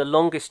 but it's been the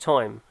longest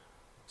time.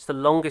 It's the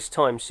longest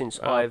time since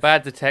I've...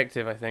 Bad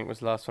Detective, I think, was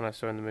the last one I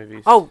saw in the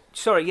movies. Oh,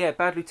 sorry, yeah,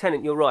 Bad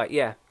Lieutenant, you're right,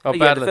 yeah. Oh, yeah,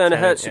 Bad the Werner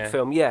Lieutenant, Herzog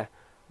film, yeah.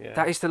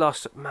 That is the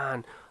last...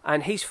 Man,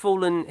 and he's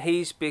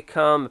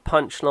become a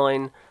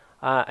punchline,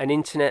 an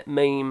internet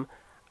meme,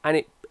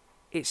 and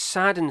it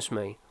saddens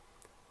me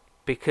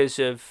because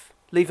of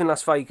Leaving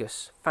Las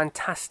Vegas,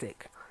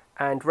 fantastic,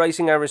 and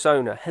Raising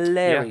Arizona,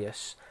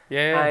 hilarious.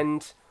 Yeah.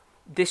 And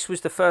this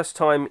was the first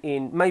time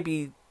in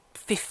maybe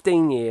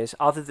 15 years,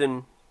 other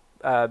than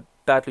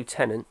Bad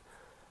Lieutenant,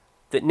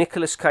 that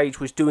Nicolas Cage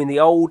was doing the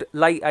old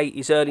late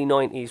 80s, early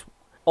 90s,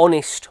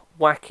 honest,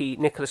 wacky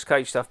Nicolas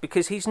Cage stuff,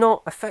 because he's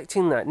not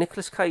affecting that.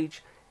 Nicolas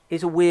Cage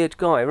is a weird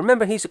guy.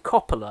 Remember, he's a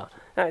Coppola.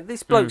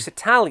 This bloke's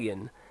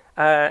Italian.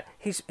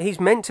 He's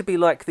meant to be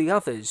like the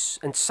others,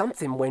 and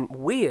something went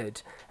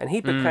weird, and he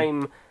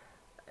became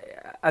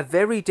a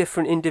very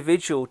different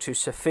individual to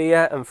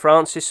Sophia and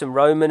Francis and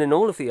Roman and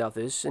all of the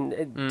others,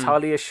 and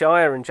Talia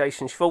Shire and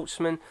Jason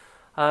Schwartzman.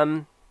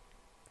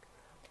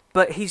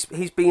 But he's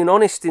being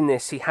honest in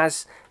this. He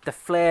has the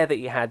flair that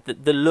he had,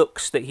 the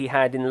looks that he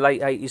had in the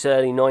late 80s,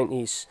 early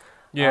 90s.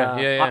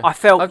 Yeah. I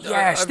felt,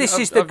 this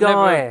is the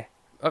guy.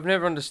 I've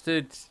never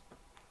understood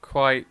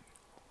quite...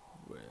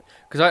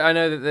 Because I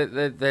know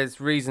that there's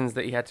reasons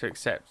that he had to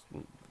accept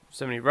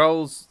so many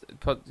roles,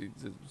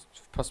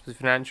 possibly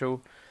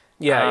financial,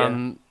 which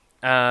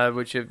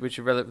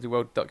are relatively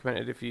well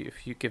documented if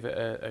you give it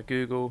a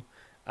Google.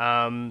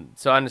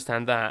 So I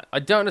understand that. I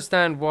don't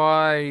understand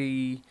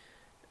why.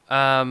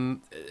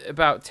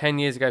 About 10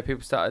 years ago,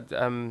 people started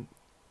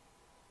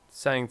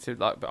saying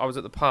I was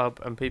at the pub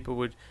and people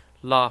would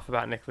laugh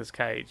about Nicolas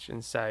Cage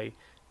and say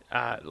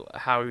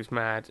how he was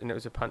mad and it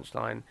was a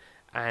punchline.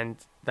 And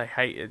they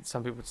hated.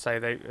 Some people would say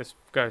they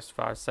go as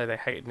far as say they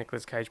hated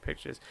Nicolas Cage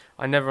pictures.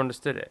 I never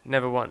understood it,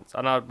 never once.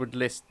 And I would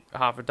list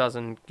half a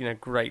dozen,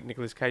 great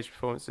Nicolas Cage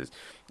performances.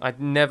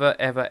 I'd never,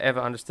 ever, ever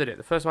understood it.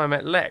 The first time I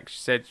met Lex, she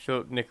said she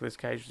thought Nicolas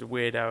Cage was a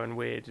weirdo and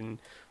weird and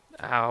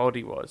how odd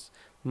he was.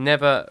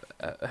 Never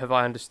have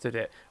I understood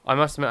it. I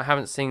must admit I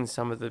haven't seen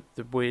some of the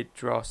weird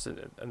dross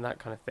and that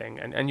kind of thing.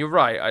 And you're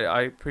right.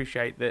 I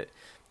appreciate that.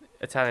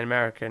 Italian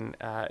American,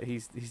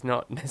 he's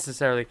not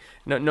necessarily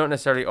not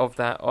necessarily of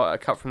that or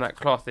cut from that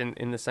cloth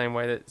in the same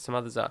way that some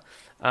others are.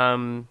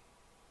 I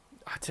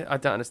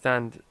don't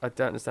understand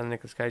the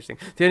Nicolas Cage thing.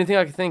 The only thing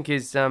I can think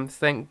is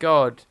thank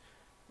God,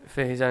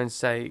 for his own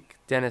sake,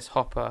 Dennis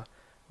Hopper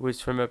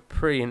was from a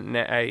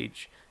pre-internet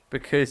age,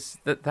 because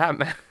that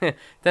man,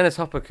 Dennis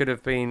Hopper could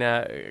have been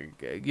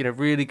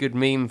really good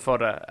meme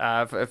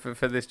fodder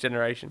for this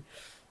generation.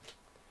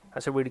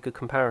 That's a really good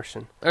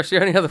comparison. That's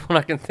the only other one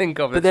I can think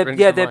of. But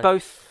they're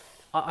both.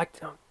 I'm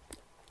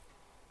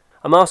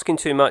asking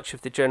too much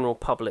of the general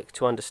public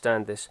to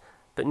understand this,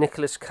 but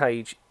Nicolas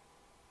Cage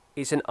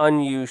is an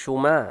unusual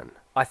man.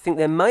 I think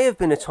there may have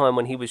been a time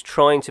when he was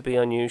trying to be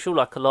unusual,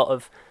 like a lot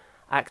of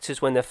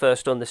actors when they're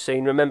first on the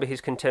scene. Remember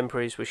his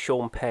contemporaries were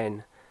Sean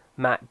Penn,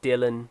 Matt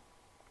Dillon.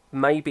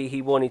 Maybe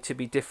he wanted to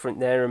be different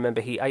there.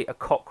 Remember, he ate a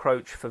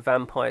cockroach for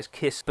Vampire's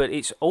Kiss. But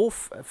it's all,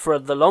 for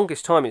the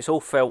longest time, it's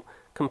all felt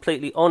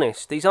completely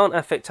honest. These aren't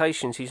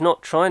affectations. He's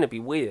not trying to be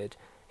weird.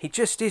 He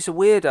just is a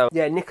weirdo.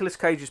 Yeah, Nicolas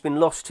Cage has been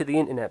lost to the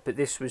internet, but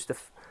this was the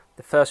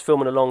first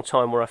film in a long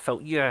time where I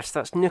felt, yes,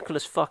 that's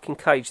Nicolas fucking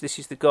Cage. This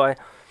is the guy.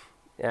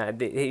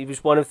 He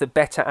was one of the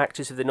better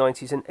actors of the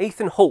 90s. And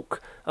Ethan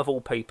Hawke, of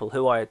all people,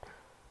 who I've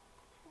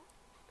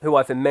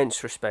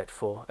immense respect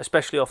for,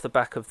 especially off the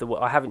back of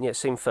I haven't yet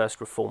seen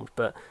First Reformed,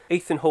 but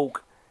Ethan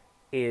Hawke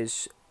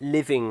is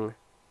living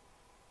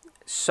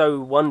so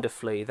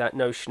wonderfully that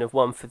notion of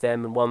one for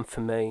them and one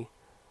for me.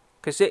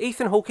 Because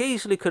Ethan Hawke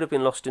easily could have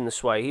been lost in the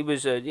sway. He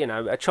was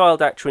a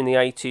child actor in the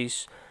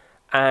 80s,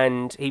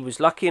 and he was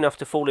lucky enough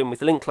to fall in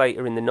with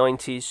Linklater in the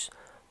 90s,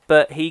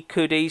 but he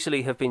could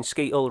easily have been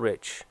Skeet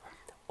Ulrich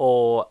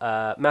or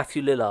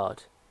Matthew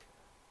Lillard.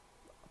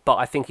 But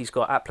I think he's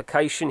got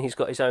application, he's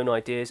got his own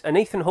ideas. And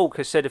Ethan Hawke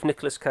has said of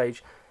Nicolas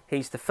Cage,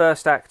 he's the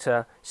first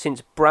actor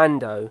since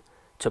Brando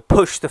to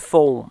push the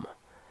form.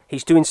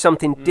 He's doing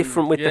something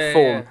different with the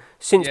form.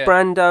 Since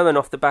Brando, and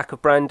off the back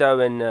of Brando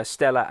and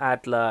Stella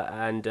Adler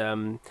and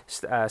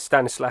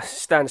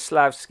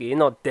Stanislavski, you're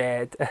not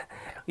dead.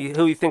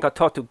 Who you think I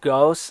taught to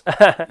girls?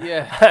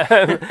 Yeah.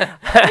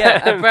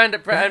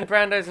 And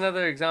Brando's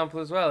another example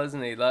as well,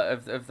 isn't he?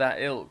 Like of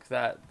that ilk,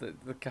 that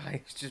the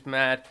guy is just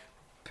mad,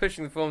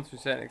 pushing the form to a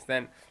certain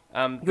extent.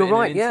 You're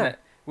right, yeah.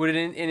 Would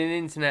in an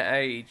internet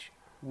age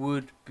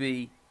would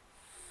be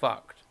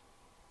fucked.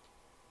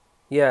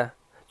 Yeah.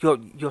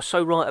 You're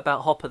so right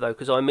about Hopper, though,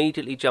 because I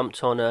immediately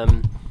jumped on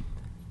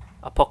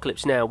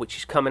Apocalypse Now, which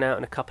is coming out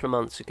in a couple of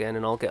months again,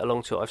 and I'll get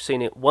along to it. I've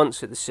seen it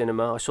once at the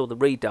cinema. I saw the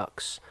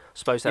Redux. I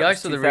suppose that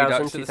was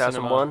 2000,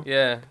 2001.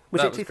 Yeah.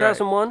 Was it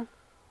 2001?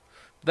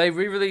 They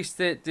re-released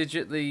it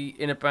digitally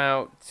in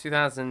about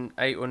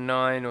 2008 or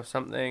 9 or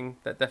something.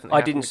 That definitely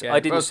I didn't see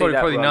that.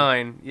 Probably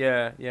 9.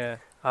 Yeah.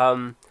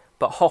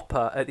 But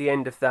Hopper, at the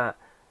end of that,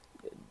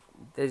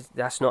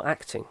 that's not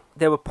acting.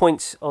 There were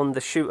points on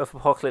the shoot of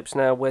Apocalypse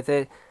Now where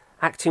their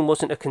acting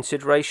wasn't a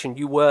consideration.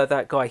 You were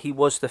that guy. He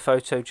was the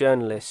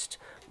photojournalist.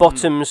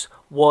 Bottoms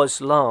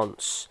was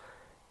Lance.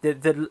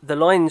 The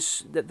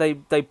lines that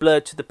they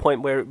blurred to the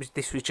point where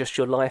this was just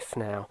your life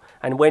now.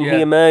 And when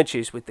he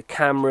emerges with the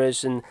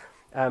cameras and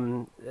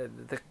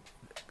the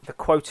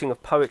quoting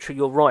of poetry,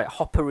 you're right.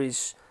 Hopper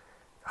is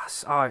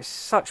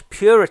such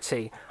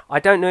purity. I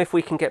don't know if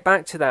we can get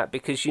back to that,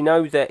 because you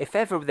know that if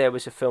ever there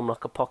was a film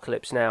like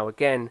Apocalypse Now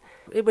again,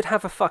 it would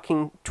have a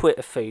fucking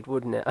Twitter feed,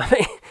 wouldn't it? I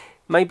mean,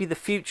 maybe the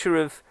future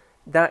of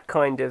that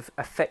kind of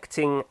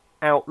affecting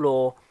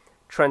outlaw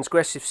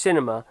transgressive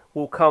cinema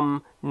will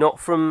come not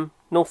from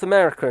North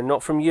America and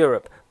not from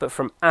Europe, but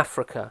from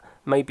Africa,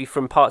 maybe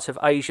from parts of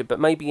Asia, but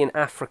maybe in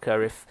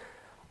Africa,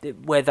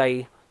 where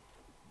they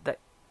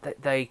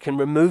can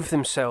remove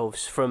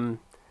themselves from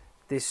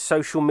this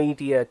social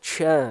media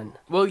churn.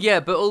 Well, yeah,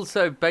 but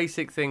also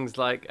basic things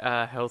like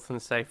health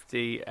and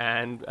safety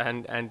and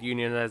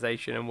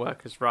unionization and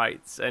workers'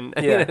 rights and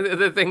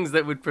the things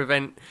that would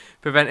prevent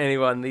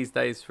anyone these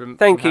days from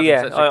having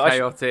such a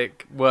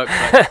chaotic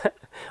workplace.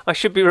 I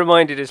should be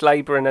reminded as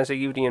Labour and as a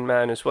union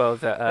man as well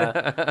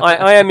that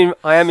I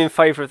am in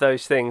favour of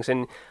those things.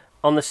 And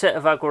on the set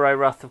of Aguirre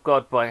Wrath of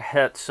God by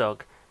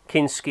Herzog,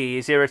 Kinski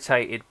is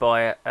irritated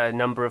by a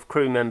number of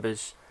crew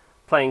members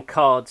playing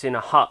cards in a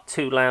hut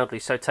too loudly,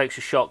 so takes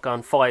a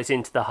shotgun, fires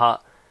into the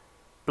hut,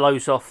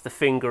 blows off the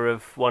finger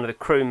of one of the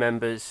crew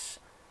members.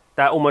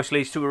 That almost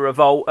leads to a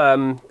revolt,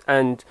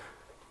 and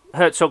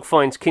Herzog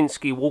finds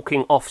Kinski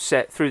walking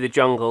offset through the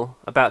jungle,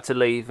 about to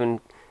leave, and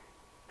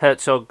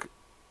Herzog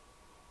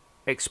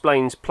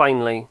explains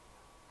plainly,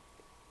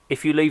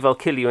 if you leave I'll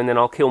kill you and then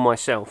I'll kill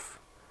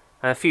myself.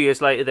 And a few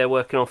years later they're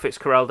working on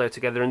Fitzcarraldo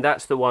together, and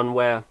that's the one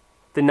where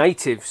the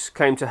natives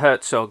came to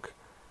Herzog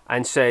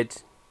and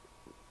said,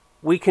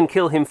 we can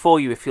kill him for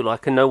you if you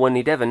like, and no one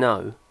need ever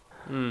know.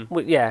 I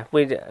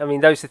mean,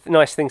 those are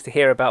nice things to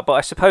hear about, but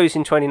I suppose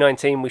in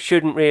 2019 we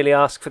shouldn't really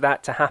ask for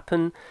that to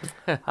happen.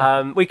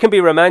 We can be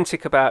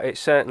romantic about it,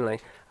 certainly.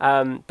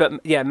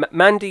 But yeah,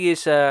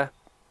 Mandy's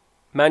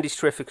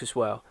terrific as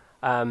well.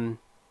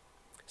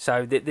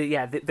 So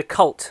the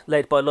cult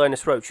led by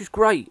Linus Roach is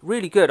great,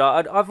 really good.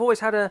 I've always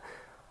had a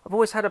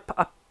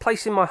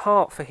place in my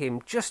heart for him,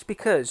 just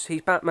because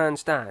he's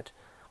Batman's dad.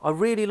 I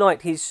really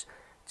liked his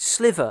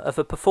sliver of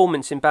a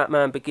performance in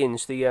Batman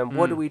Begins.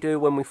 What do we do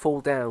when we fall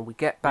down? We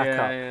get back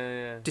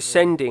up.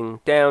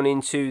 Descending down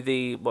into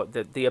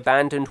the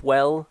abandoned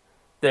well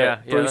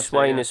that Bruce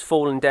Wayne has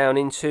fallen down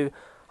into.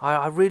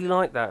 I really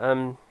like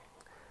that.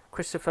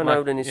 Christopher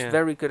Nolan is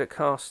very good at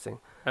casting.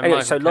 And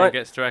anyway, Michael so Caine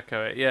gets to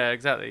echo it. Yeah,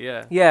 exactly.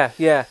 Yeah.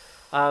 Yeah.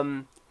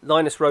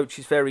 Linus Roach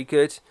is very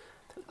good.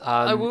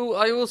 I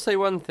will say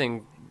one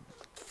thing,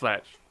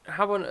 Fletch.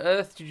 How on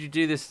earth did you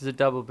do this as a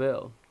double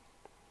bill?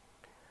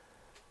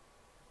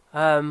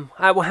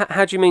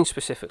 How do you mean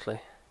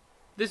specifically?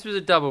 This was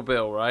a double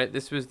bill, right?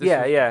 This was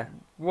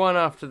one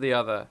after the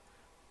other.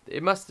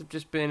 It must have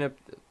just been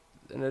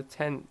an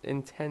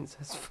intense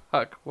as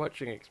fuck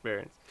watching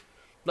experience.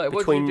 Like,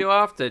 what did you do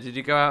after? Did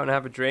you go out and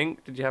have a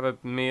drink? Did you have a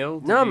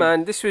meal? No,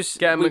 man. This was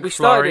get a we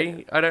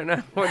McFlurry. I don't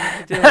know. What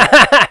did you do?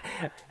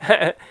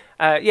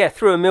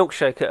 Threw a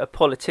milkshake at a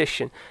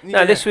politician.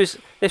 No, this was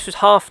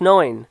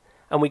 9:30.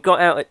 And we got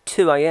out at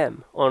 2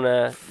 a.m. on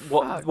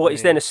what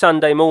is then a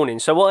Sunday morning.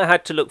 So what I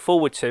had to look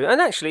forward to, and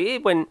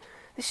actually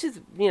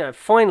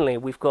finally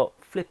we've got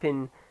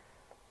flipping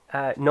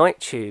Night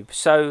Tube.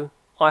 So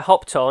I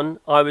hopped on.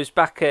 I was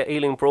back at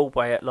Ealing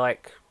Broadway at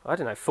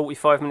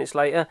 45 minutes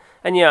later,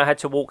 and I had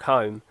to walk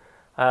home.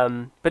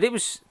 But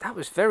that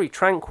was very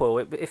tranquil.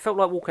 It felt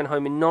like walking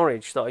home in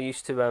Norwich that I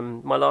used to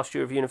my last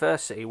year of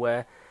university,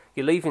 where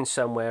you're leaving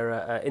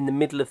somewhere in the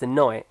middle of the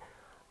night,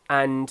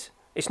 and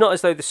it's not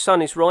as though the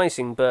sun is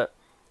rising, but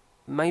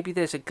maybe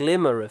there's a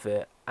glimmer of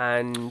it,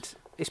 and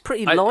it's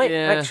pretty light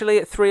actually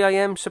at 3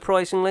 a.m.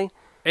 surprisingly.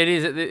 It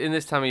is in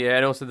this time of year,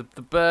 and also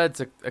the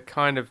birds are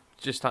kind of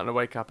just starting to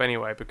wake up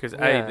anyway, because A,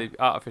 the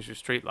artificial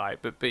street light,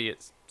 but B,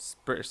 it's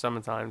British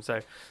summertime,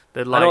 so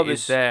the light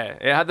is there.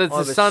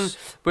 The sun.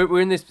 We're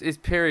in this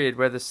period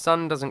where the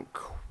sun doesn't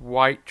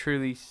quite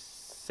truly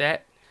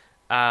set.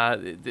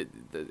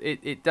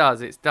 It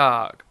does. It's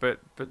dark, but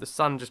the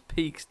sun just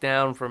peaks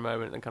down for a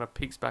moment and kind of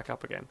peaks back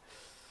up again.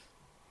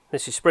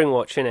 This is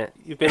Springwatch, isn't it?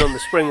 You've been on the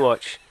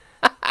Springwatch.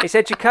 It's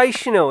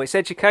educational.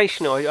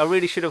 I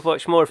really should have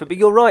watched more of it. But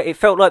you're right. It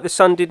felt like the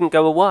sun didn't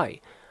go away.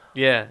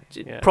 Yeah.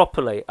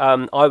 Properly.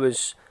 I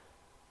was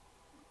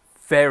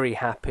very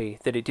happy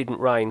that it didn't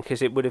rain,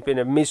 because it would have been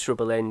a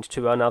miserable end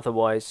to an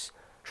otherwise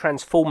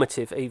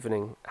transformative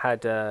evening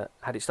had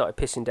it started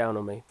pissing down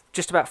on me.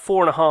 Just about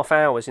 4.5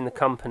 hours in the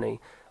company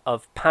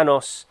of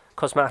Panos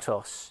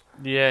Cosmatos.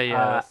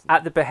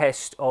 At the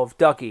behest of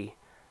Dougie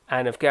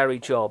and of Gary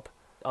Job.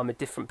 I'm a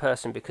different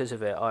person because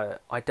of it.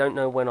 I don't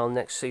know when I'll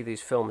next see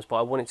these films, but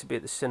I want it to be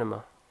at the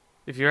cinema.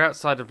 If you're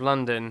outside of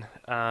London,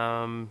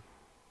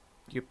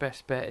 your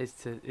best bet is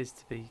to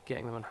be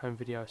getting them on home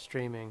video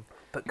streaming.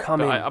 But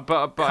come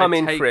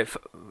in for it.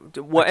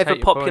 Whatever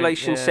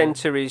population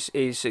centre is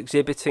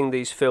exhibiting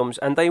these films,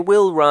 and they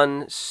will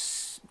run.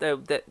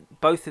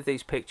 Both of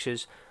these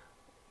pictures,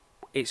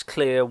 it's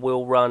clear,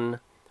 will run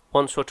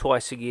once or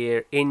twice a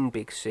year in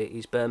big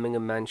cities: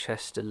 Birmingham,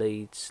 Manchester,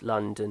 Leeds,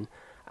 London,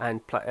 and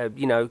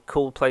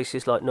cool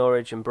places like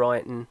Norwich and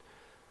Brighton.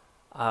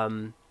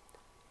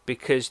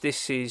 Because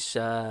this is,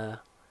 I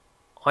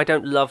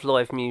don't love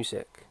live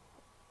music.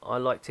 I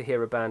like to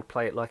hear a band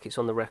play it like it's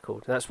on the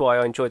record. That's why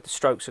I enjoyed the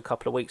Strokes a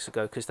couple of weeks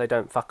ago, because they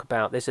don't fuck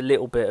about. There's a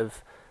little bit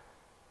of...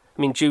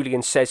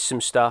 Julian says some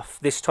stuff.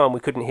 This time we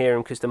couldn't hear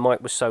him because the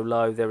mic was so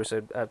low. There was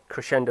a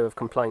crescendo of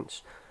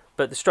complaints.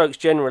 But the Strokes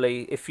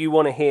generally, if you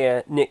want to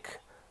hear Nick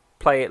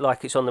play it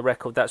like it's on the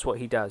record, that's what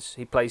he does.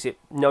 He plays it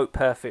note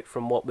perfect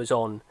from what was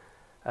on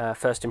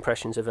First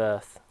Impressions of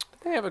Earth. I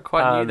think I ever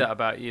quite knew that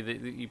about you, that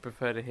you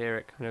prefer to hear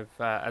it kind of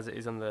as it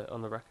is on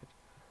the record.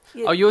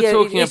 Yeah, you're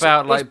talking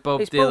about like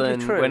Bob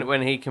Dylan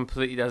when he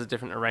completely does a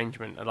different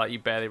arrangement, and like you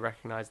barely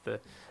recognise the.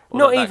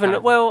 Not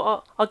even.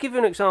 Well, I'll give you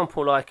an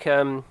example. Like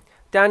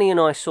Danny and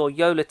I saw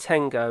Yola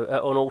Tango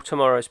on All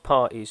Tomorrow's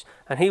Parties,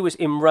 and he was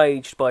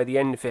enraged by the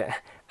end of it,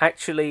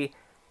 actually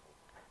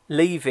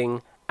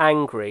leaving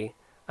angry.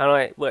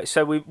 And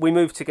so we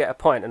moved to get a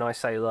pint, and I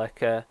say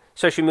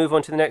so should we move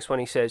on to the next one?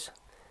 He says,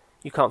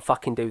 "You can't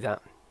fucking do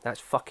that.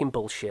 That's fucking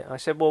bullshit." I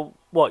said, "Well,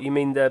 what you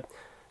mean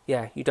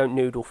you don't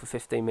noodle for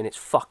 15 minutes.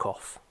 Fuck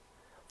off.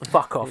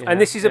 Fuck off."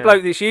 And this is a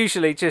bloke that's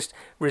usually just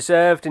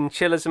reserved and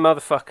chill as a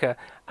motherfucker.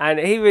 And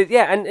he was,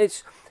 and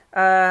it's,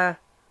 I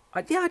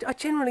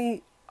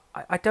generally,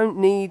 I don't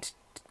need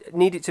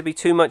it to be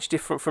too much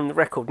different from the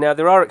record. Now,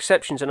 there are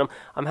exceptions, and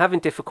I'm having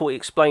difficulty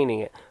explaining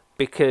it,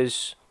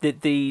 because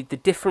the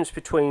difference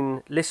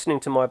between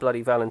listening to My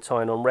Bloody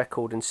Valentine on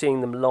record and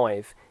seeing them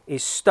live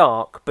is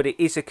stark, but it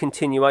is a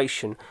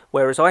continuation.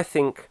 Whereas I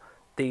think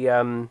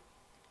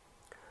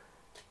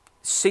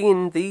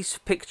seeing these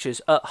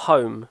pictures at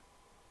home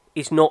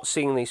is not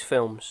seeing these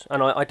films,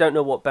 and I don't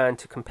know what band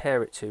to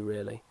compare it to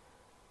really,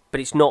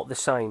 but it's not the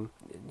same.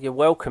 You're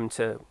welcome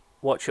to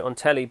watch it on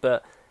telly,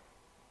 but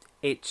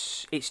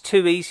it's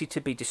too easy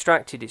to be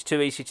distracted. It's too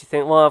easy to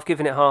think, well, I've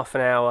given it half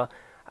an hour,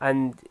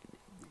 and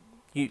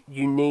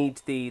you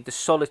need the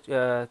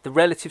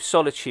relative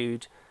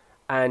solitude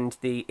and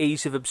the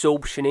ease of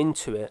absorption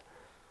into it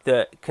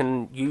that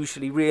can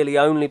usually really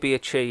only be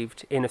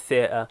achieved in a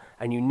theatre,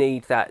 and you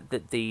need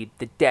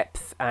the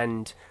depth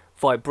and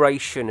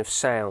vibration of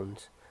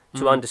sound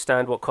to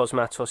understand what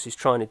Cosmatos is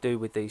trying to do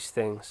with these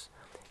things.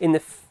 In the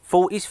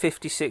 40s,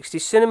 50s,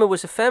 60s, cinema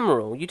was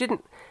ephemeral. You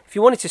didn't. If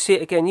you wanted to see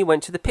it again, you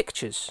went to the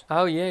pictures.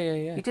 Oh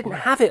yeah. You didn't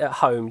have it at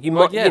home. You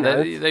Well, might, yeah, you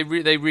know.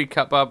 they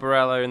recut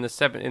Barbarella in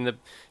the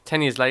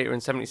 10 years later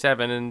in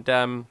 '77, and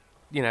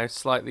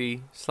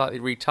slightly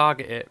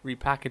retarget it,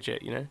 repackage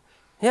it.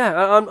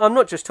 Yeah, I'm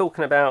not just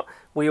talking about.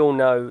 We all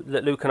know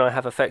that Luke and I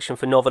have affection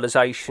for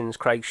novelizations,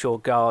 Craig Shaw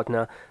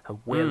Gardner and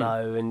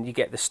Willow, and you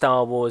get the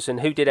Star Wars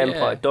and who did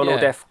Empire?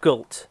 Donald F.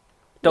 Glut.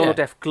 Donald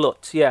F.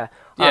 Glut, yeah.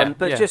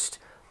 Just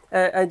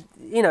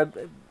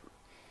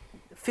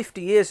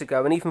 50 years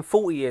ago and even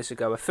 40 years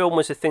ago, a film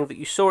was a thing that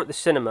you saw at the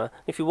cinema.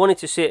 If you wanted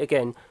to see it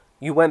again,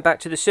 you went back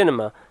to the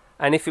cinema,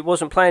 and if it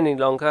wasn't playing any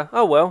longer,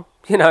 oh well,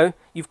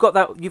 you've got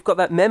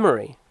that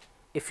memory.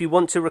 If you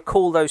want to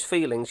recall those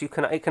feelings,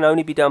 it can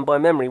only be done by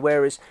memory.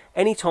 Whereas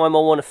any time I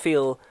want to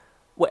feel,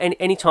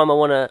 any time I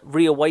want to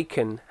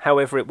reawaken,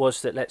 however it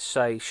was that, let's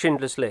say,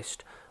 Schindler's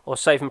List or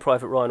Saving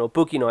Private Ryan or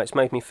Boogie Nights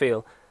made me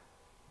feel,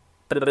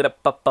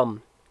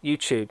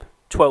 YouTube,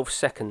 12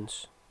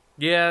 seconds.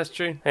 Yeah, that's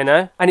true. And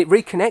it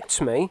reconnects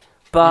me,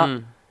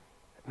 but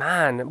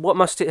man, what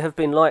must it have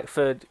been like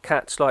for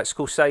cats like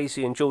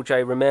Scorsese and George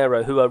A.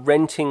 Romero, who are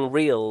renting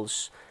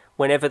reels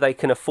whenever they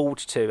can afford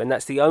to, and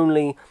that's the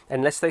only,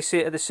 unless they see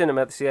it at the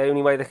cinema, that's the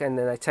only way they can, and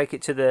then they take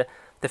it to the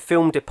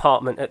film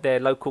department at their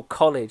local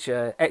college,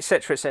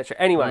 etc., etc.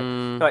 Anyway,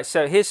 right,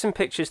 so here's some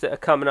pictures that are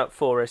coming up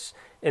for us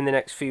in the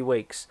next few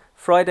weeks.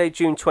 Friday,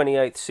 June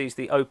 28th sees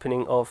the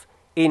opening of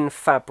In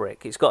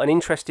Fabric. It's got an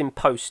interesting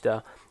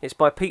poster. It's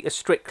by Peter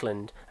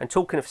Strickland, and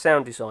talking of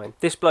sound design,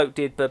 this bloke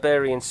did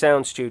Berberian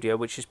Sound Studio,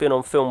 which has been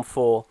on film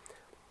for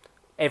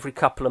every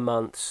couple of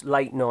months,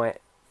 late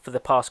night, for the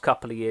past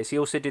couple of years. He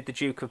also did The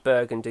Duke of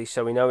Burgundy,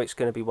 so we know it's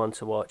going to be one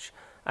to watch.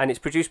 And it's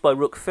produced by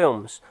Rook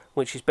Films,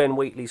 which is Ben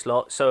Wheatley's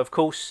lot. So, of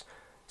course,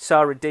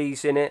 Sarah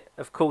Dee's in it.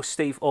 Of course,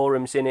 Steve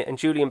Orum's in it. And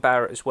Julian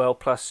Barrett as well,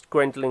 plus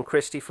Gwendolyn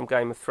Christie from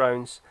Game of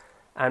Thrones.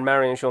 And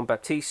Marion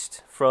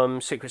Jean-Baptiste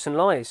from Secrets and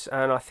Lies.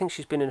 And I think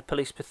she's been in a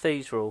police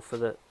procedural for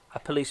the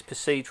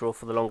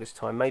longest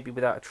time, maybe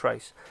Without a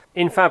Trace.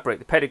 In Fabric,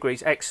 the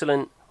pedigree's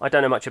excellent. I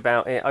don't know much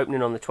about it.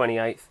 Opening on the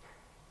 28th.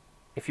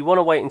 If you want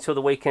to wait until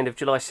the weekend of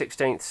July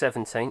 16th,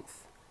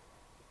 17th,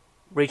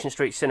 Regent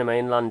Street Cinema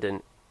in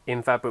London,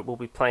 In Fabric will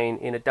be playing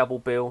in a double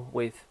bill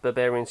with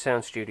Berberian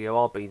Sound Studio.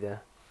 I'll be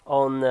there.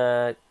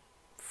 On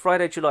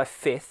Friday, July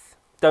 5th,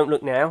 Don't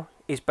Look Now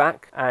is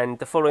back, and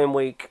the following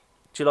week,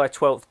 July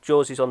 12th,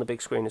 Jaws is on the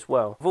big screen as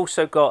well. We've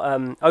also got,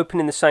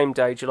 opening the same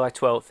day, July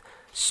 12th,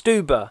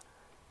 Stuber,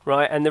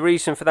 right? And the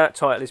reason for that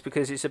title is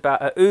because it's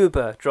about an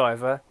Uber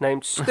driver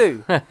named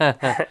Stu.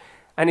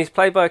 And he's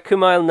played by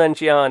Kumail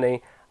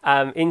Nanjiani.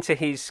 Into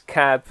his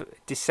cab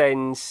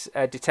descends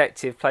a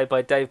detective played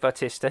by Dave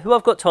Bautista, who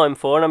I've got time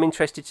for, and I'm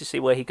interested to see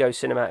where he goes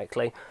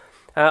cinematically.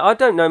 I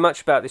don't know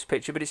much about this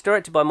picture, but it's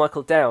directed by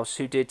Michael Dowse,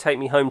 who did Take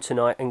Me Home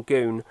Tonight and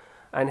Goon,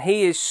 and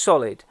he is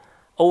solid.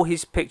 All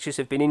his pictures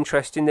have been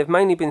interesting. They've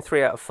mainly been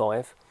 3 out of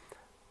 5,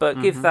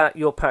 but give that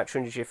your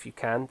patronage if you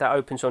can. That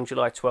opens on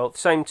July 12th,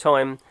 same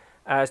time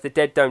as The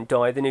Dead Don't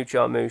Die, the new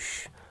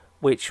Jarmusch,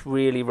 which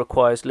really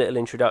requires little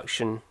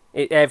introduction.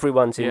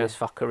 Everyone's in this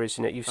fucker,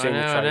 isn't it? You've seen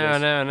the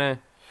trailers. I know.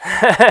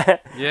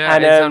 Yeah,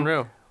 and, it's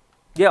unreal.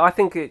 Yeah, I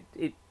think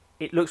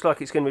it looks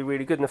like it's going to be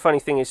really good. And the funny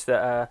thing is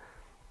that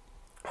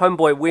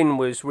Homeboy Wynn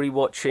was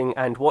rewatching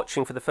and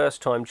watching for the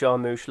first time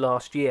Jarmusch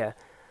last year.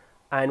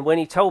 And when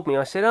he told me,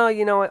 I said, I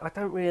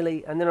don't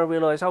really... And then I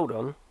realised, hold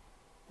on,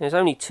 there's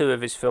only 2 of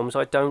his films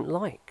I don't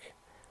like.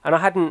 And I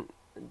hadn't...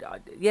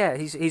 Yeah,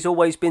 he's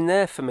always been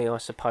there for me, I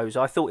suppose.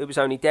 I thought it was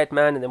only Dead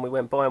Man, and then we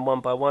went by them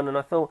one by one, and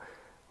I thought,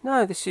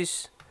 no, this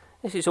is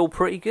all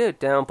pretty good.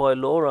 Down by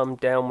Law, I'm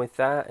down with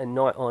that, and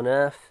Night on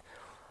Earth.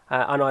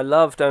 And I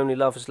loved Only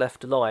Lovers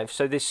Left Alive,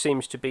 so this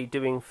seems to be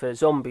doing for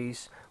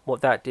zombies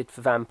what that did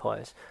for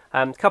vampires.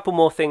 A couple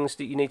more things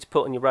that you need to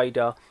put on your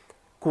radar.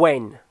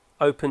 Gwen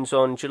opens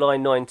on July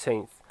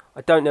 19th.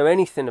 I don't know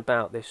anything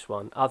about this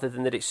one, other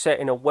than that it's set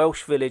in a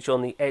Welsh village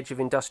on the edge of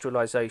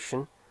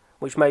industrialisation,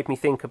 which made me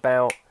think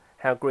about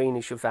How Green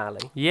Is Your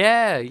Valley.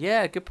 Yeah,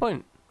 good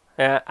point.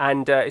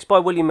 And it's by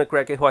William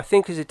McGregor, who I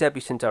think is a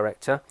debutant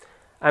director.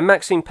 And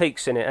Maxine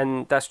Peake's in it,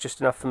 and that's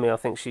just enough for me. I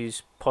think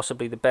she's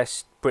possibly the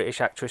best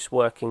British actress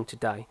working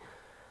today.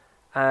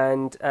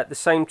 And at the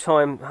same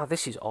time,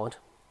 this is odd,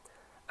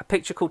 a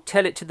picture called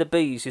Tell It to the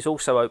Bees is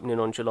also opening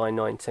on July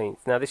 19th.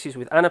 Now, this is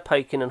with Anna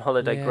Paquin and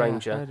Holiday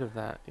Granger. I've heard of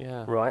that,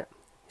 yeah. Right.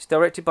 It's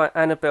directed by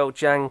Annabelle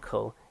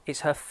Jankel.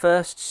 It's her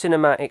first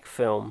cinematic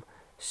film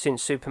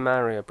since Super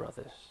Mario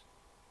Brothers.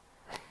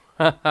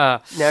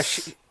 Now,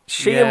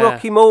 she and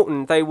Rocky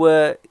Morton, they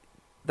were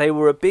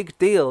a big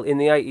deal in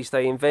the 80s.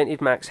 They invented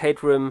Max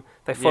Headroom.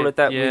 They followed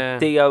that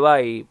with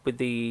DOA, with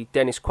the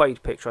Dennis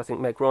Quaid picture. I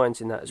think Meg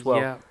Ryan's in that as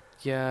well.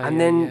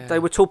 And then they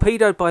were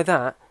torpedoed by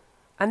that.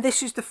 And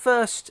this is the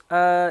first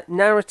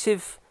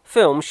narrative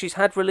films she's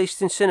had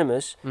released in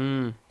cinemas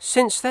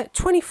since that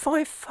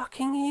 25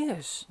 fucking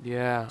years.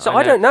 Yeah. So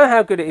I don't know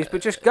how good it is,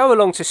 but just go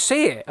along to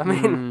see it. I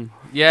mean,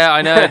 yeah,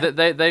 I know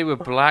that they were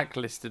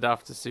blacklisted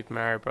after Super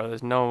Mario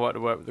Brothers. No one wanted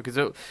to work with them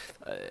because,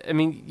 I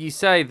mean, you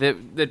say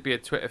that there'd be a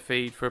Twitter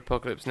feed for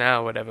Apocalypse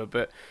Now or whatever,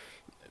 but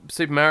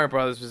Super Mario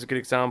Brothers was a good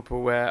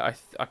example where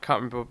I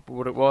can't remember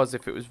what it was,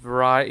 if it was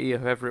Variety or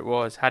whoever it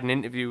was, had an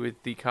interview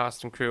with the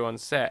cast and crew on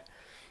set,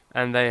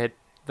 and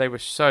they were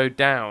so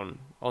down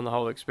on the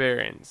whole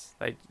experience.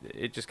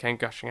 It just came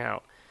gushing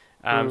out.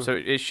 So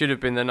it should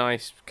have been the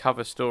nice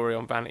cover story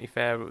on Vanity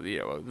Fair,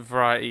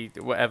 Variety,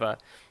 whatever,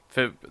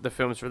 for the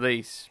film's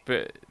release.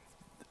 But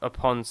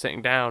upon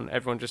sitting down,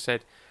 everyone just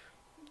said,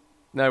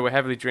 "No, we're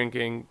heavily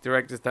drinking.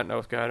 Directors don't know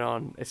what's going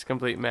on. It's a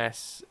complete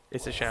mess.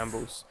 It's a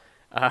shambles."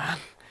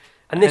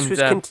 And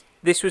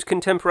this was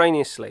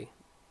contemporaneously.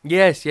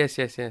 Yes.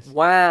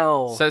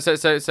 Wow.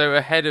 So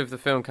ahead of the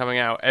film coming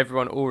out,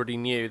 everyone already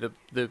knew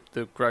the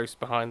gross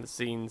behind the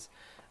scenes,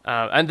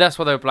 and that's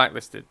why they were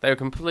blacklisted. They were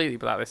completely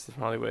blacklisted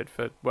from Hollywood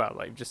for, well,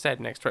 like you just said,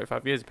 next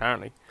 25 years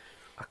apparently.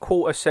 A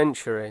quarter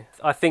century.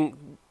 I think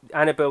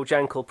Annabelle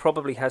Jankel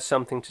probably has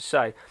something to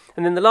say.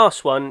 And then the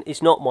last one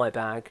is not my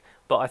bag,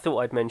 but I thought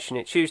I'd mention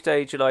it.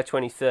 Tuesday, July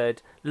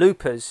 23rd,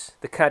 Loopers,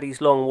 The Caddy's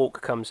Long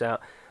Walk comes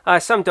out.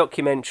 Some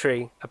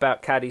documentary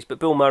about caddies, but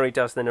Bill Murray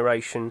does the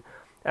narration.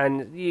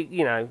 And,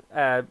 you know,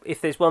 if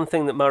there's one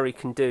thing that Murray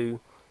can do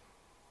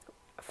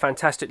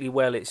fantastically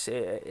well, it's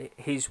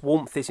his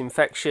warmth is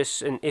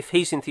infectious. And if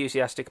he's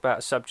enthusiastic about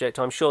a subject,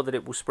 I'm sure that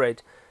it will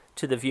spread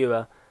to the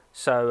viewer.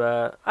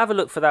 So have a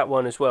look for that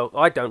one as well.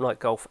 I don't like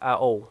golf at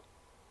all.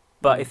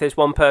 But if there's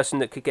one person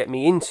that could get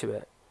me into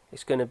it,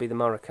 it's going to be the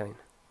Murricane.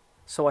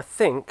 So I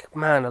think,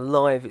 man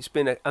alive, it's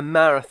been a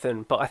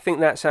marathon, but I think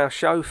that's our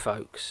show,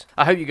 folks.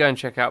 I hope you go and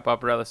check out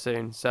Barbarella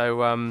soon.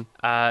 So I'm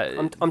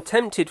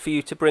tempted for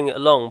you to bring it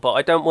along, but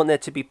I don't want there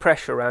to be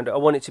pressure around it. I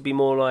want it to be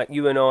more like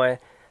you and I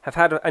have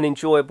had an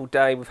enjoyable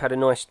day, we've had a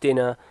nice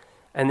dinner,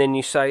 and then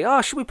you say,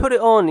 "Oh, should we put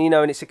it on?" You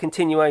know, and it's a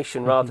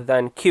continuation rather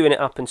than queuing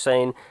it up and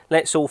saying,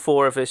 "Let's all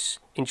four of us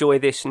enjoy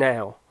this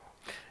now."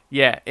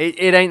 Yeah, it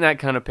ain't that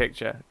kind of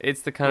picture.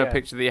 It's the kind of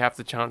picture that you have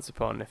to chance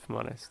upon, if I'm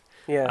honest.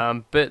 Yeah.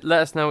 But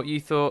let us know what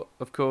you thought,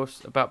 of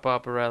course, about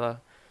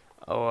Barbarella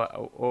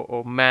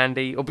or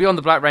Mandy or Beyond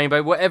the Black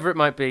Rainbow, whatever it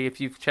might be,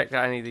 if you've checked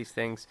out any of these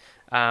things,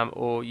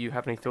 or you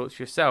have any thoughts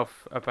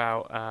yourself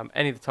about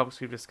any of the topics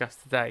we've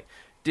discussed today.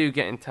 Do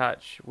get in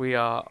touch. We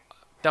are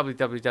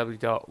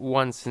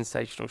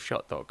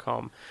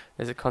www.onesensationalshot.com.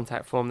 There's a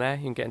contact form there.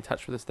 You can get in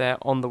touch with us there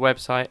on the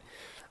website.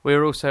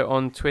 We're also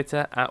on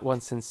Twitter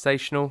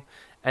 @OneSensational,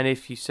 and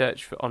if you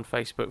search on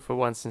Facebook for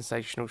One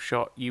Sensational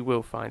Shot, you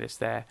will find us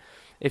there.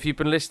 If you've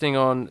been listening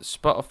on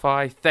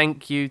Spotify,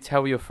 thank you.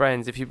 Tell your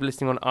friends. If you've been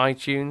listening on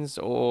iTunes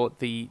or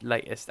the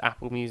latest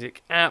Apple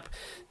Music app,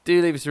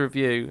 do leave us a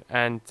review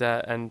and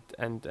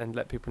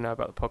let people know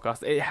about the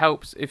podcast. It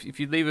helps.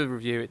 If you leave a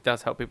review, it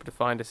does help people to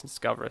find us and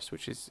discover us,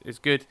 which is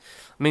good. It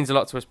means a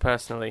lot to us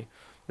personally.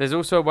 There's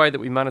also a way that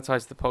we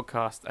monetize the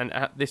podcast, and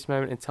at this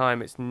moment in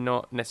time, it's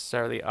not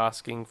necessarily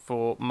asking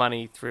for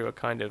money through a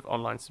kind of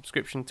online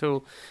subscription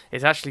tool.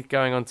 It's actually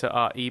going onto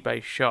our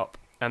eBay shop,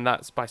 and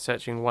that's by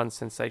searching One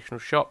Sensational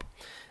Shop.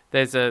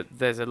 There's a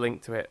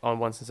link to it on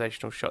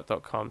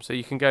onesensationalshot.com, so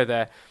you can go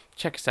there,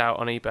 check us out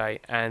on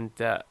eBay, and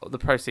the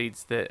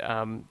proceeds that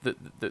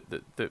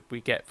we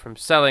get from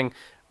selling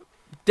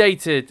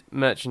dated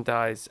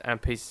merchandise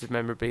and pieces of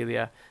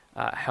memorabilia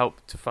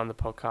help to fund the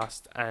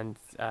podcast and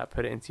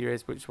put it into your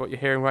ears, which is what you're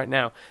hearing right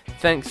now.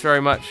 Thanks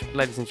very much,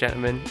 ladies and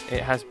gentlemen.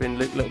 It has been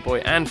Luke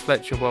Littleboy and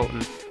Fletcher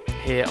Walton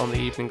here on the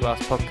Evening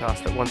Glass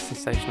podcast at One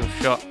Sensational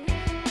Shot,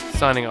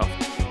 signing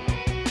off.